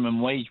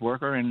minimum wage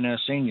worker and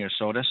seniors.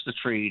 So that's the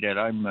three that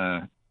I'm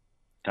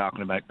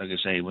talking about. Like I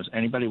say, was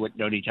anybody with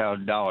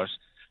 $30,000?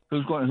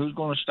 Who's going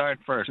to start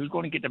first? Who's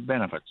going to get the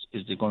benefits?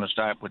 Is it going to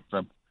start with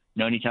the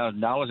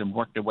 $90,000 and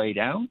work their way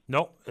down?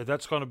 No,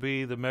 that's going to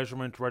be the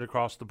measurement right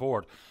across the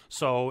board.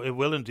 So it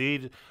will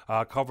indeed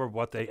cover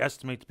what they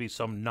estimate to be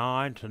some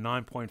 9 to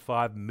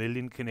 9.5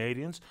 million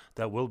Canadians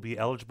that will be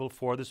eligible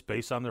for this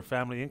based on their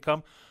family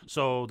income.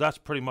 So that's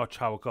pretty much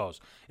how it goes.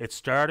 It's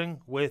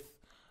starting with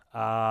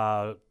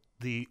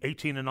the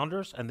 18 and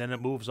unders, and then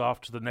it moves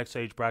off to the next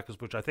age brackets,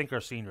 which I think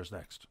are seniors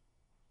next.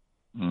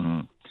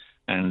 Mm-hmm.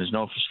 And there's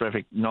no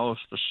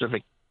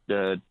specific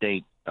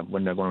date of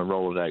when they're going to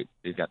roll it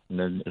out.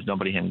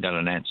 Nobody hasn't got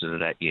an answer to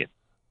that yet.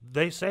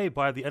 They say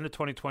by the end of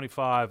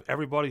 2025,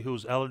 everybody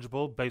who's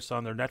eligible based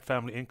on their net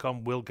family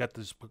income will get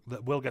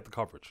the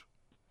coverage.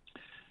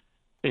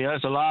 Yeah,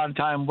 it's a long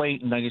time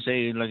waiting. Like I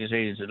say,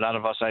 there's a lot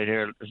of us out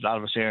here. There's a lot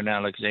of us here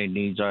now. Like I say,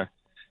 needs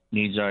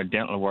our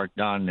dental work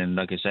done. And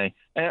like I say,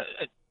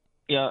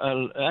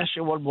 I'll ask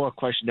you one more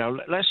question now.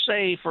 Let's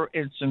say, for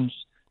instance,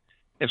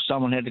 if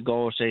someone had to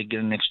go, say,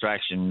 get an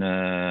extraction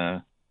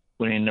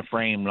within the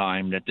frame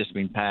line that this has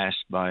been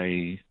passed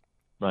by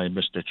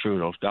Mr.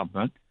 Trudeau's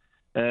government.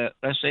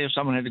 Let's say if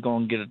someone had to go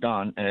and get it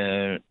done,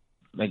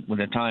 like when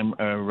the time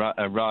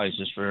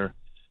arises for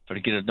to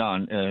get it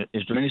done,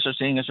 is there any such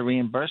thing as a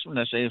reimbursement?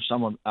 Let's say if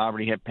someone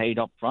already had paid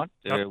up front,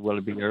 will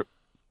it be there?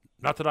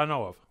 Not that I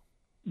know of.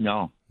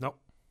 No.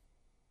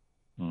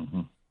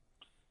 Mm-hmm.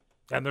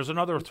 And there's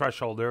another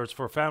threshold there. It's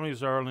for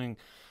families earning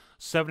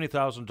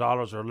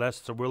 $70,000 or less.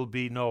 There will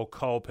be no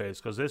co-pays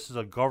because this is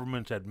a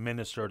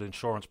government-administered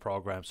insurance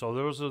program. So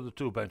those are the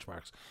two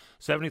benchmarks: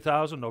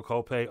 $70,000, no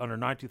co-pay; under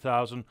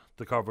 $90,000,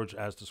 the coverage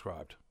as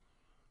described.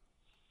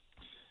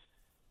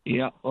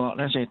 Yeah, well,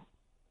 that's it.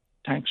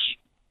 Thanks.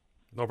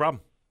 No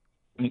problem.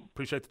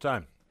 Appreciate the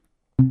time.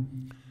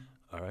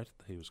 All right,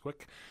 he was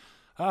quick.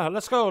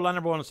 Let's go. Line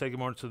number one and say good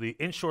morning to the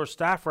Insure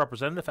staff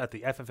representative at the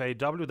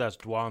FFAW. That's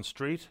Dwan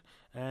Street.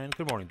 And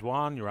good morning,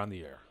 Dwan. You're on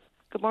the air.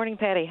 Good morning,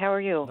 Patty. How are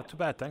you? Not too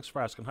bad. Thanks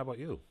for asking. How about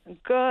you?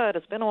 Good.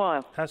 It's been a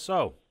while. How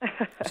so?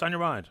 What's on your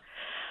mind?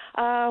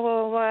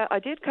 I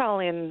did call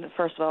in,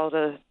 first of all,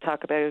 to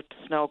talk about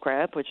snow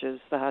crab, which is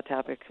the hot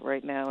topic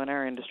right now in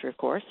our industry, of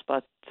course.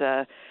 But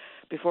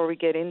before we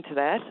get into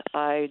that,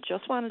 I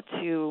just wanted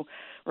to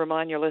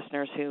remind your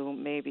listeners who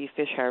may be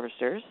fish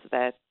harvesters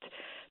that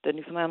the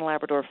Newfoundland and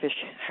Labrador Fish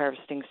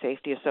Harvesting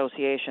Safety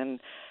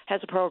Association has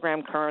a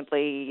program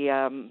currently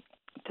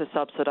to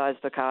subsidize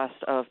the cost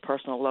of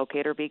personal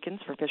locator beacons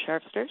for fish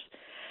harvesters.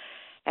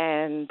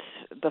 And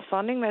the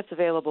funding that's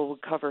available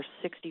would cover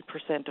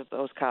 60% of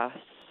those costs.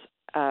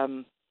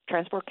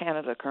 Transport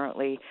Canada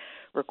currently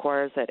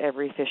requires that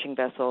every fishing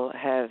vessel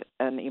have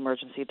an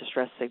emergency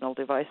distress signal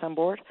device on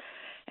board.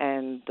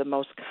 And the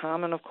most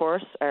common, of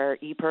course, are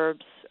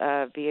EPIRBs,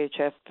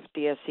 VHF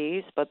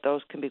DSCs, but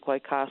those can be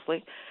quite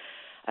costly.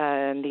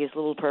 And these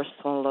little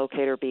personal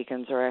locator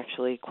beacons are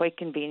actually quite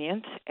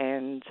convenient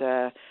and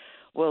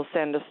will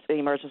send us the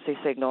emergency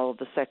signal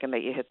the second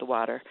that you hit the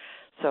water.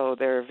 So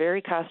they're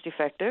very cost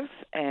effective,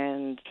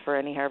 and for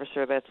any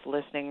harvester that's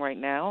listening right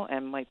now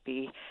and might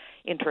be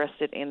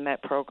interested in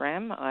that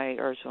program, I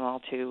urge them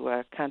all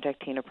to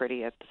contact Tina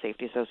Pretty at the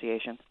Safety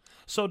Association.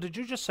 So did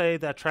you just say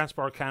that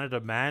Transport Canada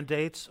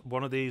mandates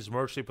one of these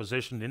emergency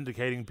position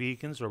indicating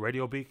beacons or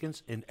radio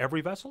beacons in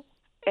every vessel?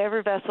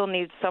 Every vessel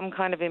needs some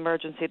kind of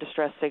emergency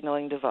distress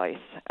signaling device,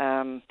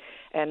 and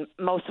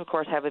most, of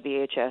course, have a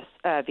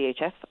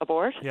VHF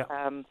aboard.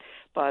 Yeah.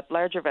 But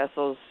larger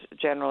vessels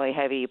generally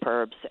have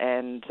EPIRBs,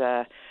 and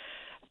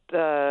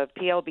the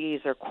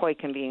PLBs are quite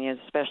convenient,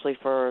 especially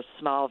for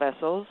small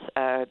vessels.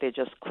 They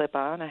just clip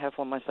on. I have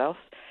one myself,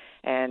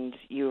 and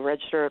you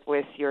register it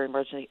with your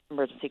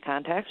emergency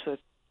contacts with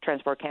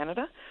Transport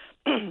Canada,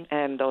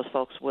 and those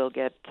folks will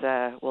get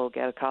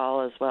a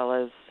call, as well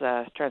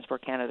as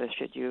Transport Canada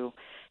should you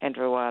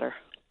enter the water.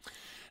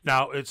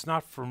 Now, it's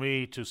not for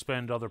me to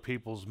spend other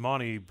people's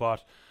money,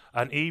 but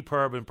an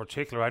EPIRB in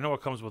particular, I know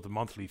it comes with a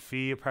monthly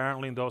fee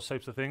apparently and those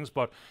types of things,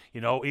 but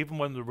even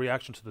when the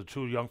reaction to the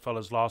two young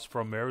fellas lost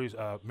from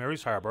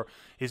Mary's Harbour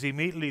is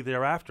immediately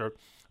thereafter,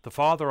 the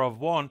father of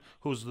one,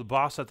 who's the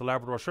boss at the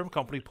Labrador Shrimp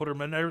Company, put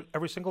him in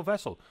every single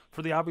vessel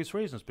for the obvious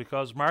reasons,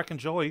 because Mark and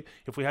Joey,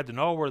 if we had to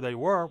know where they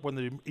were when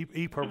the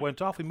EPIRB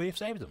went off, we may have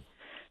saved them.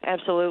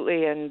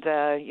 Absolutely, and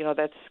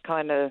that's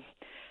kind of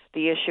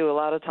the issue a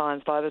lot of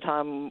times. By the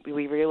time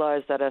we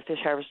realize that a fish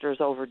harvester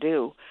is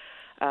overdue,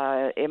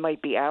 it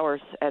might be hours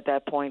at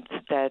that point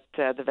that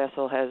the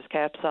vessel has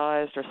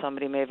capsized or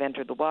somebody may have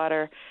entered the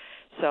water.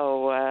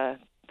 So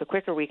the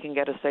quicker we can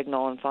get a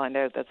signal and find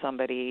out that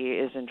somebody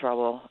is in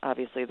trouble,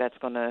 obviously that's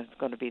going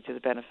to be to the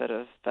benefit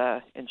of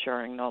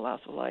ensuring no loss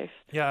of life.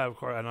 Yeah, of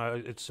course.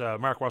 And it's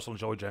Mark Russell and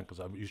Joey Jenkins.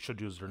 You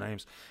should use their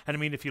names. And I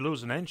mean, if you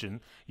lose an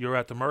engine, you're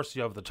at the mercy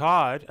of the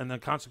tide, and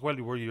then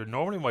consequently, where you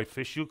normally might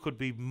fish, you could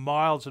be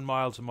miles and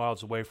miles and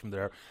miles away from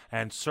there.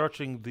 And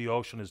searching the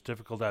ocean is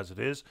difficult as it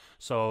is.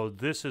 So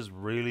this is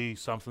really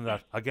something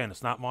that, again,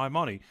 it's not my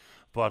money,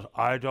 but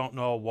I don't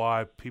know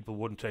why people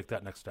wouldn't take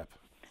that next step.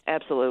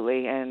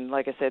 Absolutely, and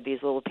like I said,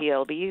 these little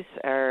PLBs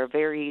are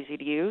very easy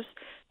to use,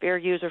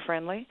 very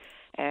user-friendly,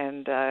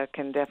 and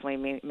can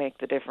definitely make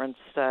the difference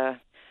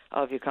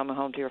of you coming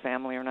home to your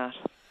family or not.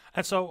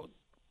 And so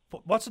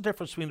What's the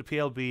difference between the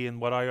PLB and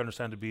what I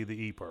understand to be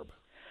the EPIRB?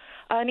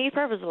 An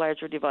EPIRB is a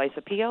larger device.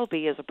 A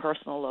PLB is a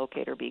personal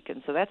locator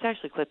beacon, so that's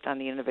actually clipped on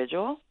the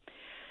individual.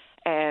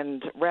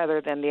 And rather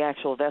than the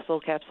actual vessel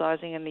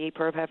capsizing and the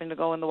EPIRB having to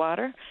go in the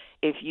water,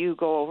 if you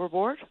go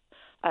overboard,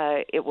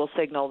 it will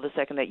signal the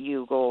second that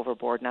you go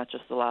overboard, not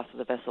just the loss of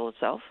the vessel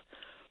itself.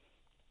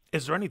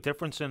 Is there any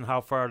difference in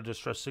how far a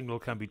distress signal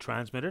can be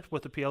transmitted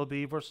with the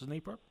PLB versus an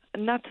EPIRB?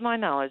 Not to my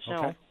knowledge,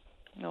 okay.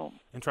 No.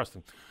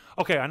 Interesting.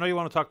 Okay, I know you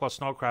want to talk about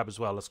snow crab as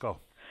well. Let's go.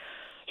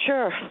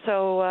 Sure.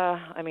 So,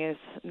 it's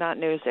not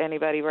news to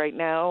anybody right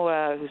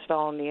now who's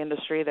following the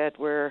industry that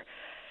we're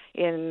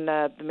in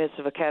the midst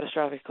of a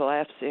catastrophic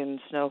collapse in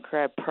snow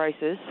crab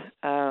prices.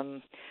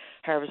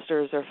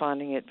 Harvesters are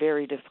finding it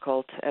very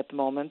difficult at the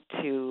moment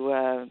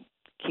to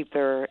keep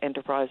their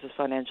enterprises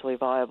financially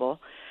viable.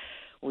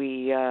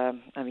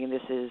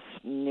 This is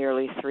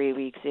nearly 3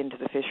 weeks into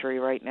the fishery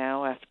right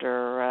now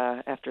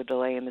after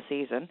delay in the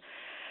season.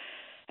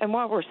 And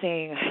what we're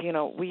seeing,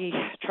 we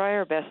try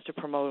our best to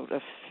promote a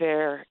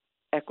fair,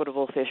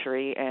 equitable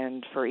fishery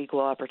and for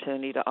equal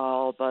opportunity to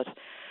all, but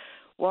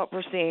what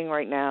we're seeing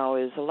right now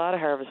is a lot of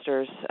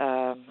harvesters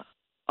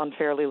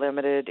unfairly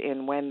limited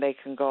in when they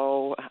can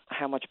go,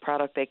 how much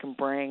product they can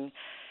bring,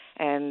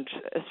 and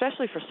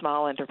especially for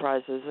small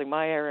enterprises. Like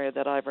my area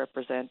that I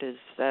represent is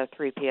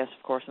 3PS,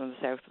 of course, on the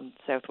south and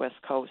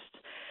southwest coast,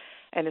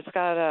 and it's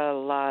got a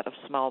lot of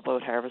small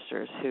boat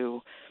harvesters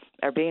who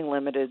are being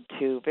limited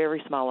to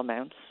very small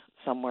amounts,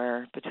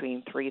 somewhere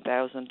between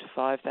 3,000 to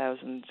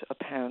 5,000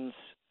 pounds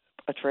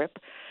a trip,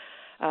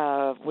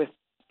 with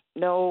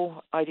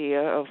no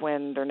idea of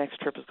when their next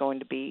trip is going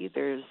to be.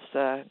 There's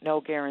no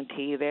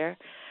guarantee there.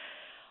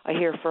 I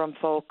hear from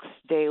folks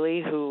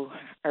daily who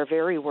are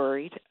very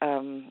worried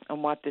on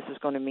what this is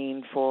going to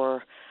mean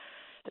for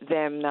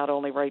them, not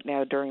only right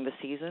now during the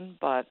season,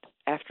 but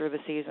after the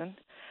season.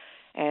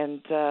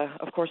 And,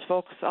 of course,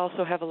 folks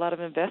also have a lot of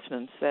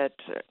investments that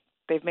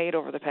they've made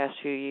over the past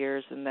few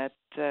years and that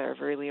are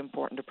really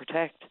important to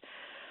protect.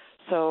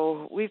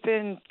 So we've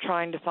been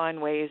trying to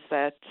find ways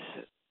that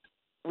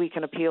we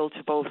can appeal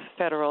to both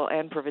federal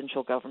and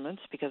provincial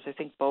governments, because I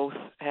think both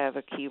have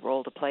a key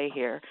role to play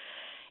here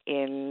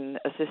in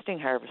assisting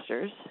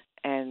harvesters.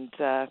 And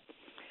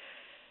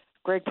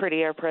Greg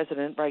Priddy, our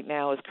president, right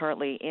now is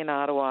currently in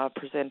Ottawa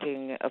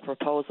presenting a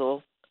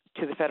proposal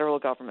to the federal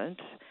government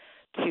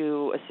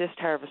to assist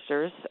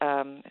harvesters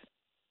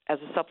as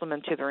a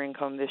supplement to their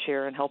income this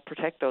year and help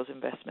protect those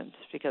investments.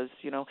 Because,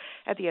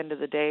 at the end of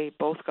the day,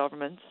 both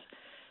governments,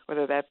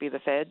 whether that be the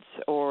feds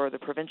or the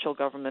provincial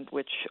government,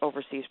 which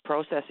oversees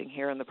processing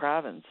here in the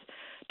province,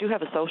 do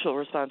have a social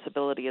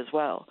responsibility as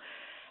well.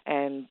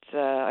 And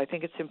I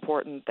think it's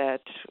important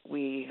that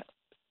we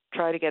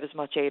try to get as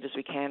much aid as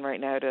we can right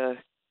now to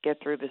get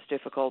through this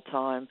difficult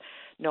time.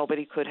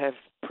 Nobody could have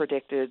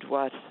predicted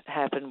what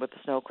happened with the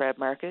snow crab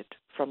market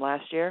from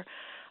last year.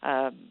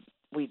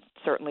 We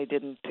certainly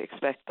didn't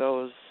expect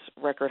those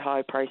record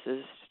high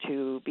prices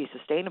to be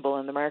sustainable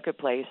in the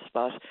marketplace,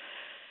 but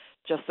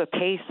just the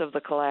pace of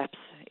the collapse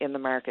in the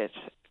market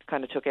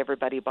kind of took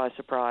everybody by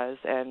surprise.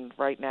 And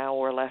right now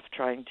we're left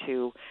trying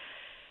to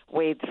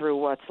wade through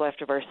what's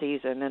left of our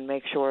season and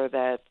make sure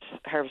that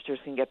harvesters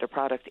can get their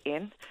product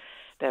in,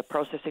 that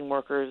processing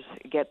workers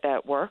get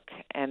that work,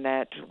 and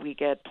that we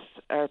get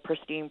our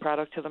pristine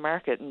product to the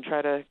market and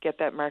try to get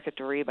that market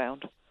to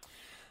rebound.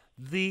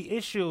 The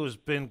issue has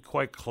been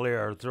quite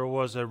clear. There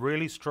was a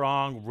really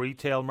strong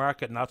retail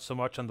market, not so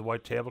much on the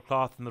white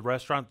tablecloth in the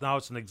restaurant. Now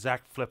it's an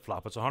exact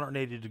flip-flop. It's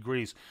 180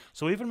 degrees.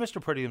 So even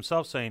Mr. Priddy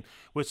himself saying,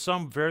 with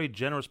some very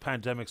generous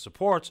pandemic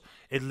supports,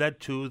 it led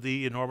to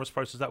the enormous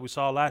prices that we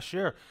saw last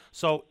year.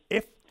 So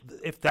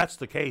if that's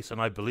the case, and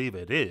I believe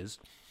it is,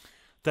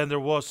 then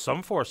there was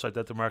some foresight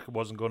that the market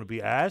wasn't going to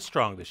be as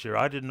strong this year.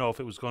 I didn't know if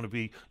it was going to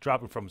be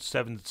dropping from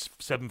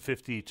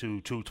 750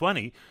 to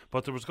 220,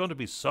 but there was going to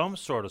be some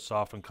sort of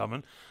softening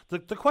coming. The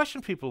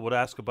question people would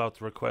ask about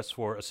the request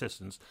for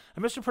assistance,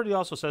 and Mr. Priddy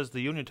also says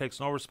the union takes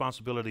no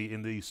responsibility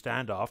in the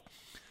standoff,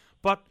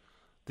 but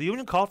the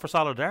union called for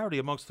solidarity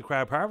amongst the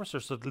crab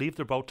harvesters to leave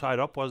their boat tied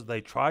up as they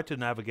tried to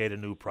navigate a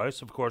new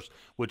price, of course,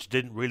 which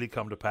didn't really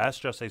come to pass,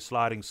 just a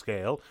sliding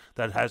scale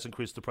that has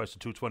increased the price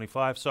to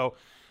 $225. So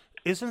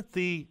isn't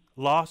the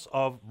loss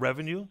of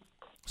revenue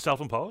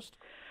self-imposed?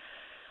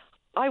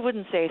 I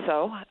wouldn't say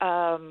so.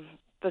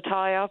 The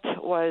tie-up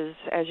was,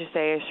 as you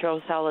say, a show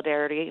of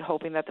solidarity,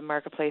 hoping that the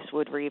marketplace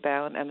would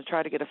rebound and to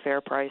try to get a fair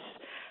price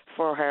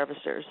for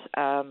harvesters.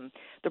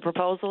 The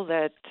proposal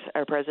that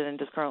our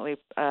president is currently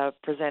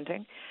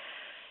presenting,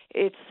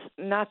 it's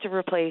not to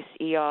replace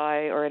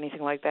EI or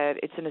anything like that.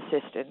 It's an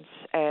assistance.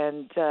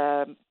 And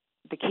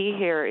the key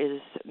here is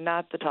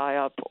not the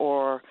tie-up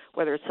or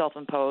whether it's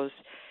self-imposed.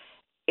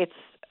 It's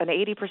an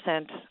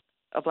 80%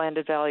 of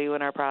landed value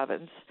in our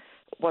province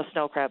was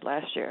snow crab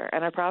last year,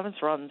 and our province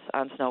runs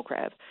on snow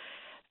crab.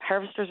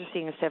 Harvesters are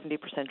seeing a 70%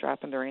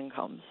 drop in their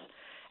incomes.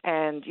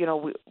 And,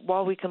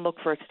 while we can look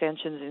for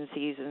extensions in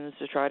seasons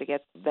to try to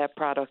get that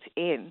product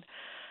in,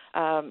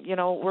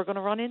 we're going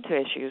to run into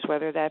issues,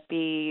 whether that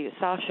be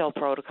soft shell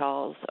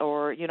protocols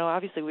or,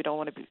 obviously we don't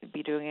want to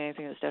be doing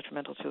anything that's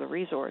detrimental to the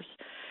resource.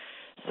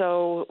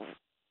 So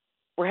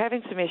we're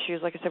having some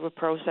issues, like I said, with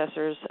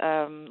processors,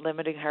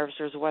 limiting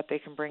harvesters, what they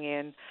can bring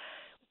in.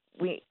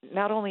 We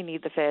not only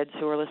need the feds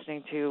who are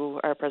listening to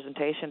our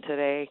presentation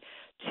today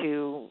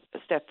to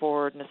step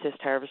forward and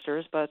assist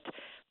harvesters, but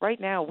right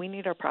now we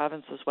need our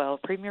province as well.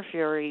 Premier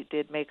Fury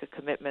did make a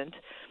commitment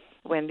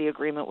when the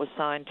agreement was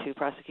signed to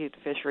prosecute the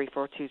fishery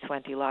for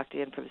 220 locked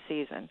in for the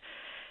season,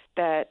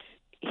 that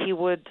he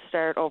would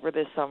start over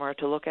this summer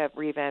to look at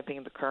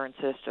revamping the current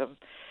system.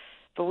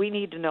 But we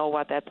need to know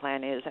what that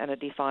plan is and a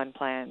defined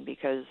plan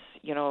because,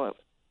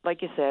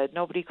 like you said,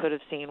 nobody could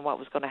have seen what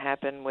was going to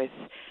happen with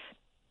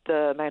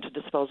the amount of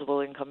disposable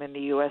income in the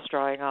U.S.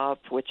 drying up,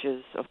 which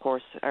is, of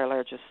course, our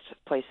largest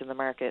place in the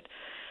market.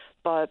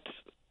 But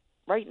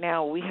right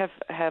now, we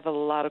have a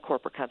lot of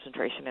corporate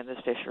concentration in this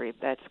fishery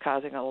that's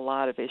causing a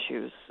lot of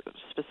issues,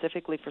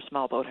 specifically for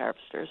small boat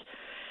harvesters.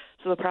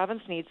 So the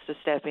province needs to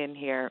step in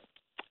here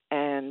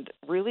and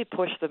really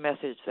push the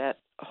message that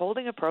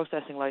holding a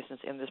processing license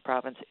in this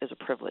province is a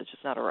privilege.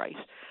 It's not a right.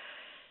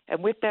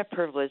 And with that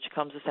privilege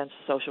comes a sense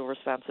of social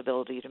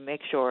responsibility to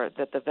make sure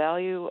that the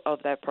value of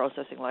that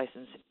processing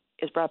license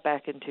is brought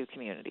back into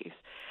communities.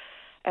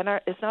 And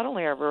it's not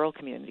only our rural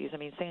communities. I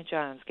mean, St.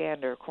 John's,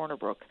 Gander, Corner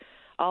Brook,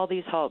 all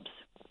these hubs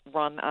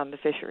run on the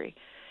fishery.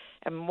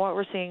 And what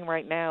we're seeing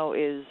right now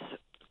is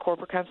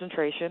corporate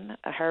concentration,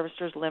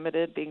 harvesters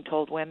limited, being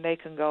told when they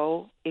can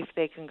go, if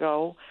they can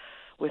go,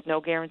 with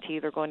no guarantee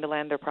they're going to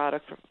land their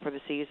product for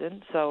the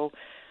season. So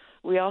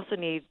we also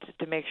need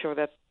to make sure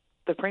that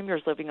the Premier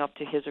is living up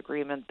to his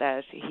agreement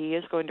that he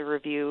is going to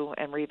review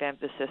and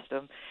revamp the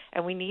system,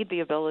 and we need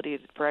the ability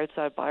for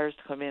outside buyers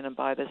to come in and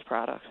buy this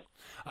product.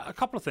 A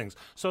couple of things.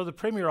 So the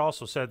Premier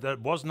also said that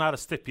it was not a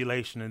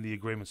stipulation in the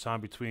agreement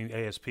signed between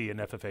ASP and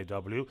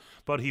FFAW,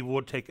 but he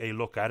would take a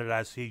look at it,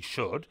 as he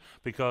should,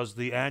 because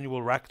the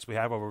annual rackets we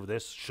have over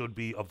this should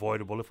be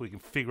avoidable if we can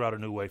figure out a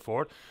new way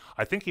forward.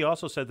 I think he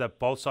also said that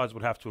both sides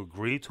would have to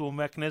agree to a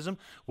mechanism,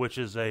 which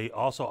is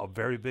also a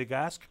very big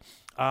ask.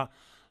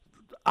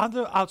 On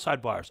the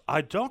outside buyers, I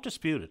don't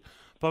dispute it,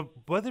 but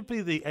whether it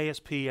be the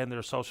ASP and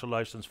their social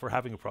license for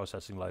having a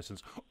processing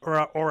license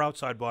or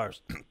outside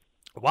buyers,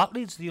 what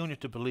leads the union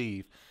to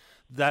believe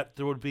that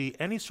there would be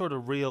any sort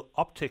of real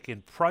uptick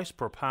in price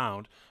per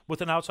pound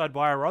with an outside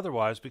buyer or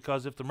otherwise?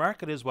 Because if the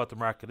market is what the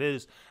market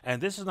is, and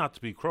this is not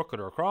to be crooked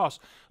or cross,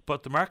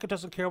 but the market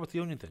doesn't care what the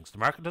union thinks. The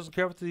market doesn't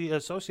care what the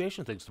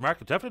association thinks. The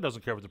market definitely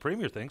doesn't care what the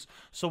Premier thinks.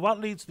 So what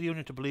leads the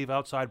union to believe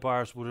outside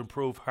buyers would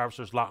improve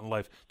harvesters' lot in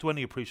life to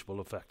any appreciable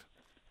effect?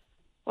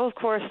 Well, of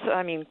course,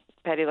 I mean,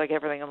 Patty, like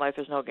everything in life,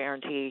 there's no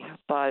guarantee.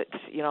 But,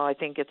 I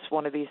think it's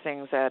one of these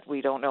things that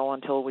we don't know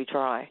until we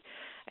try.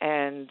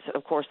 And,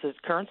 of course, the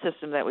current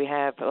system that we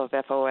have of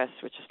FOS,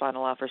 which is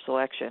Final Offer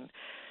Selection,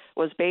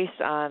 was based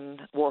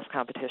on wharf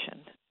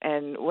competition.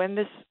 And when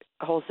this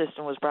whole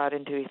system was brought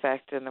into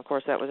effect, and, of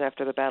course, that was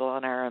after the battle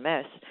on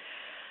RMS,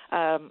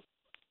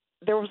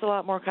 there was a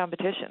lot more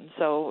competition.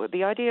 So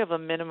the idea of a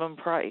minimum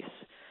price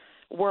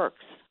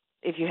works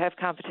if you have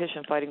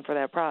competition fighting for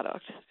that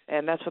product.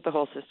 And that's what the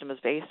whole system is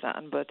based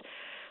on. But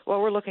what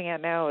we're looking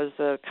at now is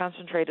a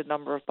concentrated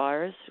number of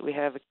buyers. We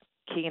have a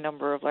key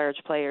number of large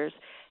players,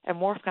 and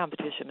wharf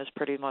competition is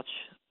pretty much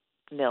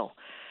nil.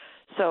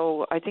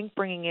 So I think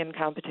bringing in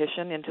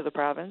competition into the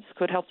province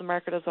could help the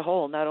market as a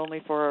whole, not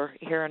only for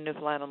here in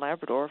Newfoundland and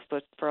Labrador,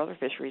 but for other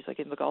fisheries like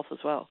in the Gulf as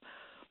well.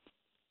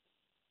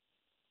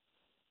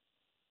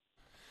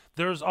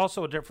 There's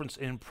also a difference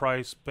in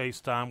price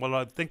based on,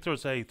 I think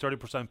there's a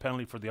 30%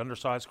 penalty for the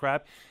undersized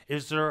crab.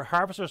 Is there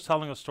harvesters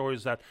telling us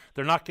stories that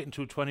they're not getting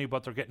 $2.20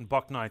 but they're getting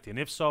 $1.90? And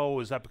if so,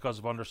 is that because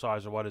of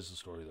undersized, or what is the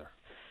story there?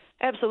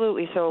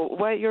 Absolutely. So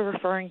what you're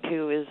referring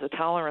to is a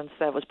tolerance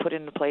that was put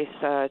into place.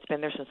 It's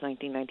been there since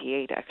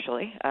 1998,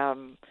 actually.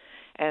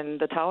 And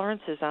the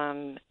tolerance is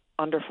on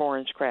under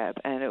 4-inch crab,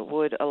 and it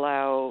would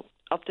allow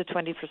up to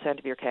 20%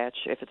 of your catch,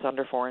 if it's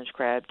under 4-inch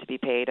crab, to be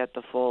paid at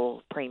the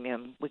full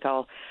premium. We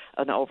call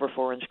an over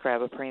 4-inch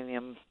crab a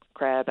premium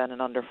crab, and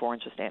an under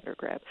 4-inch a standard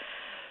crab.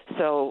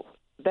 So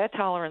that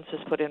tolerance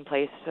was put in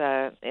place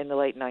in the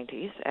late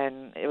 90s,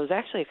 and it was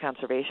actually a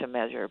conservation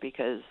measure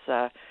because,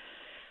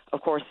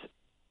 of course,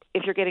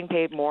 if you're getting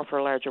paid more for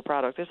a larger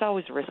product, there's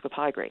always a risk of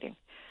high grading.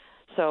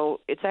 So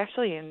it's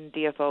actually in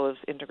DFO's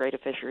Integrated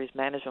Fisheries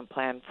Management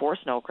Plan for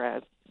snow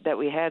crab that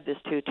we had this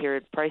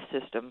two-tiered price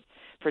system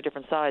for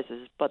different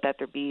sizes, but that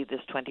there be this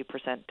 20%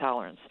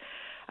 tolerance.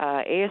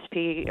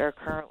 ASP are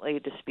currently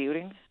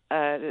disputing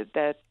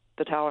that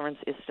the tolerance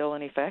is still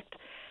in effect,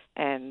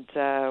 and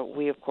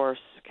we, of course,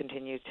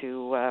 continue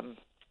to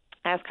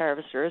ask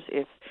harvesters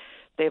if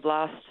they've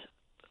lost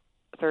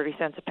 30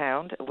 cents a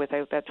pound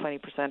without that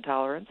 20%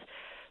 tolerance,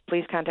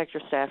 please contact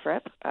your staff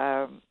rep.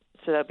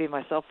 So that would be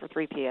myself for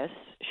 3PS,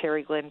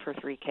 Sherry Glynn for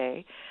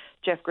 3K,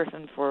 Jeff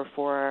Griffin for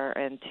 4R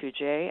and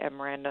 2J, and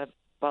Miranda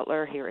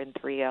Butler here in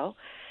 3L.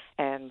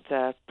 And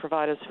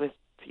provide us with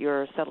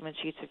your settlement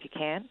sheets if you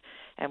can,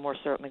 and we're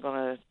certainly going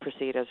to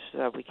proceed as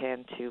we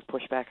can to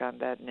push back on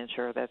that and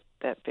ensure that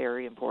that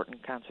very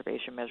important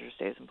conservation measure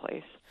stays in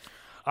place.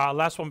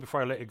 Last one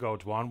before I let you go,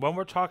 Dwan. When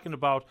we're talking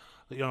about,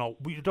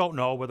 we don't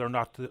know whether or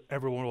not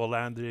everyone will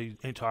land the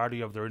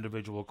entirety of their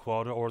individual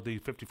quota or the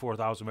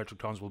 54,000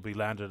 metric tons will be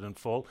landed in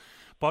full.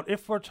 But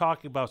if we're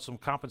talking about some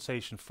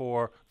compensation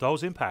for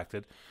those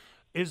impacted,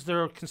 is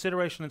there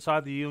consideration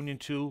inside the union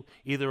to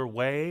either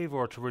waive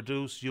or to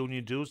reduce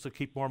union dues to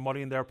keep more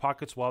money in their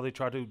pockets while they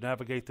try to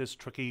navigate this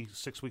tricky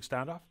 6-week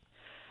standoff?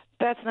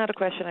 That's not a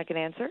question I can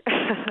answer.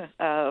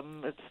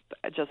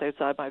 It's just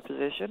outside my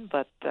position,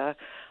 but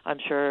I'm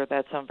sure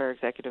that some of our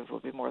executives will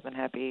be more than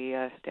happy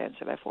to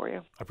answer that for you.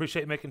 I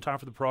appreciate you making time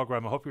for the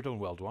program. I hope you're doing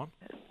well, Dwan.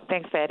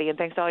 Thanks, Patty, and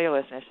thanks to all your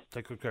listeners.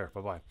 Take good care.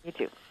 Bye-bye. You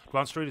too.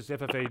 Dwan Street is the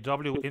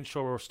FFAW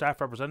Inshore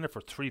staff representative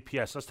for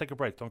 3PS. Let's take a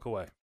break. Don't go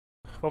away.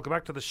 Welcome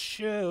back to the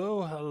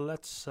show.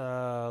 Let's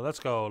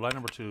go. Line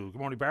number 2. Good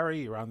morning,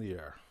 Barry. You're on the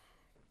air.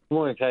 Good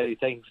morning, Patty.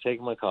 Thank you for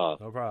taking my call.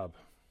 No problem.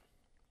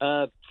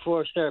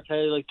 Before I start,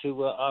 Patty, I'd like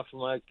to offer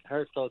my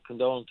heartfelt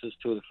condolences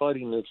to the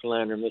fighting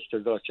Newfoundlander,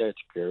 Mr. Dutch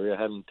Etchekerry. I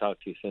haven't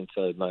talked to you since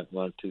I might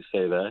want to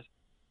say that.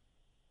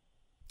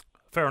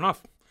 Fair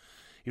enough.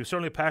 He was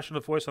certainly a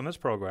passionate voice on this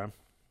program.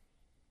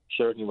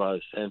 Certainly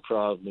was, and for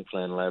all of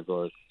Newfoundland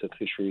Labradors, the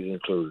fisheries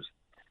included.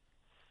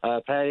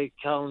 Patty,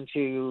 calling to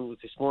you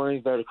this morning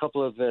about a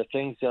couple of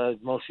things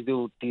mostly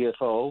do with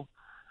DFO.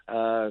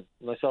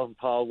 Myself and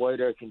Paul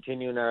White are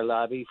continuing our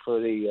lobby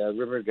for the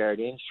River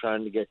Guardians,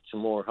 trying to get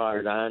some more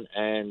hired on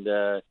and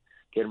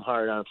get them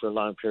hired on for a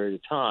long period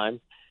of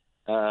time.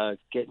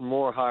 Getting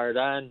more hired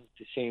on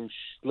seems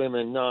slim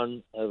and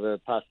none of a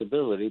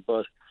possibility,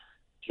 but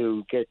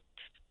to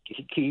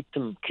keep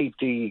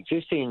the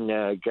existing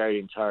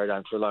Guardians hired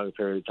on for a longer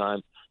period of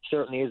time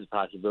certainly is a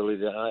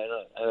possibility.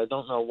 I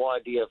don't know why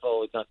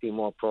DFO is not being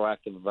more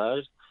proactive about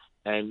it,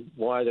 and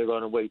why they're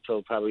going to wait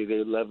till probably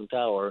the 11th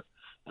hour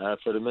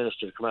for the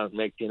minister to come out and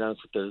make the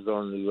announcement that they're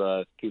going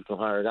to keep them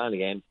hired on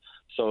again.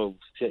 So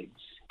it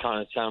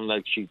kind of sounds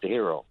like she's the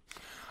hero.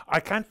 I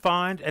can't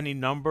find any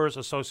numbers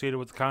associated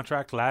with the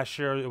contract. Last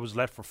year it was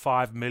let for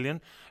 $5 million.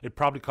 It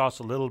probably cost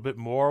a little bit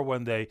more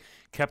when they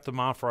kept them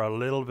on for a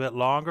little bit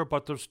longer,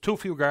 but there's too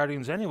few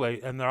Guardians anyway,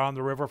 and they're on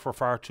the river for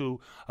far too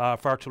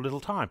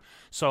little time.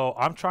 So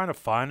I'm trying to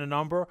find a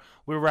number.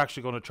 We were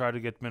actually going to try to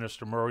get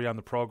Minister Murray on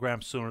the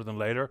program sooner than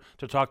later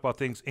to talk about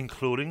things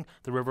including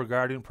the River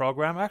Guardian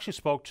program. I actually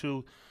spoke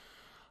to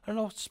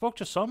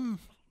some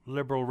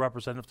Liberal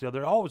representative the other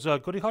day. Oh, it was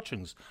Goody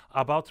Hutchings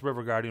about the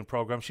River Guardian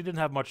program. She didn't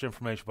have much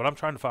information, but I'm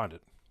trying to find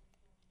it.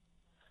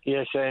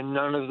 Yes, and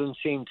none of them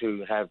seem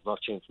to have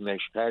much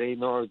information, Patty,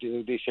 nor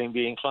do they seem to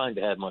be inclined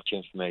to have much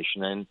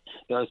information. And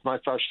it's my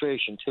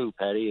frustration too,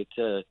 Patty.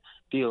 It's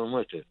dealing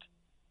with it.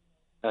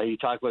 You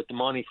talk about the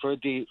money for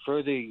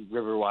the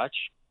River Watch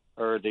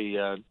or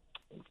the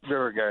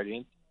River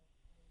Guardian,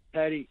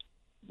 Patty.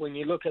 When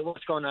you look at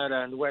what's going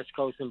on the West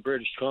Coast in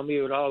British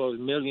Columbia with all those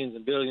millions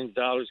and billions of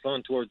dollars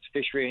going towards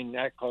fishery and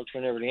agriculture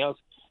and everything else,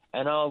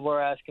 and all we're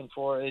asking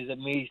for is a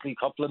measly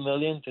couple of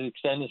million to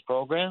extend this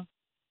program?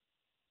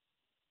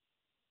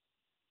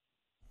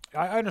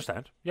 I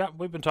understand. Yeah,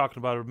 we've been talking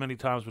about it many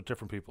times with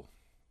different people.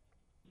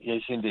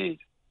 Yes, indeed.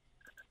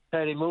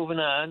 Patty, moving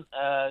on,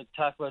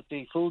 talk about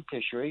the food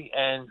fishery,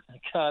 and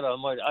God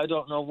almighty, I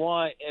don't know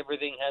why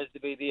everything has to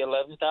be the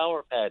 11th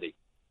hour, Patty.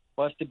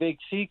 What's the big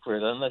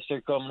secret? Unless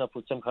they're coming up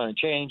with some kind of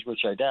change,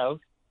 which I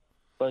doubt.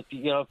 But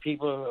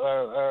people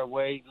are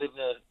away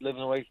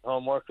living away from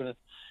home, working,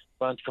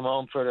 want to come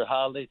home for their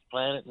holidays,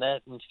 plan it and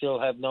that, and still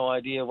have no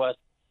idea what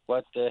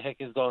the heck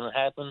is going to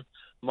happen.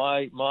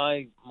 My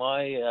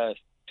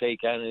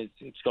take on it is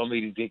it's going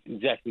to be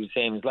exactly the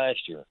same as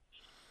last year,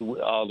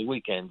 all the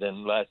weekends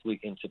and last week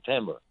in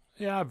September.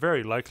 Yeah,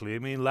 very likely. I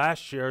mean,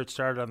 last year it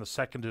started on the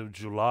 2nd of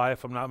July,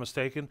 if I'm not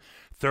mistaken.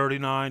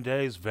 39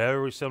 days,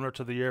 very similar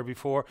to the year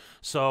before.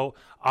 So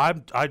I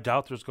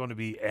doubt there's going to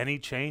be any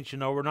change.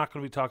 We're not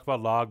going to be talking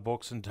about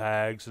logbooks and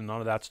tags and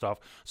none of that stuff.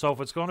 So if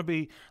it's going to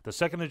be the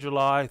 2nd of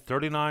July,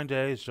 39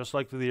 days, just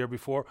like the year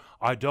before,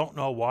 I don't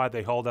know why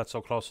they hold that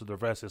so close to their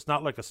vest. It's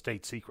not like a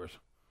state secret.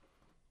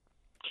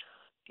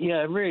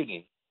 Yeah,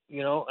 really.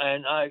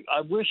 And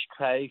I wish,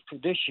 Kay, for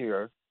this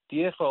year,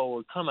 DFO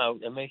would come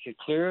out and make a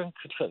clear and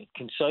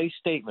concise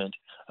statement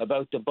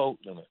about the boat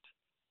limit.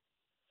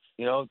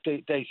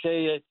 They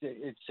say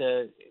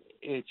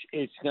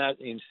it's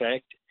not in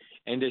fact,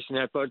 and it's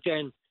not. But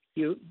then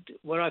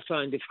what I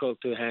find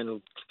difficult to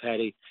handle,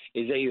 Patty,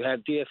 is that you have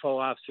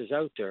DFO officers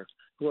out there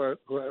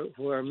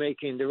who are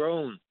making their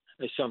own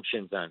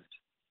assumptions on it.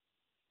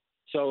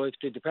 So if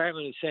the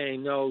department is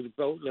saying no, the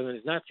boat limit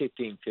is not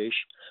 15 fish,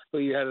 but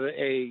you have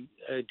a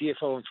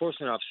DFO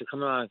enforcement officer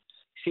come on,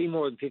 see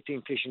more than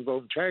 15 fish in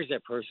boat and charge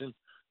that person,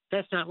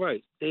 that's not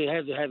right. They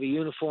have to have a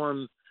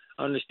uniform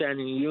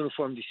understanding, a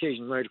uniform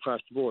decision right across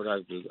the board,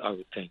 I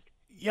would think.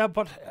 Yeah,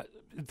 but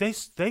they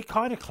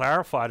kind of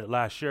clarified it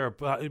last year,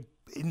 but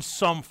in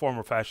some form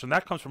or fashion.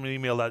 That comes from an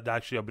email that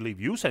actually I believe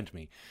you sent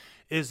me.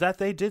 is that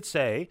they did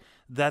say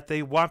that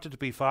they wanted to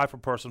be 5 per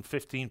person,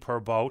 15 per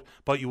boat,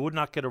 but you would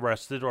not get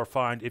arrested or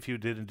fined if you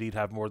did indeed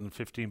have more than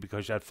 15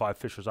 because you had 5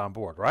 fishers on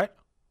board, right?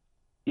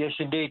 Yes,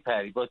 indeed,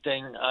 Paddy. But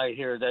then I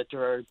hear that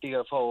there are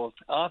DFO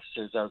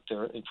officers out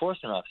there,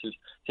 enforcement officers,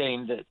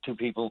 saying that to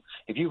people,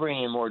 if you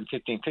bring in more than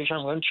 15 fish,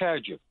 I'm going to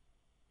charge you.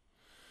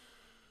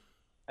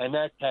 And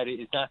that, Paddy,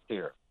 is not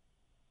fair.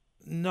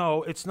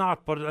 No, it's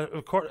not, but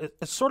of course,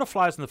 it sort of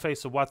flies in the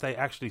face of what they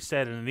actually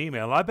said in an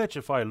email. I bet you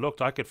if I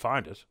looked, I could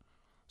find it.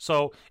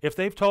 So if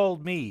they've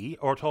told me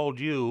or told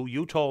you,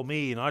 you told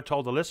me, and I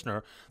told the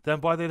listener,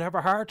 then boy, they'd have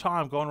a hard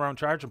time going around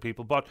charging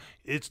people. But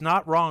it's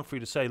not wrong for you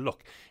to say,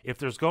 look, if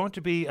there's going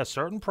to be a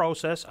certain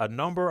process, a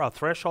number, a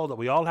threshold that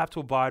we all have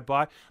to abide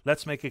by,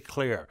 let's make it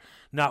clear.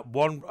 Not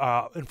one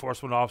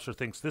enforcement officer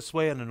thinks this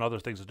way and another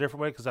thinks a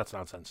different way, because that's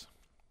nonsense.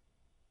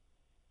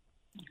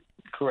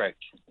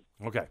 Correct.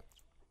 Okay.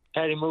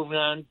 Paddy, moving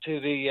on to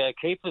the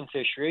capelin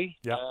fishery.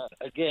 Yeah.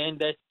 Again,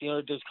 that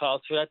there's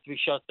calls for that to be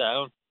shut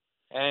down.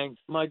 And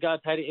my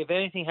God, Paddy, if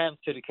anything happens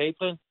to the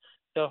capelin,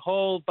 the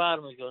whole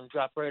bottom is going to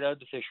drop right out of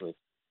the fishery.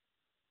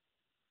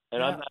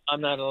 And yeah.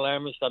 I'm not an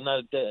alarmist. I'm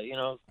not,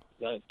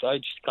 I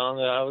just call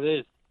it how it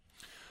is.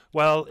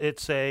 Well,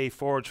 it's a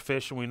forage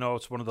fish, and we know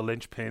it's one of the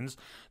linchpins.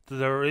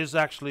 There is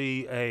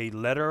actually a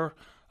letter,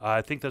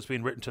 I think that's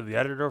been written to the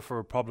editor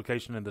for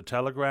publication in the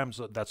Telegrams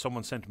that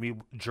someone sent to me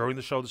during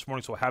the show this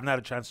morning, so I haven't had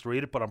a chance to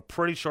read it, but I'm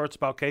pretty sure it's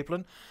about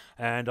capelin,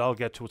 and I'll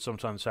get to it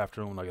sometime this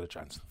afternoon when I get a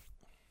chance.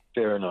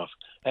 Fair enough.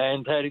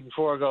 And Paddy,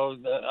 before I go,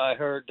 I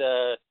heard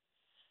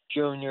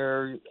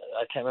Junior,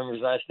 I can't remember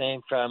his last name,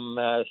 from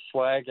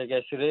Swag, I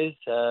guess it is,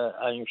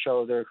 on your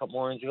show there a couple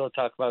mornings ago,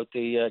 talk about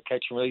the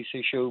catch and release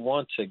issue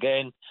once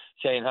again,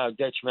 saying how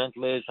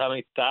detrimental it is, how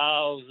many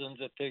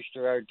thousands of fish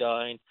there are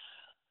dying.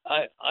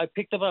 I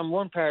picked up on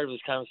one part of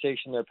his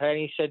conversation there,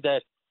 Paddy. He said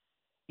that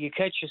you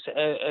catch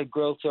a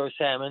growth or a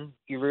salmon,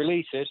 you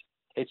release it,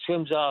 it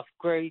swims off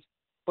great,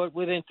 but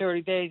within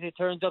 30 days it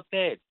turns up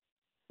dead.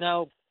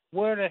 Now,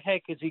 where the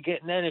heck is he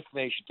getting that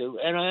information to?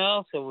 And I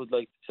also would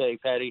like to say,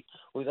 Paddy,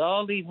 with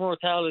all these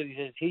mortalities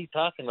that he's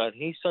talking about,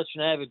 he's such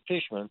an avid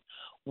fisherman,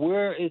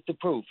 where is the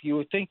proof? You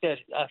would think that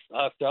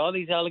after all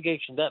these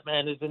allegations that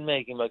man has been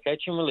making by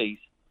catch and release,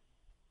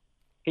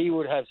 he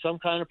would have some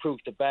kind of proof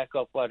to back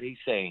up what he's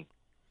saying.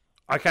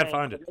 I can't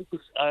find it.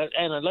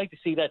 And I'd like to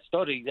see that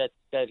study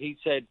that he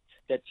said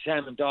that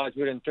salmon dies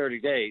within 30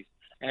 days.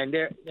 And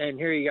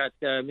here you got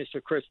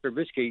Mr. Chris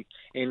Berbisky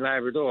in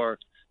Labrador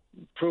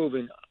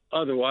proving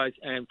otherwise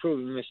and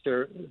proving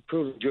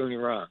Junior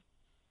wrong.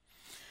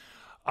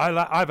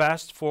 I've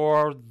asked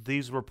for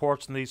these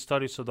reports and these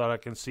studies so that I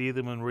can see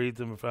them and read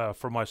them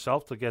for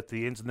myself to get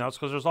the ins and outs,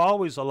 because there's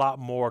always a lot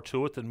more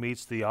to it than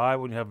meets the eye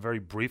when you have very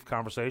brief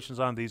conversations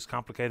on these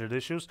complicated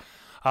issues.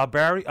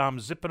 Barry, I'm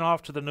zipping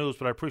off to the news,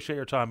 but I appreciate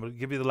your time. I'll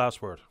give you the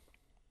last word.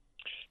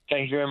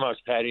 Thank you very much,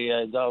 Paddy.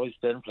 It's always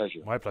been a pleasure.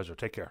 My pleasure.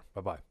 Take care.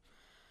 Bye-bye.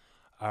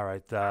 All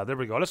right, there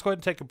we go. Let's go ahead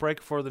and take a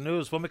break for the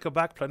news. When we come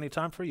back, plenty of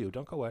time for you.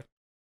 Don't go away.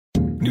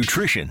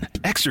 Nutrition,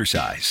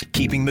 exercise,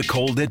 keeping the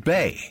cold at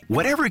bay.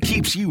 Whatever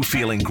keeps you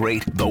feeling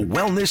great, the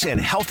Wellness and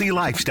Healthy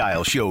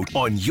Lifestyle Show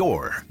on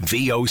your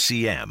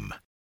VOCM.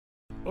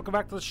 Welcome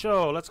back to the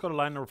show. Let's go to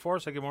line number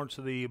 4. Say good morning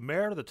to the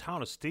mayor of the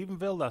town of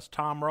Stephenville. That's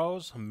Tom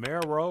Rose.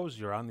 Mayor Rose,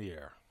 you're on the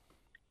air.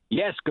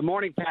 Yes, good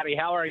morning, Patty.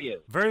 How are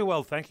you? Very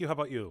well, thank you. How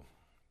about you?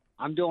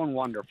 I'm doing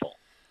wonderful.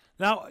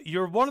 Now,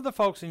 you're one of the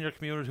folks in your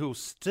community who's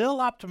still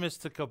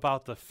optimistic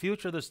about the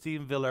future of the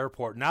Stephenville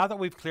Airport. Now that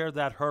we've cleared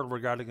that hurdle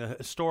regarding a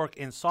historic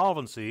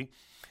insolvency,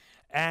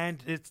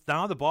 and it's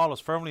now the ball is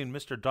firmly in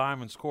Mr.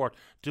 Diamond's court,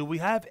 do we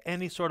have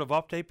any sort of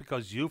update,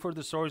 because you've heard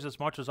the stories as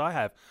much as I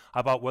have,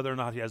 about whether or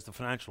not he has the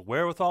financial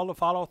wherewithal to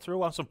follow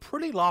through on some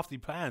pretty lofty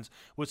plans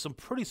with some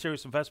pretty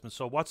serious investments?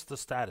 So what's the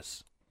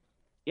status?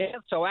 Yeah,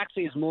 so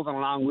actually it's moving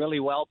along really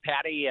well,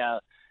 Patty.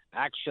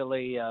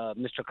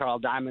 Mr. Carl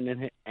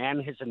Diamond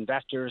and his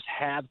investors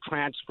have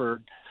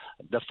transferred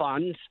the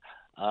funds,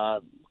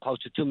 close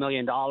to $2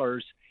 million,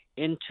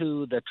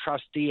 into the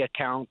trustee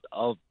account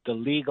of the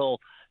legal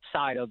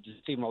side of the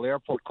Stephenville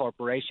Airport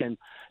Corporation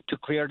to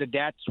clear the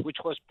debts, which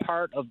was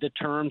part of the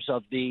terms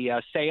of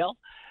the sale.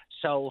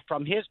 So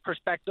from his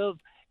perspective,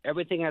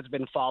 everything has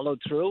been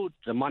followed through.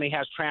 The money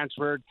has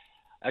transferred.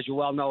 As you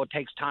well know, it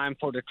takes time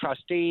for the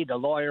trustee, the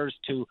lawyers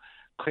to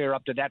clear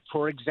up the debt.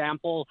 For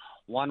example,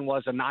 one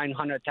was a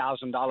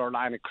 $900,000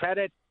 line of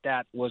credit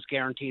that was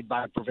guaranteed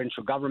by the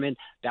provincial government.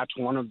 That's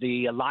one of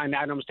the line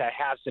items that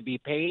has to be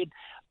paid,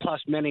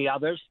 plus many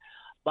others.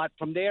 But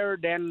from there,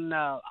 then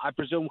I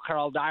presume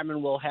Carl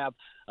Diamond will have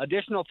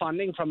additional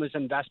funding from his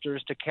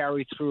investors to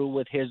carry through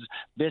with his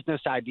business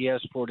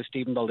ideas for the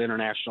Stephenville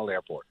International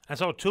Airport. And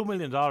so $2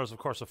 million, of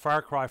course, a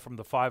far cry from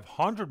the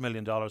 $500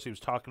 million he was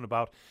talking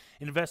about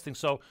investing.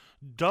 So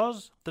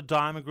does the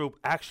Diamond Group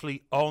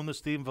actually own the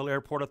Stephenville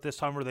Airport at this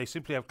time, or do they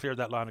simply have cleared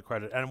that line of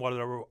credit? And what are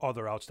the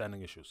other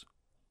outstanding issues?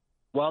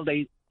 Well,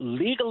 they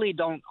legally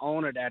don't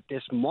own it at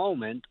this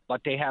moment,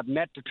 but they have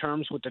met the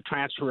terms with the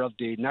transfer of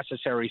the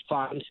necessary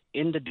funds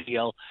in the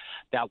deal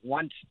that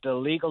once the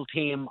legal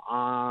team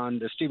on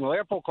the Stephenville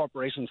Airport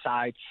Corporation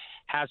side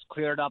has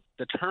cleared up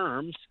the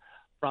terms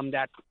from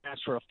that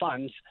transfer of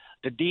funds,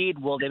 the deed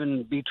will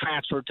then be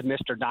transferred to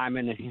Mr.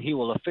 Diamond, and he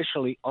will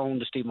officially own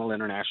the Stephenville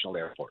International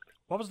Airport.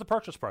 What was the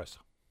purchase price?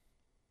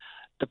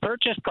 The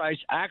purchase price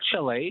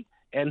actually,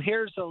 and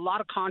here's a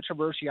lot of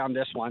controversy on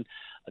this one,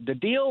 the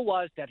deal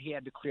was that he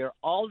had to clear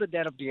all the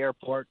debt of the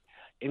airport,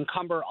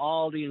 encumber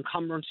all the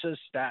encumbrances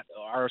that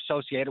are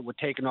associated with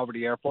taking over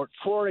the airport.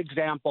 For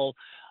example,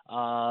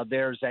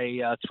 there's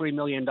a $3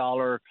 million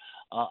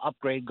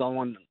upgrade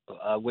going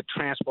with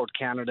Transport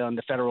Canada and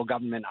the federal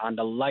government on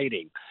the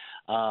lighting.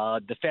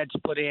 The feds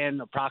put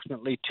in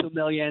approximately $2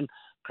 million.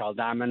 Carl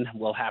Diamond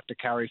will have to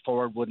carry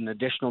forward with an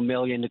additional $1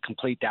 million to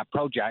complete that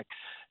project.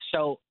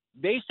 So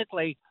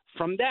basically,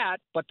 from that,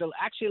 but the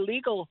actual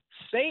legal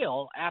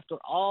sale after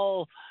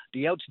all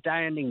the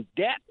outstanding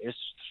debt is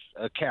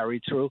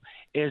carried through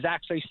is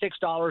actually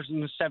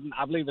 $6.70,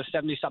 I believe, it's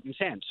 70-something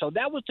cents. So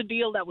that was the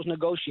deal that was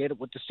negotiated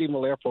with the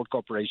Stephenville Airport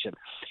Corporation.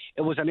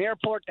 It was an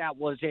airport that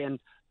was in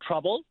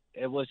trouble.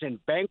 It was in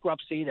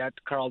bankruptcy that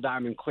Carl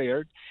Diamond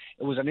cleared.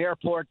 It was an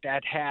airport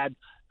that had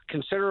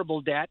considerable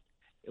debt.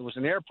 It was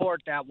an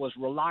airport that was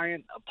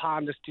reliant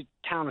upon the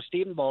town of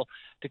Stephenville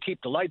to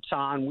keep the lights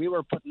on. We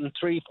were putting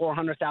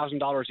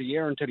 $300,000-$400,000 a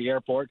year into the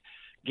airport,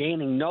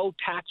 gaining no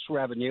tax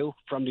revenue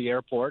from the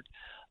airport.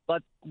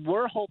 But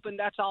we're hoping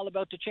that's all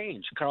about to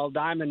change. Carl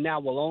Diamond now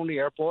will own the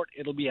airport.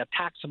 It'll be a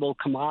taxable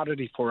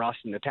commodity for us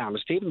in the town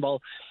of Stephenville.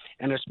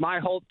 And it's my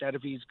hope that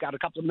if he's got a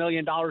couple of $1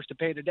 million to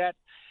pay the debt,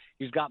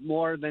 he's got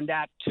more than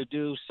that to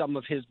do some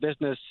of his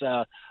business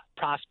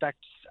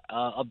prospects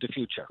of the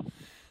future.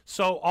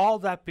 So all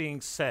that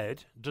being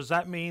said, does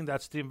that mean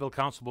that Stephenville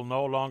Council will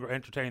no longer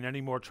entertain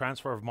any more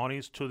transfer of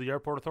monies to the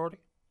Airport Authority?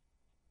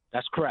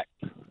 That's correct.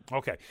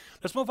 Okay.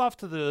 Let's move off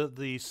to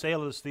the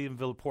sale of the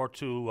Stephenville Port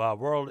to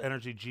World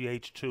Energy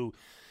GH2.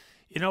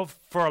 You know,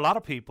 for a lot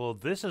of people,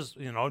 this is,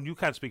 you know, and you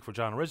can't speak for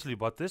John Risley,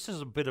 but this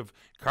is a bit of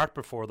cart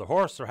before the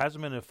horse. There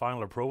hasn't been a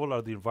final approval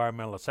of the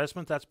environmental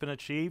assessment that's been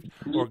achieved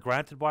or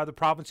granted by the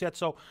province yet.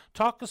 So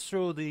talk us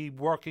through the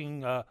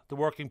working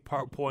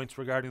points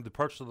regarding the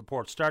purchase of the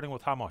port, starting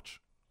with how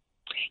much?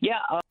 Yeah,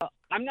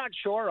 I'm not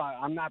sure.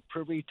 I'm not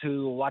privy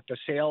to what the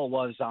sale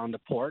was on the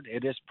port.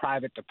 It is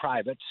private to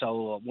private,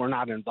 so we're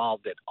not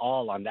involved at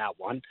all on that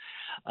one.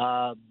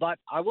 But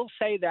I will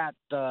say that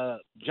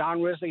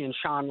John Risley and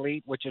Sean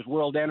Leet, which is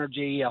World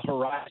Energy,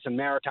 Horizon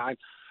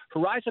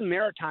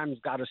Maritime's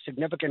got a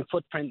significant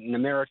footprint in the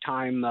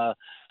maritime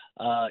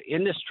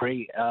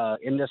industry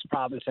in this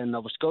province in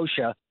Nova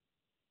Scotia.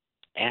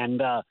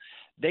 And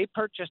they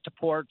purchased a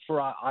port for,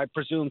 I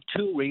presume,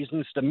 two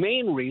reasons. The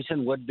main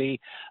reason would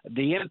be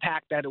the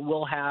impact that it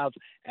will have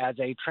as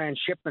a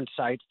transshipment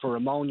site for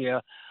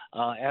ammonia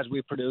as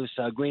we produce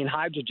green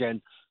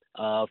hydrogen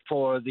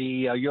for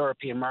the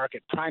European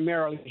market,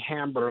 primarily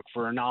Hamburg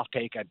for an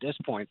offtake at this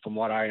point, from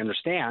what I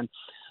understand.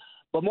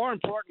 But more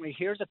importantly,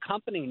 here's a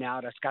company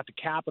now that's got the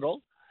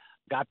capital,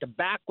 got the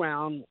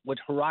background with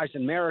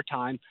Horizon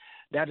Maritime,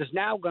 that is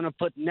now going to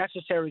put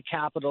necessary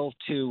capital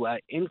to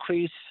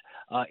increase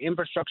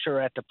infrastructure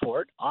at the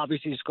port.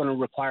 Obviously, it's going to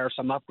require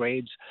some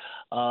upgrades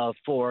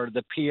for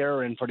the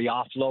pier and for the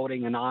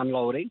offloading and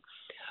onloading.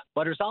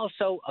 But there's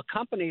also a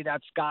company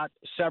that's got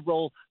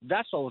several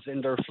vessels in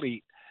their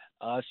fleet.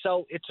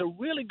 So it's a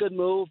really good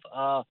move.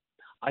 I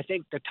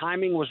think the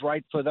timing was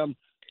right for them.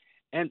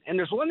 And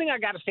there's one thing I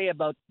got to say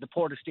about the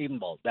Port of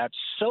Stephenville that's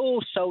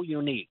so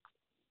unique.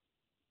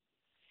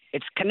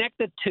 It's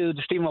connected to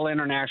the Stephenville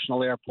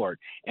International Airport.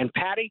 And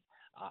Patty,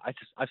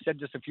 I've said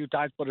this a few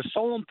times, but it's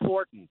so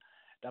important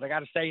that I got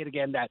to say it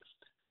again, that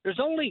there's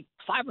only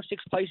 5 or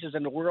 6 places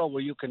in the world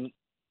where you can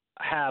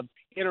have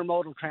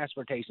intermodal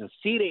transportation,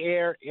 sea to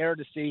air, air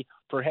to sea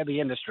for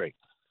heavy industry.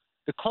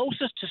 The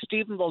closest to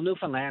Stephenville,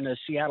 Newfoundland is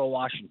Seattle,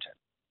 Washington.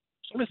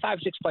 There's only 5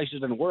 or 6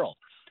 places in the world.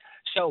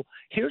 So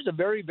here's a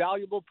very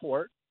valuable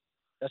port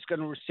that's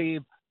going to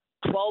receive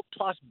 $12+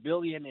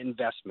 billion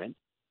investment.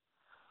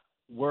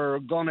 We're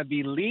going to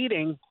be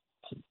leading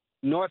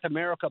North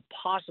America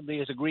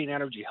possibly as a green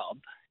energy hub.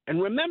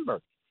 And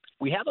remember,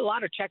 we have a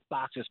lot of check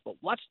boxes, but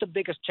what's the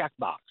biggest check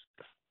box?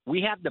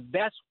 We have the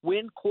best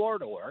wind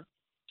corridor,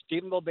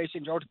 Stephenville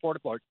Basin, Georgia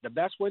Port, the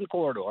best wind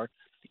corridor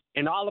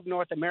in all of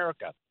North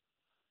America.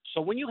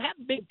 So when you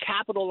have big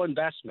capital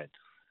investment,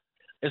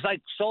 it's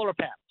like solar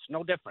panels,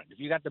 no different.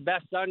 If you got the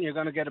best sun, you're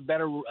going to get a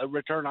better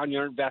return on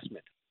your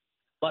investment.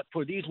 But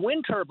for these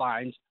wind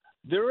turbines,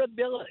 their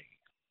ability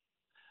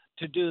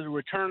to do the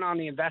return on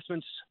the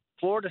investments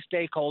for the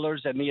stakeholders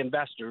and the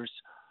investors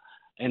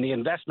and the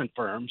investment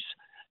firms,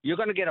 you're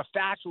going to get a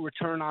faster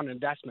return on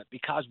investment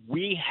because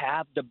we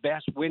have the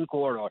best wind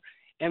corridor.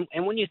 And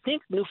when you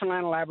think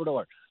Newfoundland and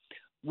Labrador,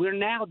 we're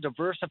now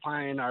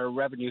diversifying our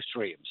revenue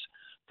streams.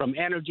 From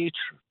energy,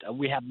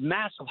 we have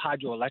massive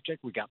hydroelectric,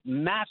 we got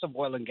massive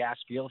oil and gas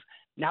fields.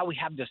 Now we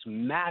have this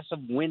massive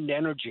wind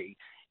energy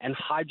and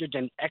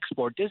hydrogen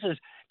export. This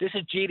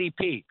is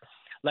GDP.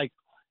 Like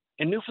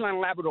in Newfoundland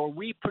and Labrador,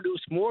 we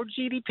produce more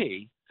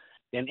GDP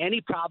than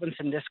any province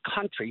in this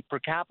country per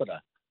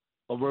capita.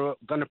 But we're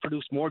going to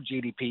produce more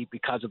GDP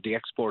because of the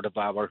export of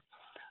our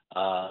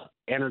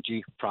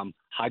energy from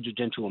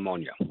hydrogen to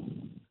ammonia.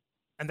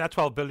 And that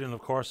 12 billion, of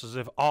course, is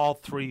if all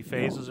three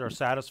phases are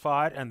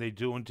satisfied and they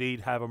do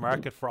indeed have a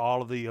market for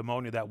all of the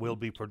ammonia that will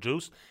be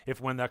produced, if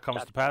when that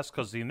comes to pass,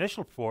 because the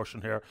initial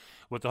portion here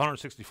with the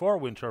 164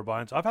 wind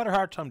turbines, I've had a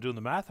hard time doing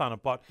the math on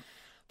it, but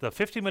the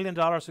 $50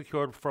 million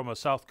secured from a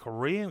South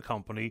Korean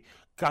company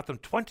got them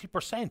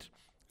 20%,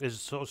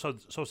 so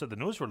said the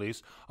news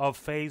release, of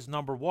phase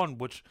number one,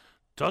 which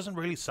doesn't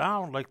really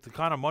sound like the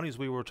kind of monies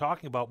we were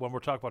talking about when we're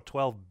talking about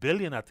 12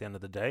 billion at the end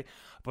of the day.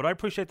 But I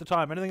appreciate the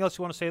time. Anything else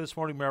you want to say this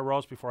morning, Mayor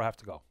Rose, before I have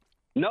to go?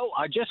 No,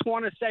 I just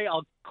want to say,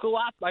 I'll cool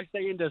off by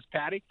saying this,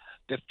 Patty.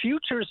 The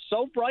future is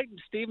so bright in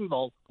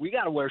Stephenville, we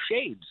got to wear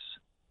shades.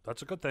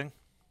 That's a good thing.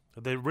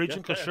 The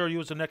region can sure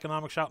use an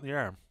economic shot in the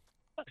arm.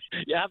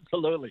 Yeah,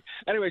 absolutely.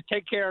 Anyway,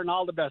 take care and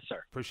all the best,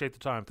 sir. Appreciate the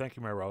time. Thank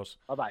you, Mayor Rose.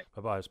 Bye-bye.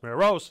 Bye-bye. It's Mayor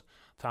Rose,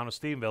 town of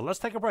Stephenville. Let's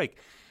take a break.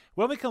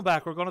 When we come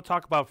back, we're going to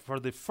talk about, for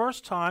the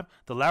first time,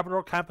 the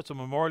Labrador campus of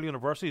Memorial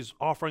University is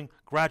offering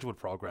graduate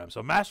programs,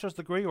 a master's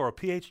degree or a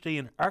PhD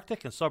in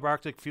Arctic and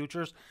subarctic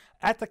futures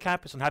at the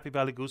campus in Happy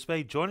Valley Goose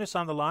Bay. Joining us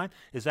on the line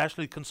is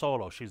Ashley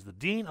Consolo. She's the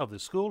Dean of the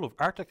School of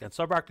Arctic and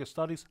Subarctic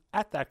Studies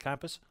at that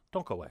campus.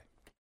 Don't go away.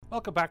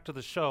 Welcome back to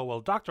the show.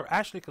 Well, Dr.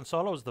 Ashley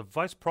Consolo is the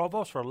Vice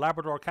Provost for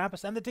Labrador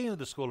Campus and the Dean of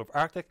the School of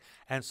Arctic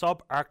and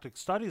Subarctic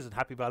Studies at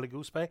Happy Valley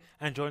Goose Bay,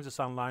 and joins us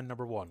on line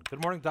number one.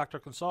 Good morning, Dr.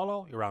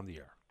 Consolo. You're on the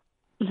air.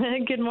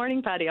 Good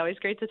morning, Patty. Always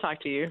great to talk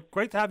to you.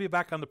 Great to have you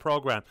back on the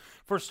program.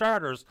 For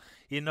starters,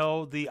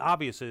 the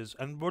obvious is,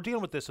 and we're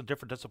dealing with this in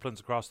different disciplines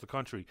across the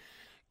country,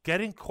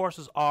 getting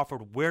courses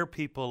offered where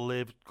people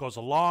live goes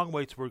a long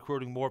way to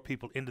recruiting more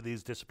people into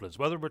these disciplines,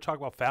 whether we're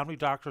talking about family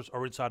doctors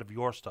or inside of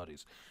your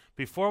studies.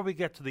 Before we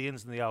get to the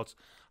ins and the outs,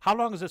 how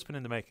long has this been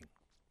in the making?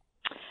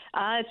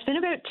 It's been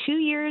about 2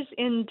 years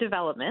in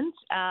development,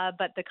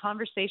 but the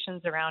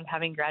conversations around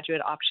having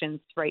graduate options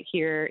right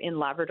here in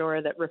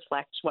Labrador that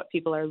reflect what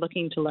people are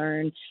looking to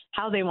learn,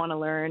 how they want to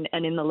learn,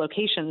 and in the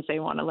locations they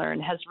want to learn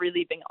has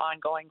really been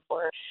ongoing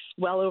for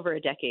well over a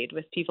decade,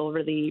 with people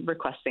really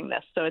requesting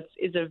this. So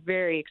it's a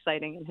very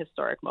exciting and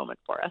historic moment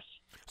for us.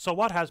 So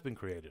what has been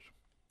created?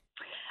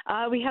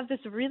 We have this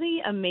really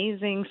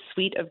amazing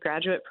suite of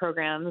graduate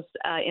programs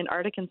in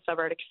Arctic and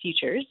Subarctic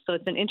Futures. So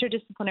it's an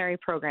interdisciplinary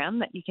program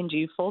that you can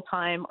do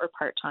full-time or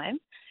part-time,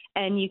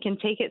 and you can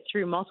take it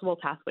through multiple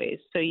pathways.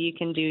 So you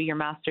can do your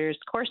master's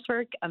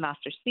coursework, a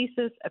master's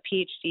thesis, a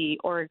PhD,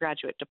 or a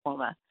graduate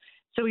diploma.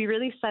 So we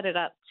really set it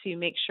up to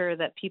make sure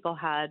that people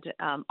had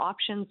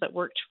options that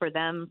worked for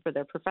them, for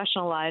their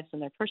professional lives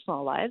and their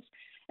personal lives,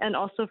 and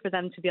also for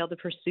them to be able to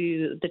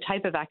pursue the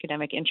type of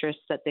academic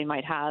interests that they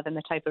might have and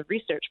the type of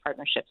research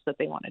partnerships that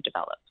they want to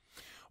develop.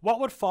 What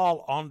would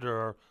fall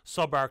under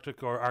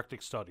subarctic or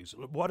Arctic studies?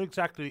 What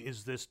exactly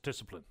is this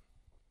discipline?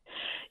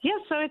 Yeah,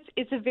 so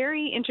it's a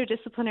very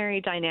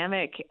interdisciplinary,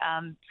 dynamic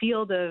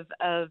field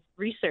of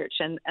research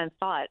and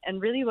thought.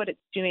 And really what it's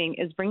doing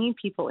is bringing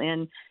people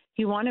in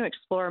who want to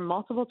explore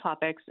multiple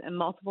topics and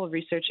multiple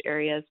research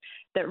areas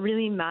that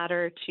really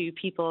matter to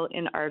people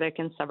in Arctic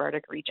and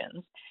subarctic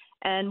regions.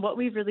 And what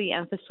we've really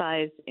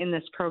emphasized in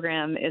this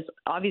program is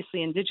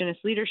obviously Indigenous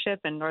leadership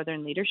and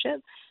Northern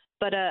leadership,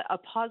 but a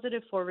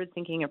positive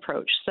forward-thinking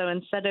approach. So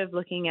instead of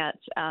looking at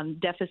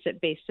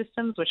deficit-based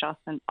systems, which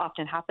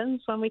often happens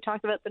when we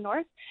talk about the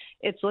North,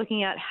 it's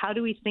looking at how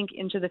do we think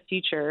into the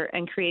future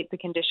and create the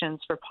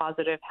conditions for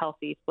positive,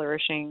 healthy,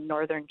 flourishing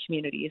Northern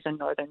communities and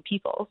Northern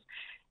peoples.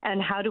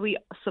 And how do we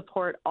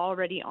support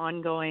already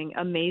ongoing,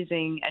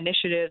 amazing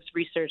initiatives,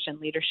 research, and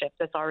leadership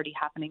that's already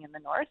happening in the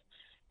North,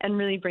 and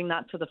really bring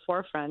that to the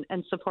forefront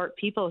and support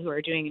people who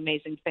are doing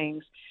amazing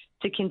things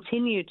to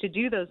continue to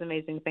do those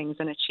amazing things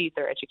and achieve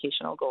their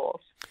educational goals.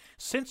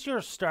 Since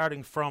you're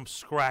starting from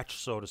scratch,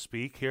 so to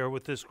speak, here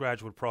with this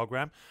graduate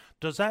program,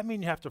 does that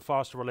mean you have to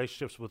foster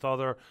relationships with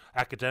other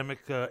academic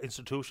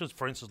institutions,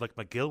 for instance, like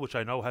McGill, which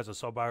I know has a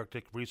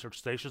subarctic research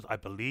station, I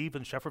believe,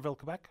 in Shefferville,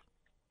 Quebec?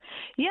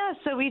 Yeah,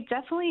 so we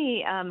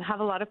definitely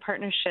have a lot of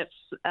partnerships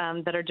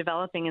that are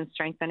developing and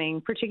strengthening,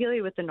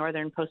 particularly with the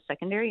Northern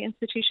post-secondary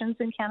institutions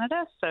in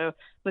Canada. So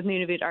with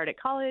Nunavut Arctic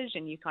College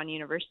and Yukon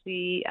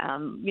University,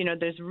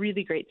 there's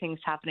really great things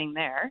happening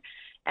there.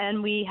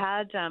 And we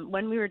had,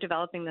 when we were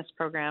developing this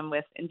program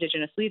with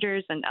Indigenous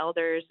leaders and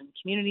elders and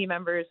community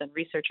members and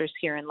researchers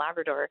here in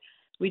Labrador,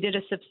 we did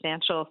a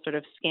substantial sort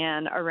of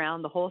scan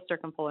around the whole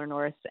circumpolar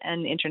North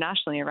and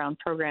internationally around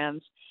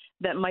programs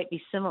that might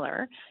be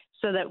similar,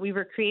 so that we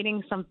were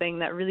creating something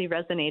that really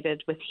resonated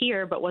with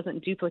here but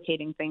wasn't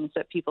duplicating things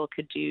that people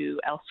could do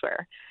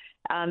elsewhere.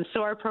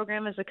 So our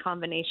program is a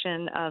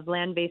combination of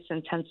land-based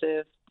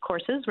intensive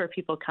courses where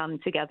people come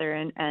together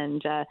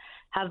and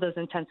have those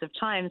intensive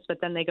times, but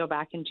then they go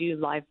back and do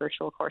live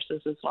virtual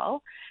courses as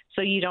well.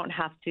 So you don't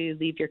have to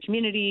leave your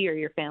community or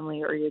your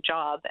family or your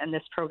job, and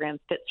this program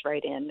fits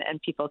right in, and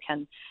people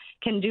can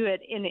do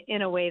it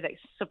in a way that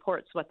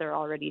supports what they're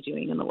already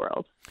doing in the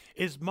world.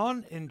 Is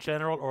MUN in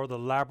general or the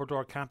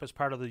Labrador campus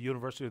part of the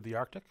University of the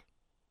Arctic?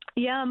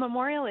 Yeah,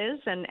 Memorial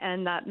is,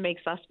 and that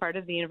makes us part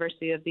of the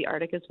University of the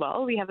Arctic as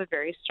well. We have a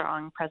very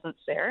strong presence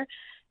there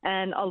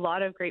and a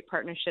lot of great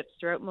partnerships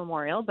throughout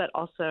Memorial, but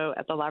also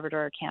at the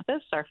Labrador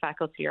campus. Our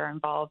faculty are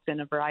involved in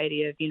a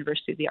variety of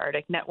University of the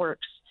Arctic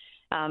networks.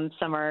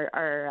 Some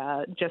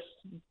are just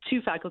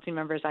two faculty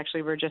members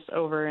actually were just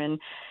over in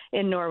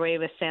Norway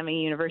with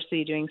Sami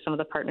University doing some of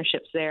the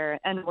partnerships there,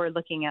 and we're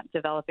looking at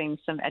developing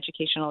some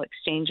educational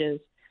exchanges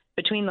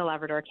between the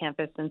Labrador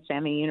campus and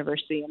Sami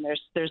University, and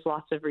there's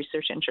lots of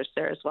research interest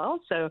there as well.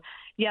 So,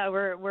 yeah,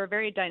 we're a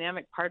very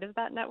dynamic part of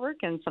that network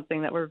and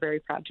something that we're very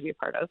proud to be a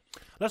part of.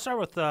 Let's start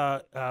with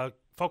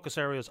focus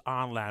areas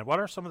on land. What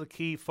are some of the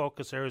key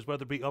focus areas,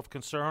 whether it be of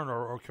concern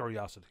or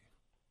curiosity?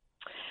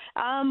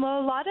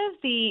 Well, a lot of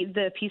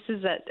the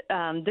pieces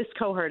that this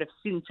cohort of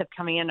students have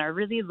coming in are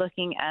really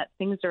looking at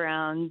things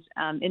around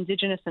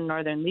Indigenous and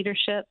Northern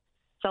leadership,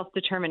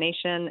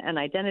 self-determination and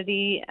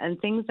identity, and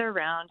things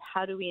around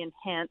how do we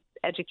enhance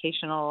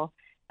educational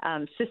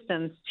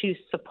systems to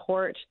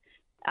support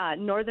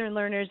Northern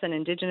learners and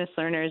Indigenous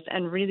learners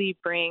and really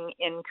bring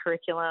in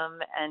curriculum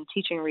and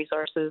teaching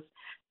resources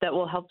that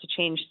will help to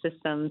change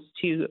systems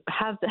to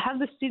have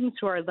the students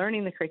who are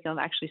learning the curriculum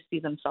actually see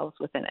themselves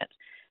within it.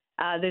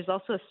 There's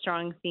also a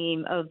strong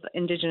theme of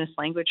Indigenous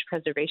language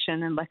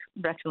preservation and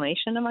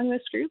reclamation among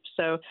this group.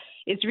 So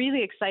it's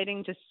really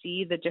exciting to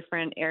see the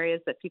different areas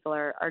that people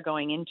are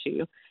going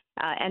into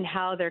and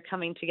how they're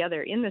coming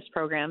together in this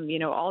program, you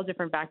know, all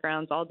different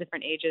backgrounds, all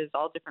different ages,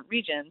 all different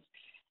regions,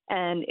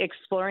 and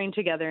exploring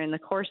together in the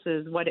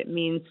courses what it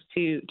means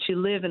to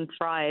live and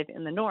thrive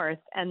in the North,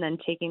 and then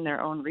taking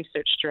their own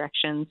research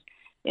directions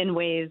in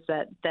ways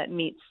that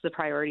meets the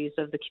priorities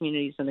of the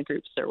communities and the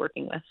groups they're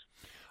working with.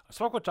 I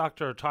spoke with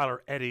Dr.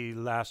 Tyler Eddy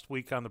last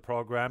week on the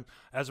program.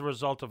 As a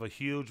result of a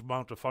huge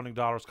amount of funding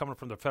dollars coming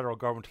from the federal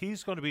government,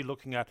 he's going to be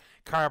looking at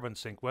carbon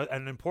sink,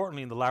 and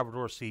importantly in the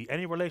Labrador Sea.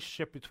 Any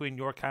relationship between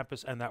your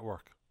campus and that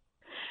work?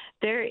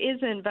 There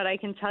isn't, but I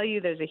can tell you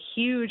there's a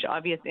huge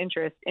obvious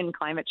interest in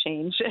climate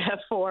change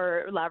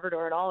for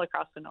Labrador and all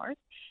across the North.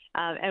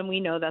 And we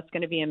know that's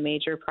going to be a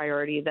major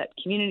priority that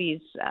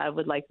communities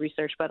would like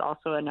research, but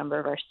also a number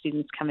of our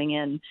students coming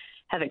in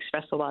have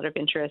expressed a lot of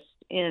interest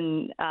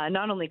in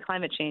not only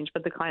climate change,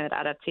 but the climate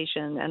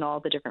adaptation and all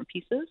the different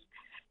pieces.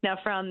 Now,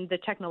 from the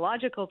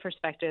technological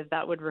perspective,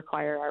 that would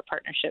require our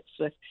partnerships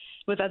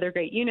with other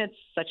great units,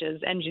 such as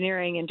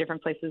engineering in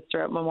different places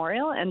throughout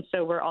Memorial. And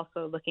so we're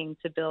also looking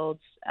to build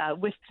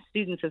with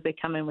students as they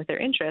come in with their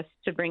interests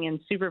to bring in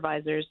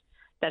supervisors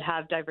that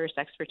have diverse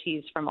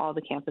expertise from all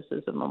the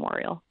campuses of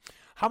Memorial.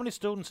 How many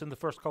students in the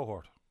first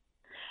cohort?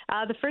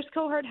 The first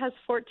cohort has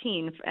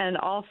 14, and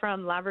all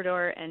from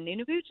Labrador and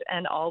Nunavut,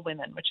 and all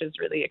women, which is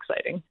really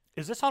exciting.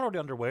 Is this already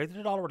underway? Did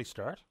it already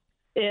start?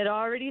 It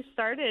already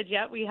started.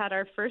 Yeah, we had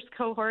our first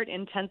cohort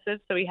intensive,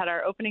 so we had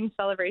our opening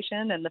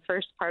celebration and the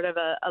first part of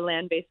a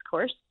land-based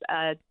course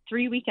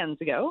 3 weekends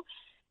ago.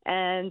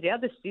 And yeah,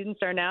 the students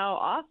are now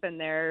off and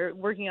they're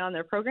working on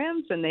their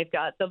programs, and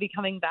they'll be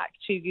coming back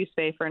to Goose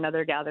Bay for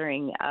another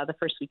gathering the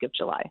first week of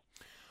July.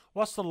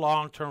 What's the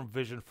long-term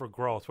vision for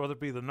growth, whether it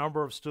be the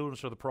number of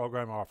students or the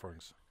program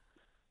offerings?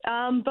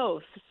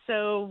 Both.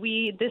 So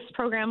this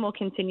program will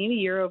continue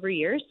year over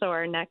year. So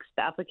our next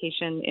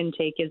application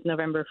intake is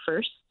November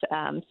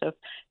 1st. So if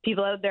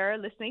people out there are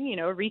listening,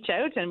 reach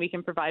out and we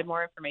can provide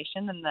more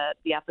information, and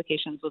the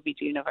applications will be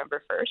due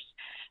November 1st.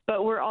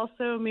 But we're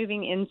also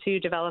moving into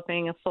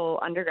developing a full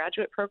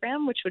undergraduate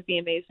program, which would be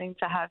amazing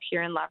to have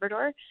here in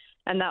Labrador.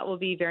 And that will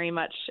be very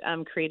much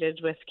created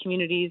with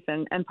communities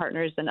and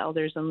partners and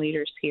elders and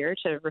leaders here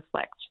to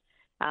reflect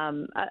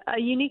a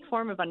unique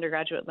form of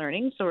undergraduate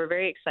learning. So we're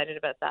very excited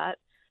about that.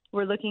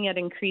 We're looking at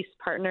increased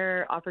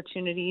partner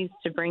opportunities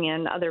to bring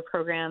in other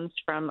programs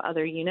from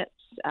other units,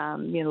 a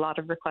lot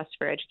of requests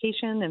for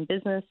education and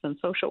business and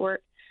social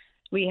work.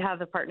 We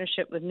have a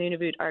partnership with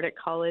Nunavut Arctic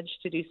College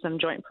to do some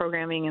joint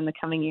programming in the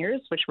coming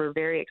years, which we're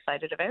very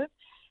excited about.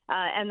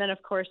 And then,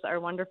 of course, our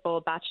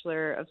wonderful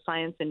Bachelor of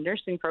Science in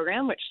Nursing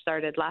program, which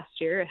started last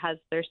year, has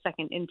their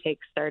second intake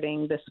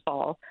starting this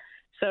fall.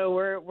 So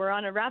we're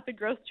on a rapid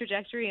growth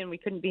trajectory, and we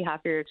couldn't be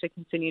happier to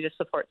continue to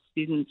support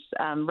students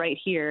right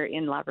here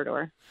in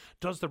Labrador.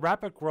 Does the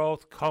rapid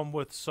growth come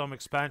with some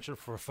expansion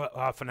for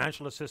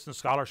financial assistance,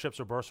 scholarships,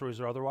 or bursaries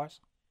or otherwise?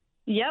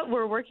 Yeah,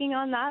 we're working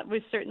on that.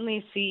 We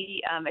certainly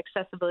see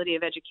accessibility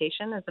of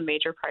education as a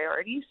major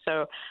priority.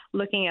 So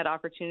looking at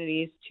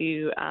opportunities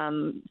to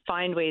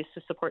find ways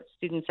to support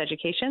students'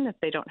 education if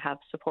they don't have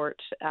support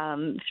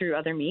through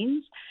other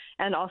means,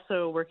 and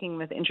also working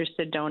with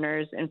interested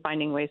donors in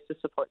finding ways to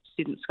support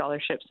student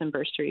scholarships and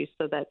bursaries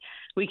so that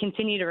we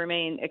continue to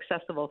remain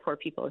accessible for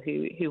people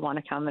who want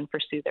to come and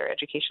pursue their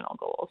educational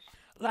goals.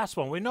 Last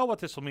one. We know what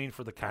this will mean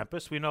for the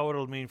campus. We know what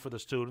it'll mean for the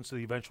students, the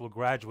eventual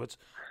graduates.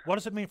 What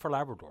does it mean for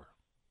Labrador?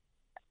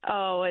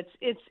 Oh,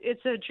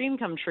 it's a dream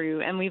come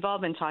true, and we've all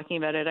been talking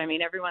about it. I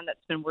mean, everyone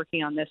that's been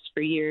working on this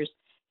for years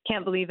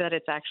can't believe that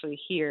it's actually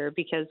here,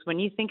 because when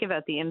you think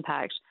about the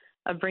impact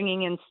of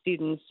bringing in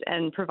students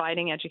and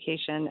providing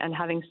education and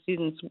having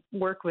students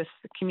work with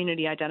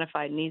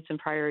community-identified needs and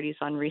priorities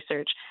on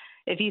research,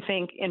 if you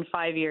think in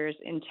 5 years,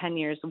 in 10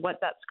 years, what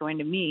that's going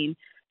to mean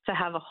to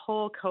have a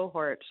whole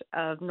cohort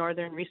of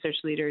Northern research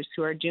leaders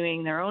who are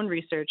doing their own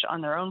research on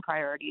their own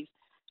priorities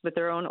with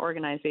their own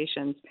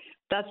organizations,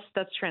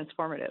 that's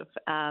transformative.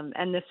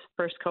 And this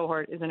first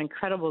cohort is an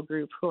incredible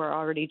group who are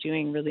already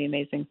doing really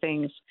amazing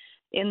things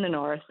in the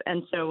North.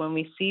 And so when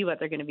we see what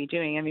they're going to be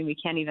doing, I mean, we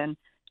can't even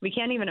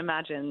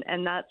imagine.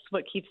 And that's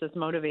what keeps us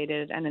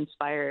motivated and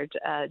inspired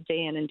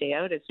day in and day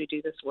out as we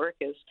do this work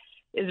is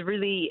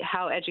really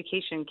how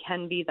education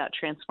can be that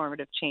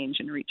transformative change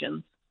in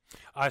regions.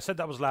 I said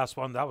that was the last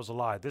one. That was a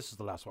lie. This is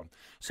the last one.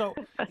 So,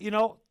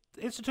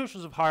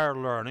 institutions of higher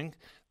learning,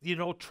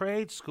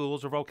 trade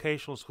schools or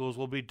vocational schools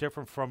will be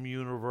different from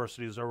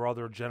universities or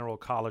other general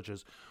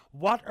colleges.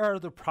 What are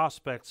the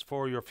prospects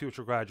for your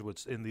future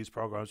graduates in these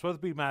programs, whether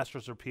it be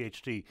master's or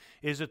PhD?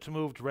 Is it to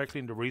move directly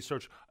into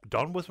research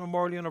done with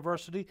Memorial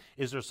University?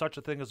 Is there such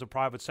a thing as a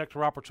private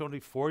sector opportunity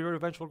for your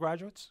eventual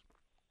graduates?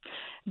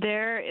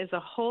 There is a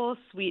whole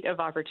suite of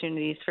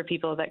opportunities for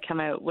people that come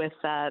out with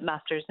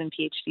master's and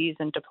PhDs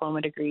and diploma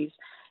degrees.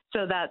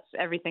 So that's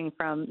everything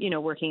from,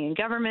 working in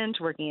government,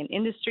 working in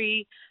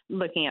industry,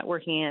 looking at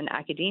working in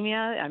academia.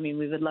 I mean,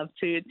 we would love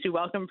to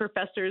welcome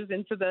professors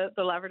into the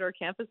Labrador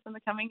campus in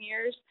the coming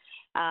years.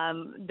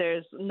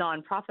 There's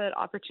nonprofit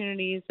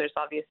opportunities. There's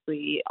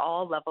obviously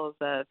all levels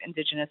of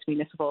Indigenous,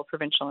 municipal,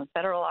 provincial, and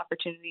federal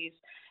opportunities.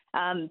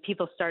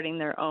 People starting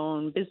their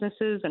own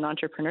businesses and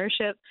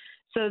entrepreneurship.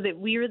 So that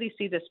we really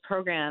see this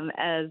program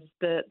as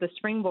the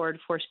springboard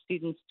for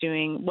students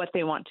doing what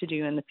they want to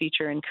do in the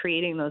future and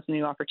creating those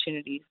new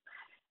opportunities.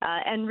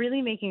 And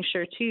really making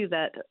sure, too,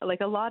 that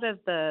like a lot of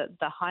the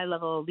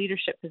high-level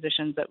leadership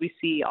positions that we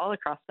see all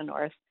across the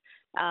North,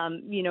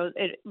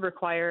 it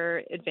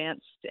require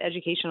advanced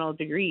educational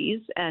degrees.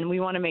 And we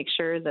want to make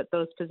sure that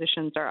those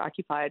positions are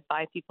occupied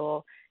by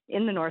people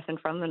in the North and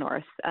from the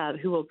North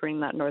who will bring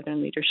that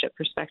Northern leadership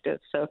perspective.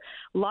 So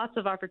lots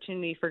of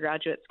opportunity for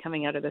graduates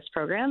coming out of this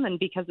program. And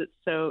because it's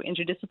so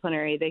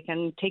interdisciplinary, they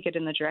can take it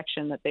in the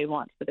direction that they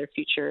want for their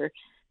future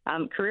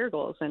career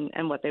goals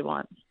and what they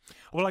want.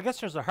 Well, I guess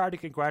there's a hearty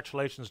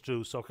congratulations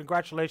due. So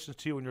congratulations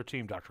to you and your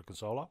team, Dr.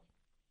 Consolo.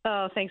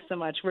 Oh, thanks so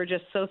much. We're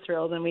just so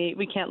thrilled, and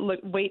we can't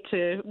wait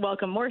to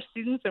welcome more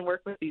students and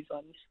work with these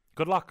ones.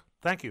 Good luck.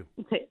 Thank you.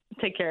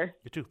 Take care.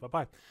 You too.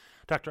 Bye-bye.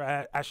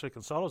 Dr. Ashley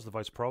Consolo is the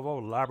Vice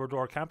Provost,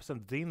 Labrador Campus,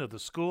 and Dean of the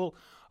School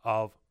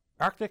of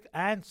Arctic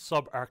and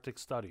Subarctic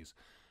Studies.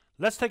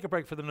 Let's take a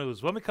break for the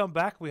news. When we come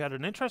back, we had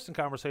an interesting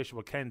conversation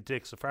with Ken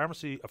Dix, a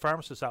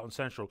pharmacist out in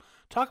Central,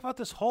 talk about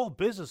this whole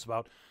business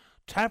about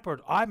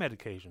tampered eye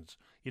medications.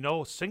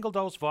 Single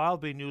dose vial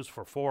being used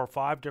for 4 or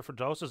 5 different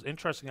doses.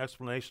 Interesting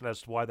explanation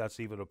as to why that's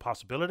even a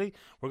possibility.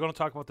 We're going to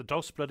talk about the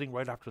dose splitting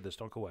right after this.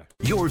 Don't go away.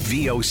 Your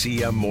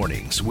VOCM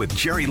mornings with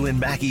Jerry Lynn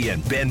Mackey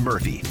and Ben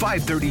Murphy,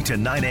 5:30 to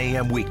 9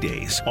 a.m.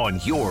 weekdays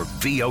on your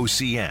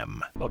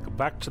VOCM. Welcome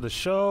back to the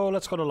show.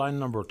 Let's go to line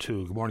number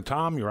 2. Good morning,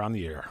 Tom. You're on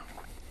the air.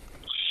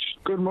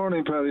 Good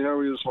morning, Patty. How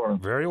are you this morning?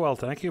 Very well.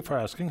 Thank you for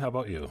asking. How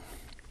about you?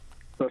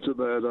 Not too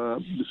bad.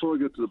 Before I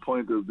get to the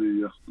point of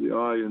the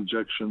eye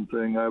injection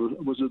thing, I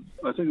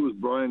think it was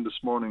Brian this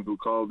morning who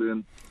called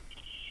in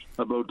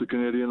about the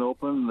Canadian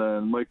Open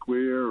and Mike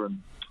Weir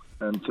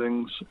and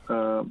things.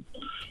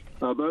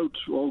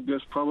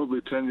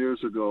 Probably 10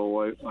 years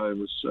ago, I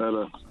was at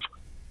a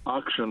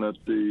auction at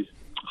the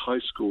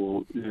high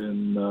school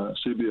in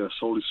CBS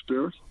Holy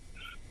Spirit.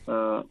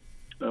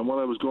 And when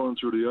I was going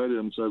through the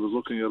items, I was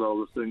looking at all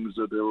the things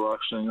that they were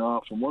auctioning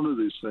off. And one of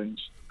these things,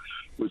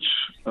 which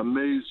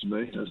amazed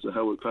me as to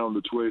how it found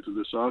its way to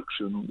this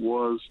auction,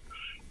 was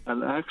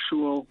an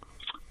actual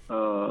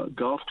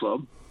golf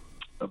club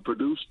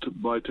produced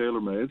by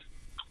TaylorMade.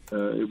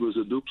 It was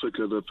a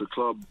duplicate of the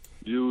club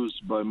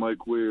used by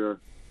Mike Weir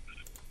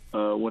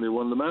when he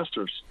won the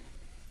Masters,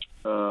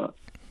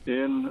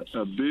 in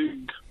a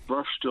big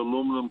brushed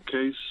aluminum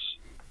case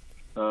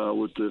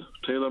with the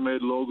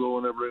TaylorMade logo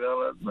and everything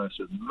on it. And I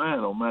said, man,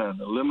 oh man,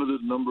 a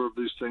limited number of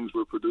these things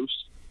were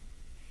produced.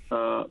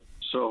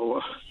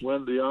 So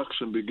when the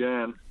auction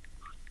began,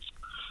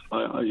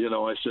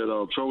 I said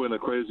I'll throw in a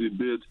crazy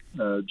bid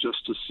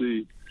just to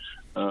see,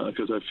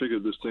 because I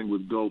figured this thing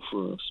would go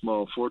for a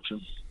small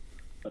fortune.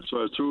 So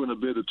I threw in a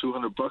bid of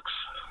 $200.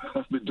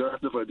 I'd be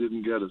darned if I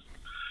didn't get it,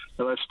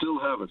 and I still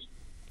have it.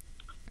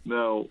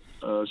 Now,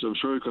 so I'm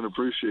sure you can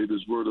appreciate,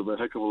 is worth of a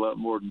heck of a lot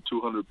more than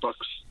 $200.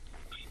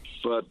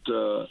 But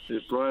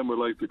if Brian would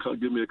like to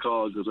give me a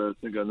call, because I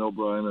think I know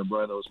Brian and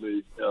Brian knows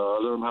me,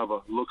 I'll let him have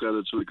a look at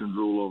it so he can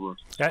drool over.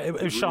 It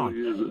was Sean.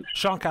 Really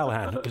Sean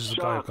Callahan is the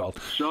guy who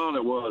called. Sean,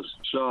 it was.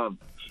 Sean.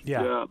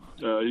 Yeah.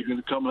 You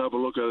can come and have a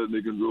look at it and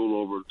you can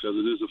drool over it, because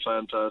it is a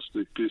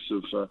fantastic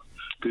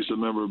piece of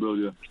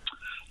memorabilia.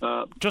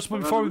 Just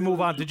before we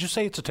move on, did you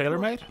say it's a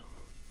TaylorMade?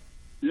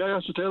 Yeah,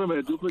 it's a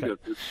TaylorMade duplicate.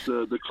 Okay. It's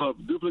the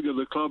duplicate of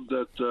the club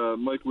that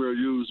Mike Weir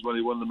used when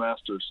he won the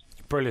Masters.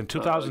 Brilliant,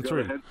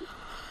 2003.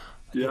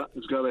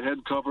 It's got a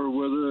head cover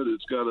with it.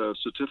 It's got a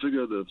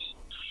certificate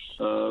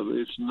of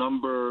its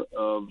number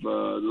of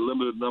the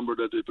limited number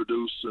that they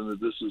produce, and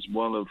this is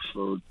one of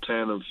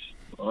 10 of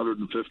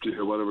 150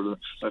 or whatever.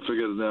 I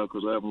forget it now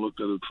because I haven't looked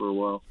at it for a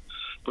while.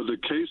 But the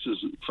case is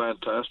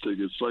fantastic.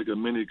 It's like a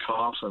mini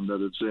coffin that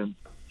it's in.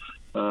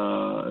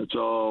 It's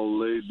all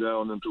laid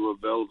down into a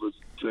velvet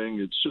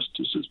thing. It's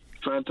just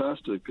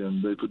fantastic,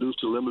 and they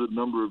produced a limited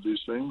number of these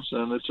things,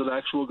 and it's an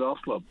actual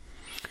golf club.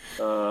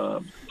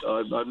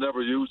 I've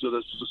never used it.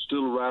 It's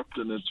still wrapped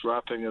in its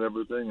wrapping and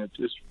everything.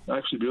 It's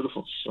actually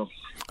beautiful. So.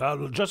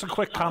 Just a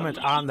quick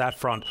comment on that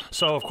front.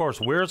 So, of course,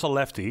 Weir's a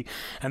lefty,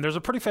 and there's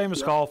a pretty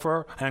famous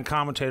golfer and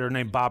commentator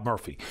named Bob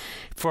Murphy.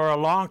 For a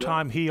long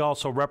time, he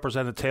also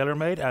represented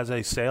TaylorMade as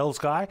a sales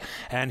guy,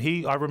 and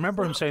I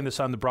remember him saying this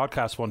on the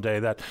broadcast one day,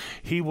 that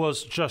he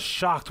was just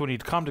shocked when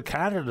he'd come to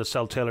Canada to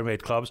sell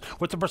TaylorMade clubs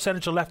with the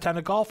percentage of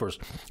left-handed golfers,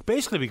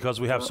 basically because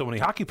we have so many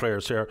hockey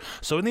players here.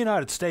 So in the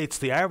United States,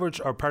 the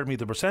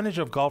percentage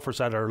of golfers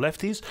that are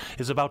lefties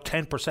is about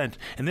 10%.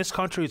 In this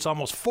country, it's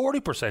almost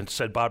 40%,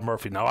 said Bob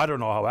Murphy. Now, I don't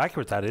know how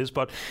accurate that is,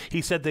 but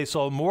he said they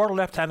sold more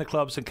left-handed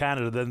clubs in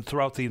Canada than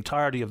throughout the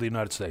entirety of the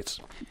United States.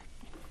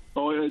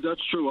 Oh, yeah,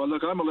 that's true.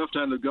 Look, I'm a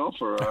left-handed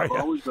golfer. I've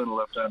always been a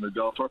left-handed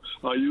golfer.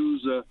 I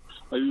use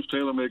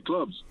TaylorMade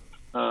clubs.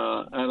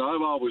 And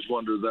I've always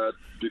wondered that,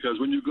 because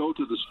when you go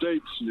to the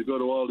States and you go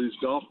to all these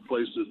golf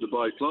places to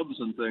buy clubs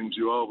and things,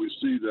 you always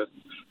see that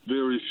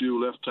very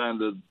few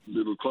left-handed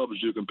little clubs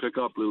you can pick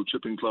up, little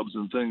chipping clubs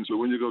and things. But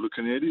when you go to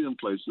Canadian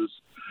places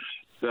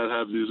that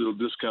have these little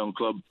discount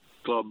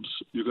clubs,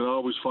 you can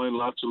always find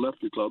lots of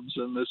lefty clubs,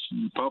 and this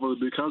probably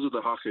because of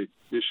the hockey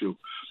issue.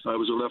 I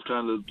was a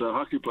left-handed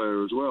hockey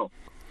player as well.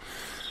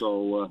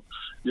 So,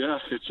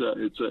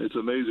 it's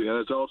amazing, and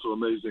it's also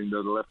amazing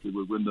that a lefty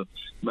would win the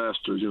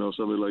Masters. You know,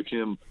 somebody like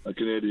him, a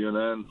Canadian,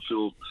 and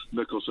Phil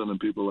Mickelson and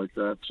people like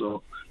that.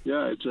 So,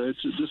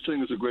 this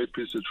thing is a great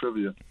piece of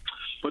trivia.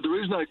 But the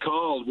reason I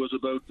called was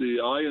about the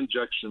eye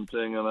injection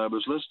thing, and I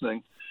was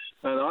listening,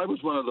 and I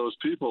was one of those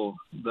people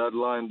that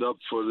lined up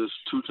for this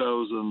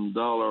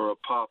 $2,000 a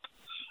pop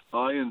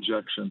eye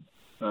injection.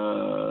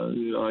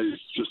 I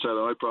just had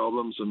eye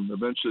problems, and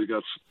eventually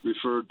got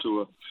referred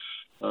to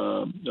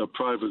a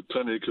private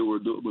clinic who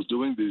was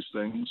doing these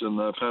things, and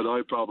I've had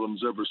eye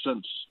problems ever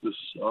since. This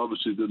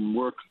obviously didn't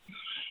work.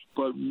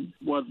 But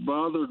what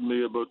bothered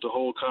me about the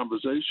whole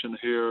conversation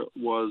here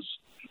was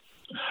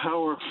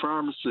how are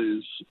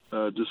pharmacies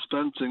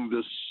dispensing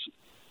this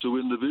to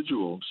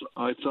individuals?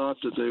 I thought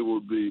that they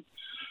would be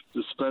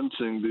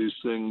dispensing these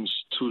things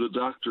to the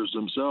doctors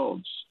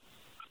themselves,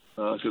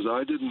 because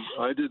I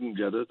didn't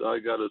get it. I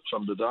got it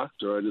from the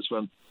doctor. I just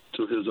went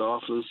to his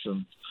office,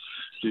 and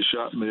he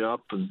shot me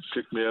up and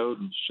kicked me out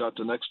and shot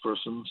the next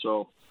person.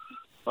 So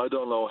I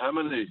don't know how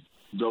many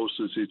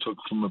doses he took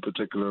from a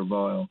particular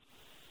vial.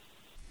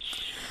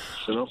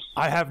 You know?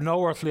 I have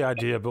no earthly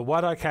idea, but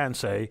what I can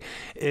say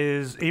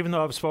is, even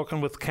though I've spoken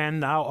with Ken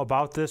now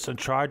about this and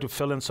tried to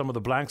fill in some of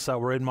the blanks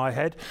that were in my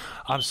head,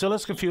 I'm still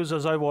as confused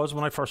as I was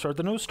when I first heard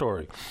the news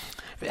story.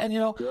 And,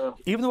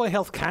 even the way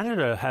Health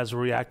Canada has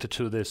reacted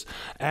to this,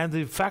 and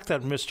the fact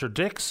that Mr.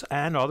 Dix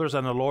and others,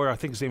 and a lawyer, I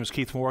think his name is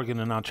Keith Morgan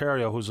in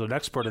Ontario, who's an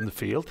expert in the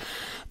field,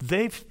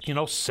 they've,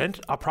 sent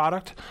a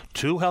product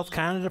to Health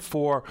Canada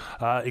for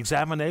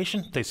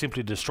examination. They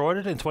simply destroyed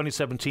it. In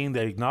 2017,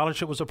 they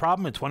acknowledged it was a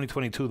problem. In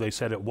 2022, they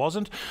said it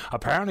wasn't.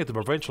 Apparently, the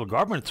provincial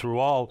government, through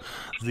all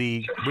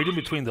the reading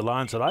between the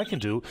lines that I can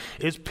do,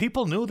 is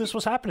people knew this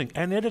was happening,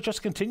 and it had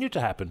just continued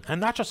to happen.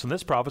 And not just in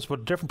this province,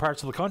 but different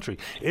parts of the country.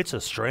 It's a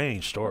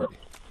strange story.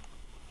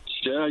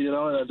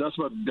 Yeah, that's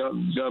what got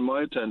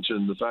my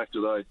attention, the fact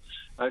that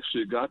I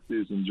actually got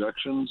these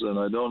injections, and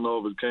I don't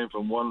know if it came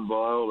from one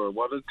vial or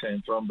what it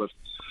came from, but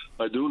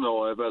I do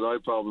know I've had eye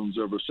problems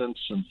ever since.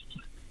 And,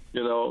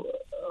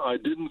 I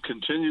didn't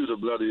continue the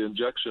bloody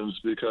injections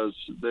because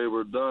they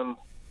were done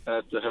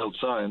at the Health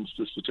Science.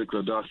 This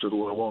particular doctor,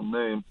 who I won't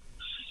name,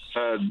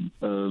 had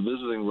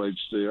visiting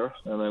rights there,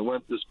 and I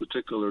went this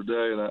particular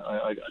day, and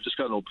I just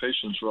got no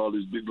patience for all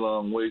these big,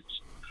 long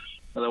waits.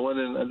 And I went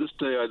in, and this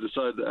day I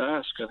decided to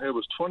ask, and here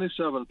was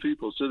 27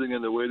 people sitting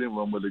in the waiting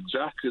room with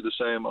exactly the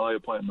same eye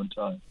appointment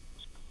time.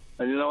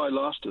 And, I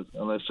lost it.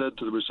 And I said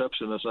to the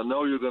receptionist, I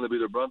know you're going to be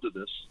the brunt of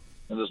this,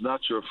 and it's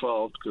not your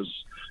fault because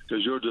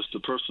you're just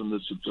the person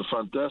that's at the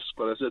front desk.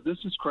 But I said, this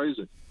is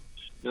crazy.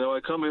 I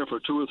come here for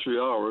 2 or 3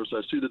 hours.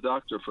 I see the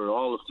doctor for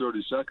all of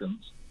 30 seconds,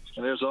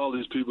 and there's all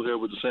these people here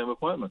with the same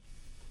appointment.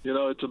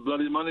 It's a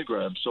bloody money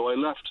grab. So I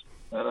left.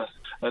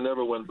 I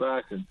never went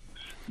back, and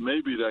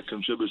maybe that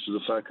contributes to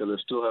the fact that I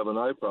still have an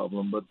eye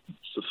problem, but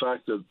it's the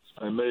fact that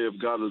I may have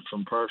got it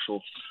from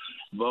partial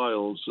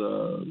vials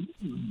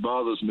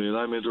bothers me, and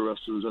I'm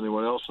interested as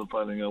anyone else in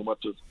finding out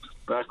what the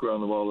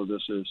background of all of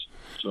this is.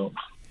 So.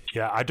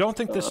 Yeah, I don't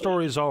think this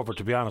story is over,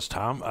 to be honest,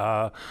 Tom.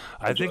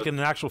 I think in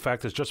actual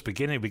fact it's just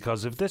beginning,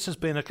 because if this has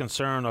been a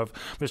concern of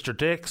Mr.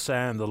 Dix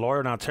and the lawyer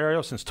in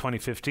Ontario since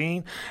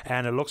 2015,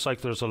 and it looks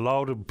like there's a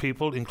load of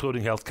people,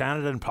 including Health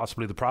Canada and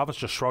possibly the province,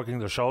 just shrugging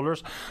their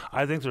shoulders,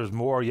 I think there's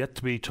more yet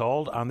to be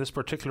told on this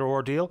particular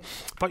ordeal.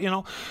 But,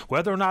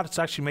 whether or not it's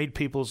actually made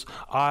people's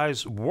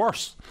eyes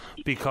worse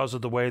because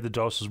of the way the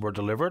doses were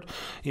delivered,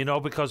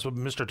 because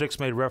Mr. Dix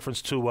made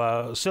reference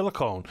to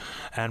silicone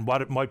and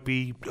what it might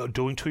be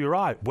doing to your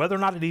eye. Whether or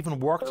not it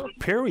even worked,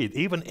 period,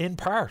 even in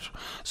part.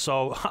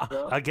 So,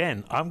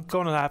 again, I'm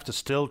going to have to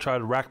still try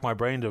to rack my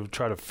brain to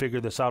try to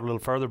figure this out a little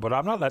further, but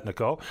I'm not letting it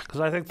go,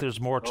 because I think there's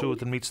more to it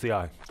than meets the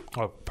eye.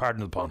 Oh, pardon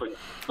the pun.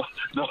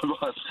 No,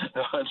 I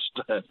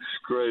understand.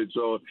 Great.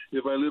 So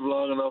if I live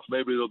long enough,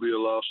 maybe there'll be a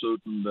lawsuit,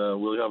 and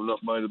we'll have enough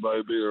money to buy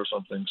a beer or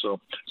something. So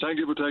thank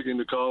you for taking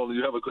the call, and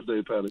you have a good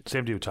day, Patty.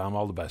 Same to you, Tom.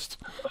 All the best.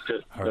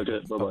 Okay. All right.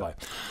 Okay. Bye-bye.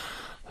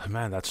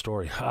 Man, that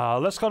story.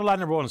 Let's go to line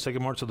number one and say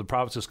good morning to the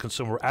province's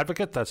consumer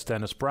advocate. That's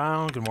Dennis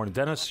Brown. Good morning,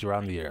 Dennis. You're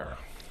on the air.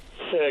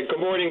 Good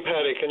morning,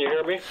 Patty. Can you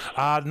hear me?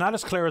 Not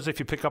as clear as if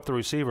you pick up the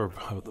receiver.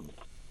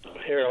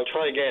 Here, I'll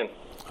try again.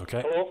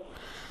 Okay. Hello?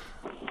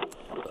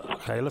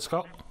 Okay, let's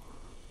go.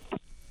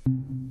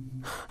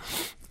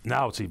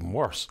 Now it's even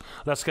worse.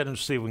 Let's get him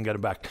to see if we can get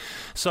him back.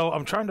 So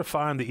I'm trying to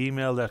find the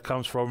email that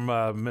comes from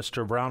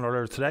Mr. Brown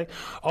earlier today.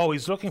 Oh,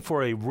 he's looking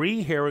for a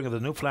rehearing of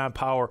the Newfoundland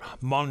Power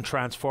MUN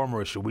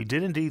transformer issue. We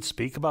did indeed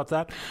speak about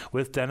that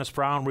with Dennis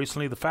Brown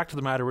recently. The fact of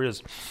the matter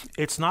is,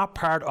 it's not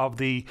part of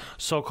the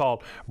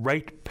so-called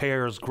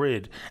ratepayers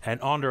grid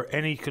and under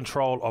any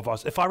control of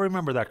us, if I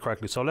remember that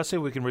correctly. So let's see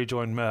if we can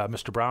rejoin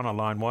Mr. Brown on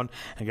line one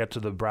and get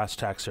to the brass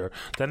tacks here.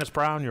 Dennis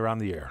Brown, you're on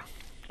the air.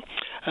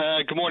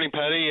 Good morning,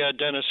 Patty.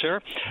 Dennis here.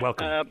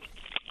 Welcome.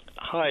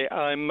 Hi,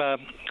 I'm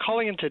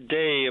calling in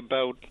today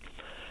about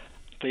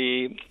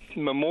the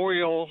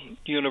Memorial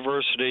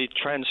University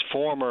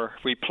transformer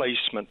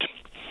replacement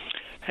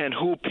and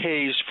who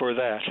pays for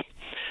that.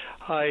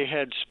 I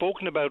had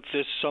spoken about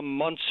this some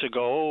months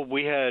ago.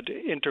 We had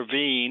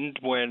intervened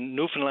when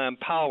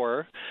Newfoundland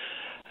Power,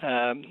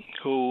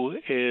 who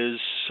is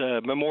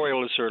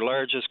Memorial is their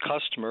largest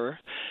customer,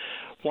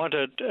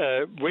 wanted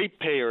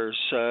ratepayers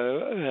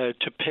to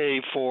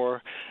pay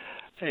for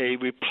a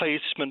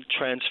replacement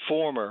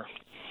transformer.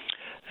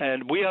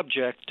 And we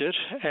objected,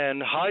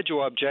 and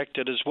Hydro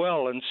objected as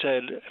well and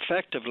said,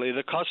 effectively,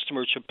 the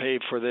customer should pay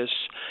for this,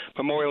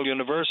 Memorial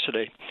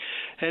University.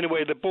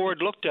 Anyway, the board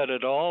looked at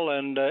it all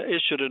and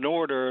issued an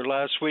order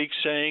last week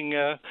saying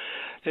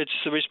it's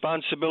the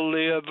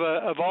responsibility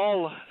of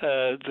all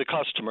the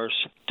customers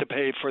to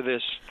pay for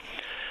this.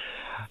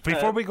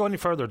 Before we go any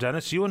further,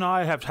 Dennis, you and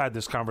I have had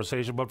this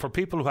conversation, but for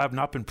people who have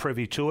not been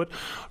privy to it,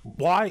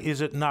 why is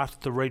it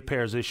not the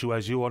ratepayers issue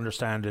as you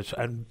understand it,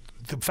 and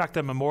the fact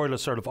that Memorial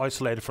is sort of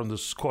isolated from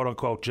this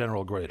quote-unquote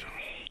general grid?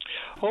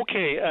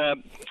 Okay,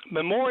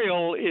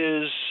 Memorial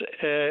is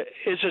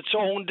its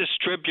own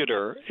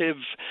distributor. If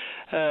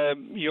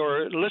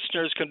your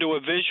listeners can do a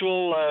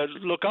visual,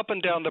 look up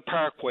and down the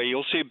parkway.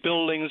 You'll see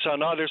buildings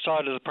on either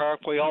side of the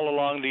parkway all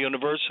along the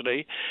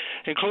university,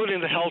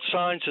 including the Health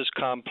Sciences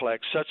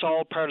Complex. That's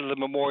all part of the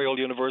Memorial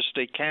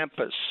University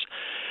campus.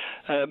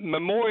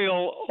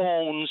 Memorial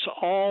owns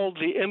all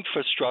the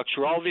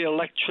infrastructure, all the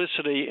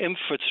electricity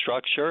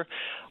infrastructure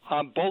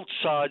on both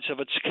sides of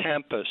its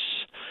campus.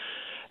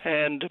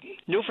 And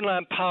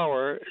Newfoundland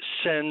Power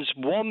sends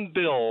one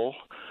bill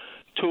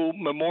to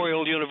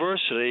Memorial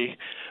University,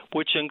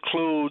 which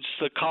includes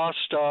the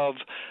cost of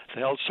the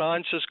Health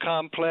Sciences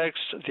Complex,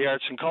 the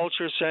Arts and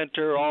Culture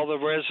Center, all the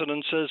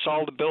residences,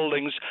 all the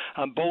buildings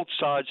on both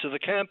sides of the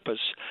campus.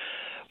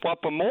 What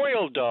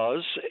Memorial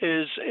does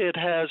is it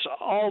has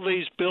all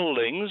these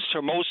buildings,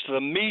 or most of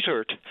them,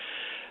 metered.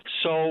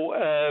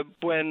 So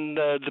when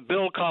the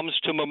bill comes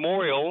to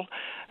Memorial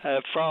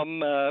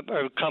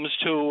comes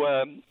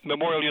to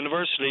Memorial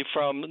University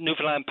from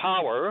Newfoundland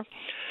Power,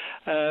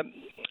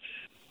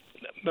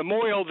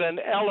 Memorial then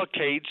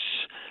allocates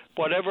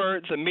whatever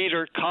the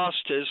metered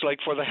cost is, like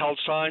for the Health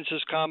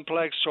Sciences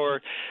Complex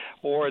or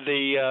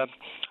the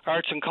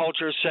Arts and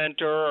Culture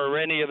Center or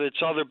any of its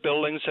other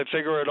buildings. They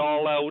figure it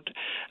all out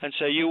and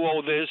say, you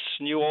owe this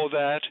and you owe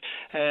that.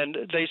 And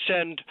they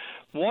send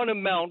one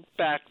amount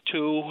back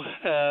to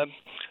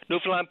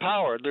Newfoundland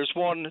Power. There's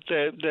one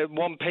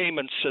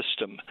payment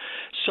system.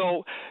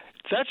 So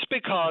that's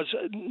because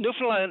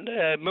Newfoundland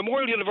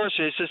Memorial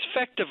University is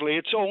effectively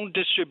its own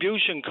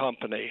distribution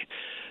company.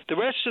 The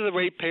rest of the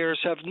ratepayers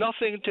have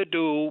nothing to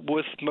do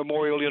with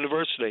Memorial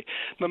University.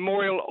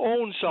 Memorial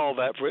owns all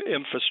that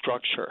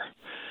infrastructure.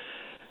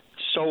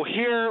 So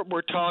here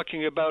we're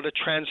talking about a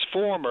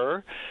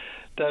transformer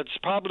that's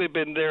probably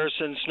been there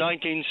since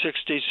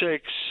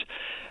 1966,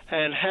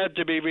 and had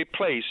to be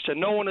replaced,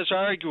 and no one is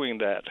arguing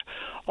that.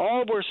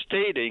 All we're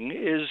stating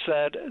is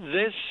that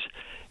this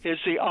is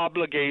the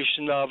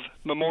obligation of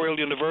Memorial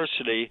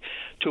University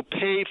to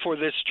pay for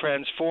this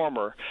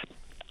transformer.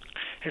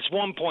 It's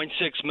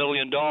 $1.6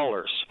 million.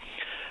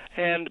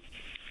 And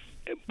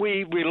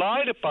we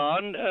relied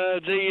upon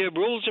the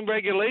rules and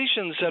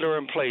regulations that are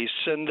in place,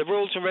 and the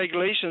rules and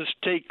regulations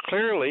state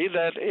clearly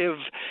that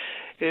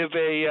if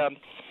a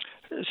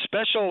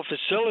special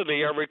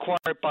facility are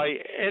required by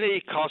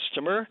any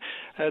customer,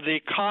 the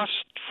cost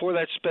for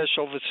that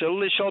special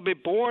facility shall be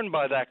borne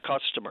by that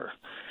customer.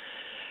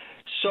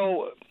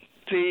 So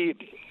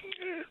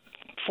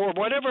for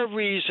whatever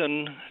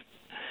reason,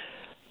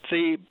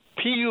 the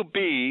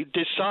PUB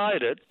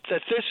decided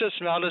that this is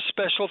not a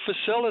special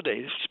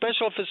facility.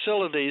 Special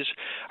facilities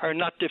are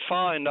not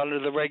defined under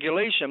the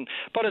regulation,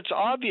 but it's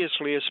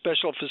obviously a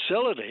special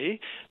facility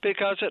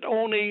because it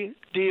only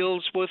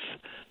deals with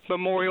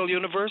Memorial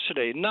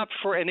University, not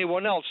for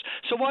anyone else.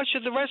 So why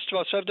should the rest of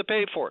us have to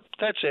pay for it?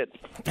 That's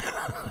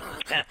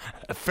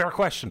it. Fair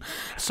question.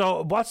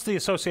 So what's the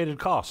associated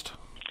cost?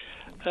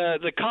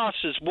 The cost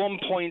is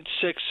 $1.6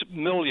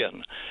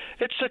 million.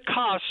 It's the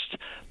cost,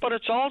 but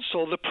it's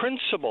also the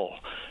principle,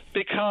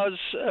 because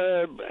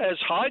as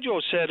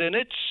Hydro said in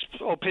its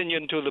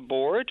opinion to the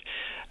board,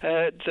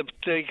 the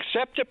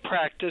accepted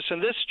practice in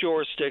this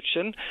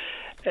jurisdiction,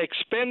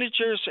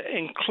 expenditures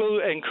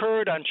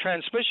incurred on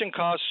transmission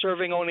costs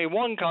serving only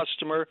one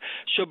customer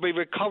should be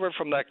recovered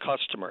from that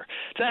customer.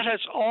 That has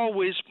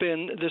always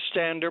been the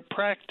standard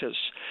practice.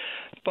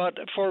 But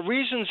for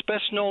reasons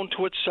best known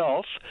to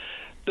itself,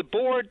 the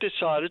board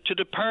decided to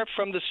depart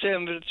from the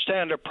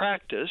standard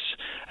practice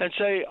and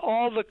say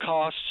all the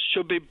costs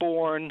should be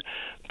borne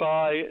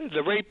by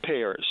the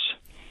ratepayers.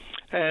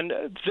 And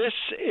this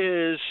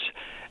is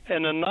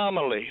an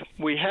anomaly.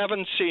 We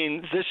haven't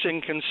seen this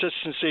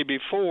inconsistency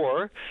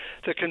before.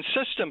 The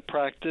consistent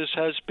practice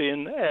has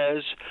been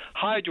as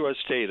Hydro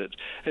stated.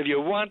 If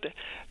you want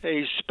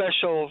a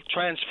special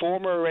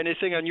transformer or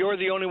anything and you're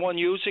the only one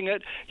using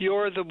it,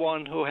 you're the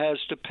one who has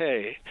to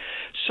pay.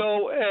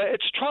 So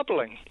it's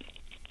troubling.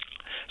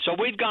 So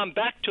we've gone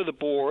back to the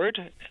board,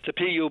 the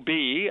PUB,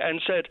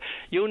 and said,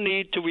 you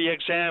need to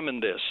re-examine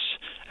this.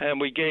 And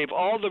we gave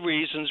all the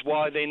reasons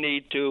why they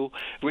need to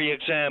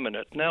re-examine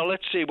it. Now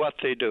let's see what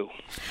they do.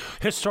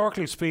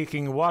 Historically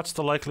speaking, what's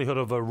the likelihood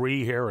of a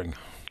rehearing?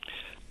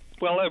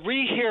 Well, a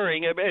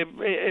rehearing,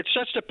 it's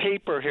just a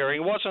paper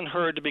hearing. It wasn't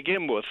heard to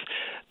begin with.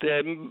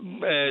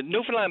 The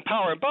Newfoundland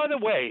Power, and by the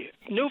way,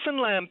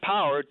 Newfoundland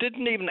Power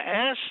didn't even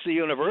ask the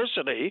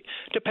university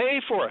to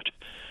pay for it.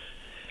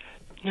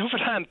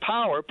 Newfoundland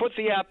Power put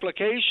the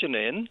application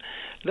in.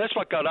 That's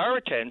what got our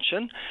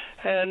attention,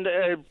 and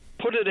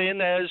put it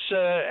in as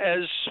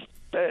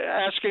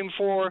asking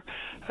for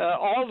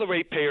all the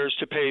ratepayers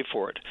to pay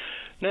for it.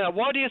 Now,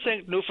 why do you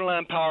think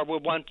Newfoundland Power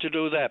would want to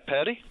do that,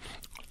 Patty?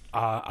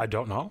 I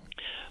don't know.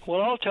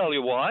 Well, I'll tell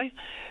you why.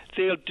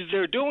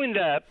 They're doing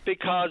that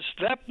because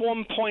that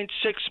 $1.6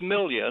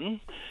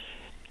 million,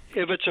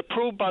 if it's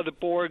approved by the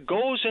board,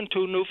 goes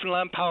into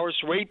Newfoundland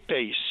Power's rate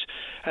base.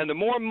 And the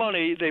more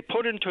money they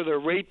put into their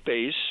rate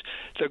base,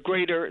 the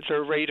greater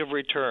their rate of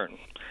return.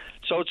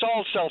 So it's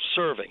all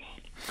self-serving.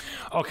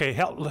 Okay,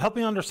 help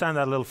me understand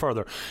that a little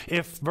further.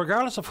 If,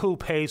 regardless of who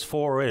pays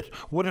for it,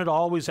 wouldn't it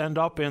always end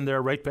up in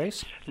their rate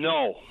base?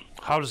 No.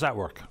 How does that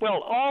work?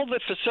 Well, all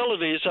the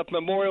facilities of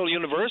Memorial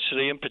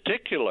University in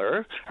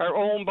particular are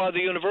owned by the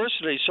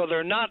university, so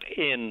they're not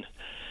in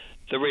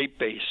the rate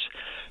base.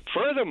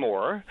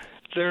 Furthermore,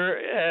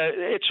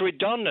 it's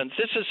redundant.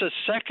 This is a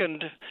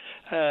second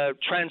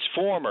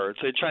transformer,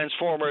 the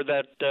transformer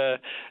that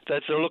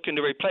they're looking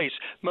to replace.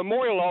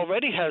 Memorial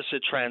already has a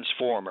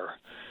transformer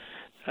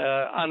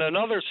on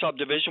another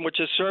subdivision, which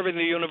is serving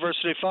the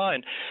university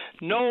fine.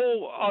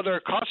 No other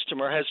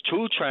customer has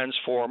two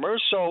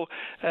transformers, so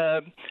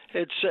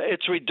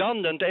it's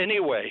redundant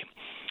anyway.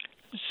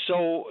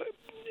 So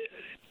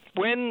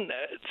when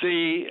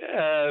the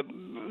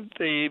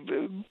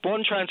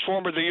one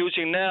transformer they're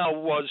using now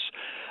was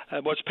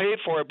paid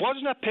for, it was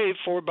not paid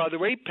for by the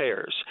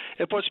ratepayers.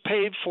 It was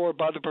paid for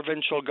by the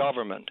provincial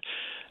government.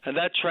 And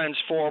that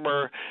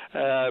transformer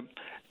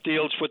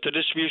deals with the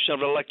distribution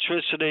of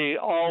electricity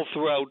all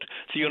throughout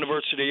the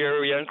university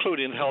area,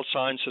 including the health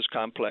sciences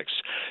complex.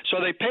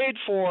 So they paid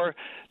for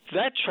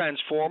that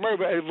transformer.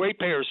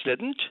 Ratepayers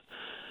didn't.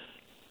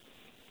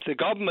 The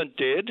government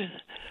did.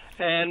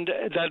 And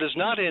that is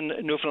not in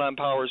Newfoundland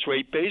Power's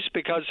rate base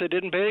because they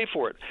didn't pay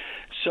for it.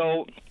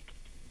 So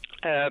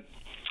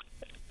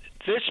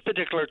this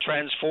particular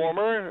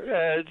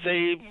transformer,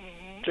 they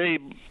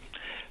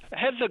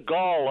had the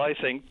gall, I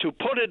think, to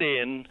put it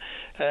in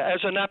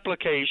as an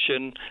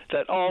application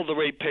that all the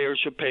ratepayers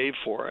should pay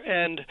for.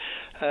 And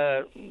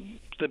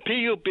the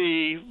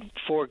PUB,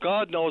 for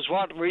God knows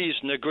what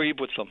reason, agreed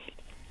with them.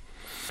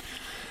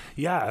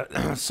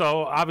 Yeah,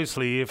 so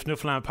obviously if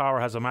Newfoundland Power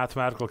has a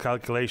mathematical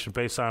calculation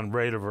based on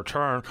rate of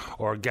return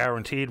or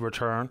guaranteed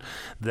return,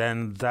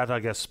 then that, I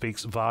guess,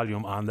 speaks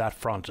volume on that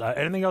front.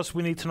 Anything else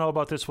we need to know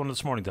about this one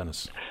this morning,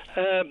 Dennis?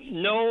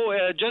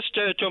 No, just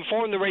to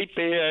inform the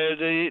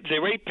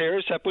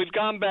ratepayers that we've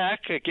gone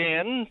back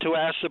again to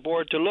ask the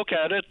board to look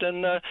at it,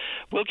 and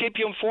we'll keep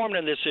you informed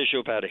on this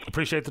issue, Paddy.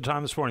 Appreciate the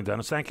time this morning,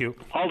 Dennis. Thank you.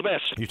 All the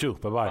best. You too.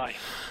 Bye-bye. Bye.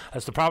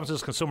 As the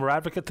province's consumer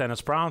advocate,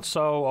 Dennis Brown,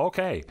 so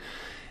okay.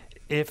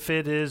 If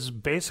it is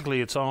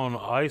basically its own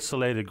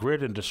isolated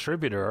grid and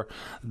distributor,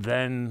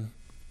 then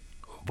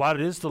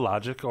what is the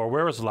logic, or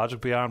where is the logic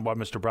beyond what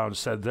Mr. Brown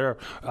said there,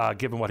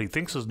 given what he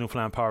thinks is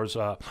Newfoundland Power's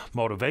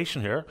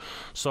motivation here?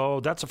 So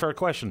that's a fair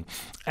question.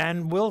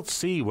 And we'll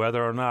see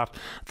whether or not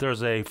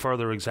there's a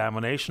further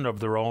examination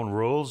of their own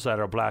rules that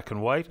are black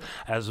and white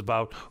as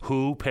about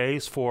who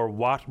pays for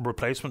what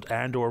replacement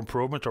and or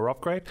improvement or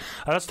upgrade.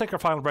 Let's take our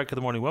final break of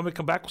the morning. When we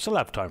come back, we'll still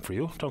have time for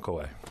you. Don't go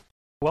away.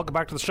 Welcome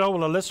back to the show.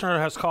 Well, a listener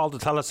has called to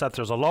tell us that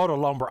there's a load of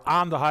lumber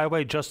on the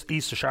highway just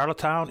east of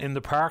Charlottetown in the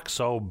park,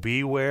 so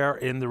beware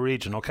in the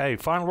region. Okay,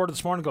 final word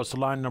this morning goes to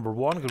line number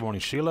 1. Good morning,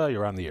 Sheila.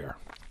 You're on the air.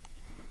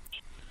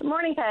 Good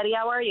morning, Patty.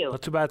 How are you?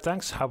 Not too bad,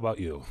 thanks. How about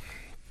you?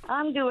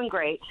 I'm doing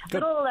great.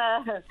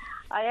 I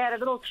had a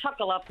little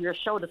chuckle up your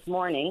show this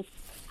morning.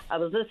 I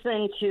was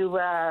listening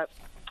to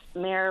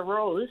Mayor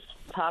Rose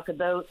talk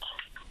about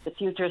the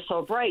future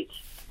so bright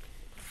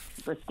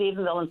for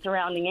Stephenville and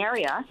surrounding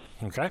area.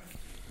 Okay.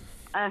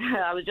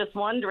 I was just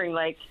wondering,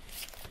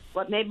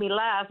 what made me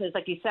laugh is,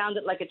 he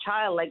sounded like a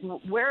child.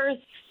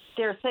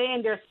 They're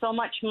saying there's so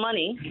much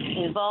money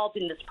involved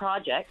in this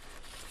project,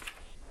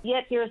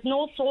 yet there's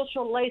no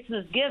social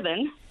license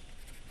given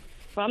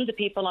from the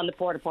people on the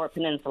Port-au-Port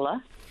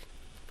Peninsula.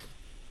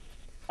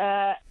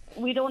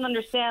 We don't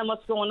understand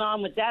what's going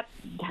on with that.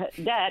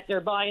 They're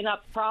buying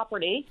up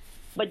property,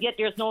 but yet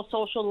there's no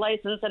social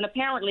license, and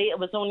apparently it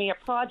was only a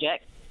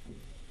project,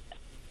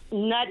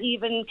 not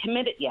even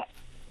committed yet.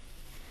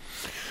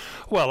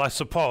 Well, I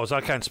suppose I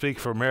can't speak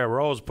for Mayor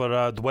Rose,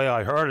 but the way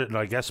I heard it, and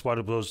I guess what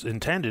it was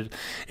intended,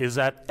 is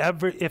that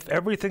if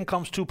everything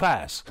comes to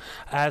pass,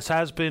 as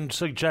has been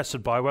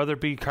suggested by whether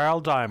it be Carl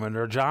Diamond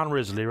or John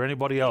Risley or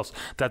anybody else,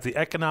 that the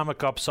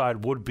economic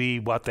upside would be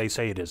what they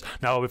say it is.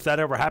 Now, if that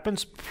ever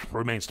happens,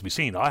 remains to be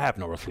seen. I have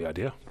no earthly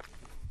idea.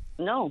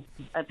 No,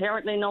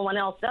 apparently no one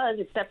else does,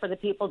 except for the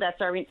people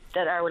that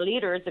are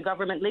leaders, the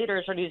government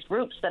leaders, or these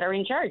groups that are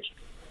in charge.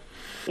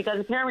 Because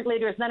apparently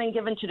there's nothing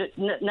given to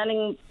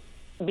nothing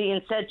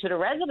being said to the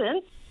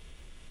residents.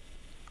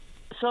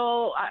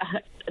 So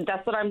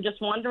that's what I'm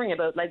just wondering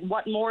about.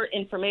 What more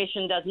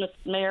information does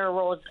Mayor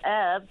Rose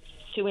have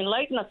to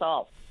enlighten us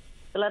all,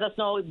 to let us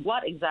know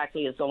what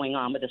exactly is going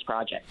on with this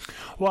project?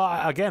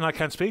 Well, again, I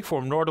can't speak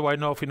for him, nor do I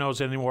know if he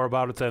knows any more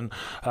about it than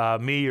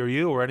me or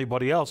you or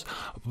anybody else.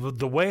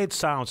 The way it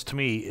sounds to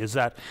me is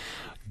that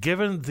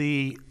given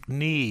the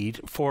need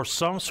for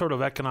some sort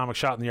of economic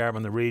shot in the arm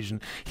in the region,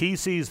 he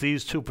sees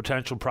these two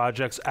potential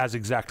projects as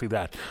exactly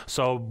that.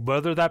 So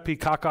whether that be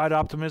cockeyed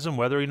optimism,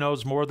 whether he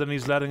knows more than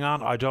he's letting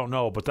on, I don't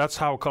know. But that's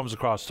how it comes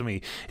across to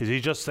me, is he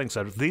just thinks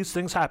that if these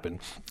things happen,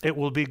 it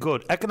will be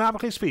good,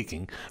 economically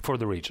speaking, for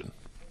the region.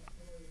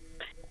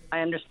 I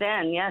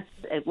understand, yes,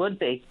 it would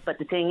be. But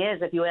the thing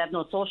is, if you have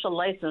no social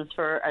license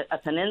for a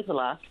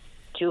peninsula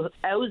to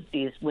house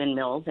these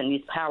windmills and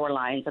these power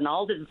lines and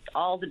all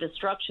the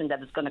destruction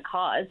that it's going to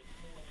cause,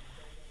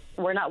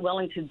 we're not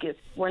willing to give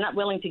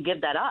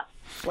that up.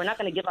 We're not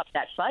going to give up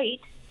that site.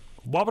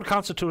 What would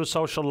constitute a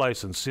social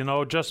license?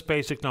 Just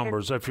basic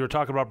numbers. If you're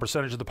talking about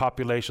percentage of the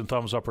population,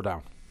 thumbs up or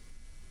down?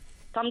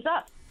 Thumbs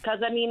up. Because,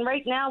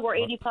 right now we're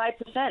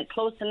 85%,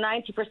 close to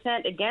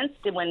 90%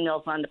 against the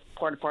windmills on the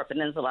Port-au-Port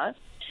Peninsula.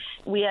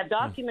 We have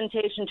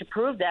documentation to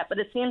prove that, but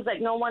it seems like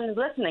no one is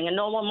listening and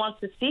no one wants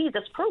to see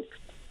this proof.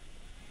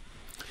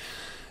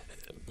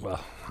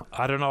 Well,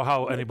 I don't know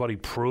how anybody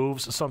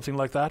proves something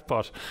like that,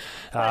 but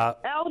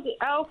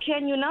how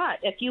can you not?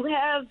 If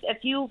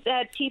you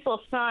had people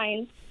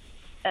sign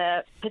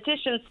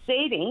petitions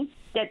stating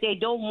that they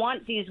don't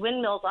want these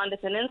windmills on the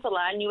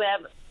peninsula, and you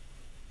have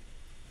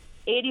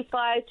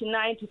 85 to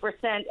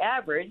 90%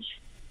 average,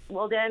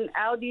 well then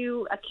how do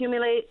you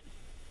accumulate?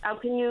 How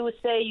can you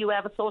say you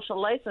have a social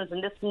license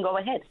and this can go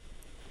ahead?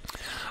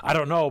 I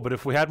don't know, but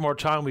if we had more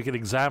time, we could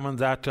examine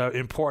that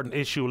important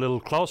issue a little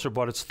closer,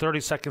 but it's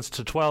 30 seconds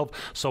to 12,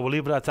 so we'll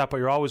leave it at that, but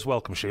you're always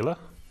welcome, Sheila.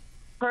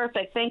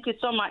 Perfect. Thank you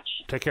so much.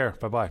 Take care.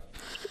 Bye-bye.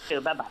 You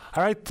too. Bye-bye.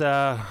 All right.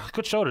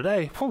 Good show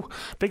today. Whew.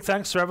 Big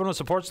thanks to everyone who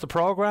supports the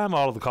program,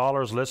 all of the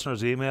callers,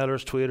 listeners,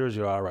 emailers, tweeters.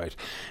 You're all right.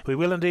 We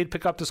will indeed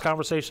pick up this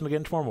conversation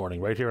again tomorrow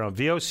morning right here on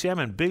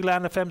VOCM and Big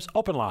Land FM's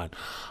Open Line.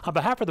 On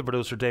behalf of the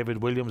producer,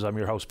 David Williams, I'm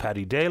your host,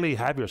 Paddy Daly.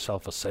 Have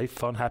yourself a safe,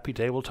 fun, happy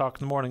day. We'll talk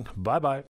in the morning. Bye-bye.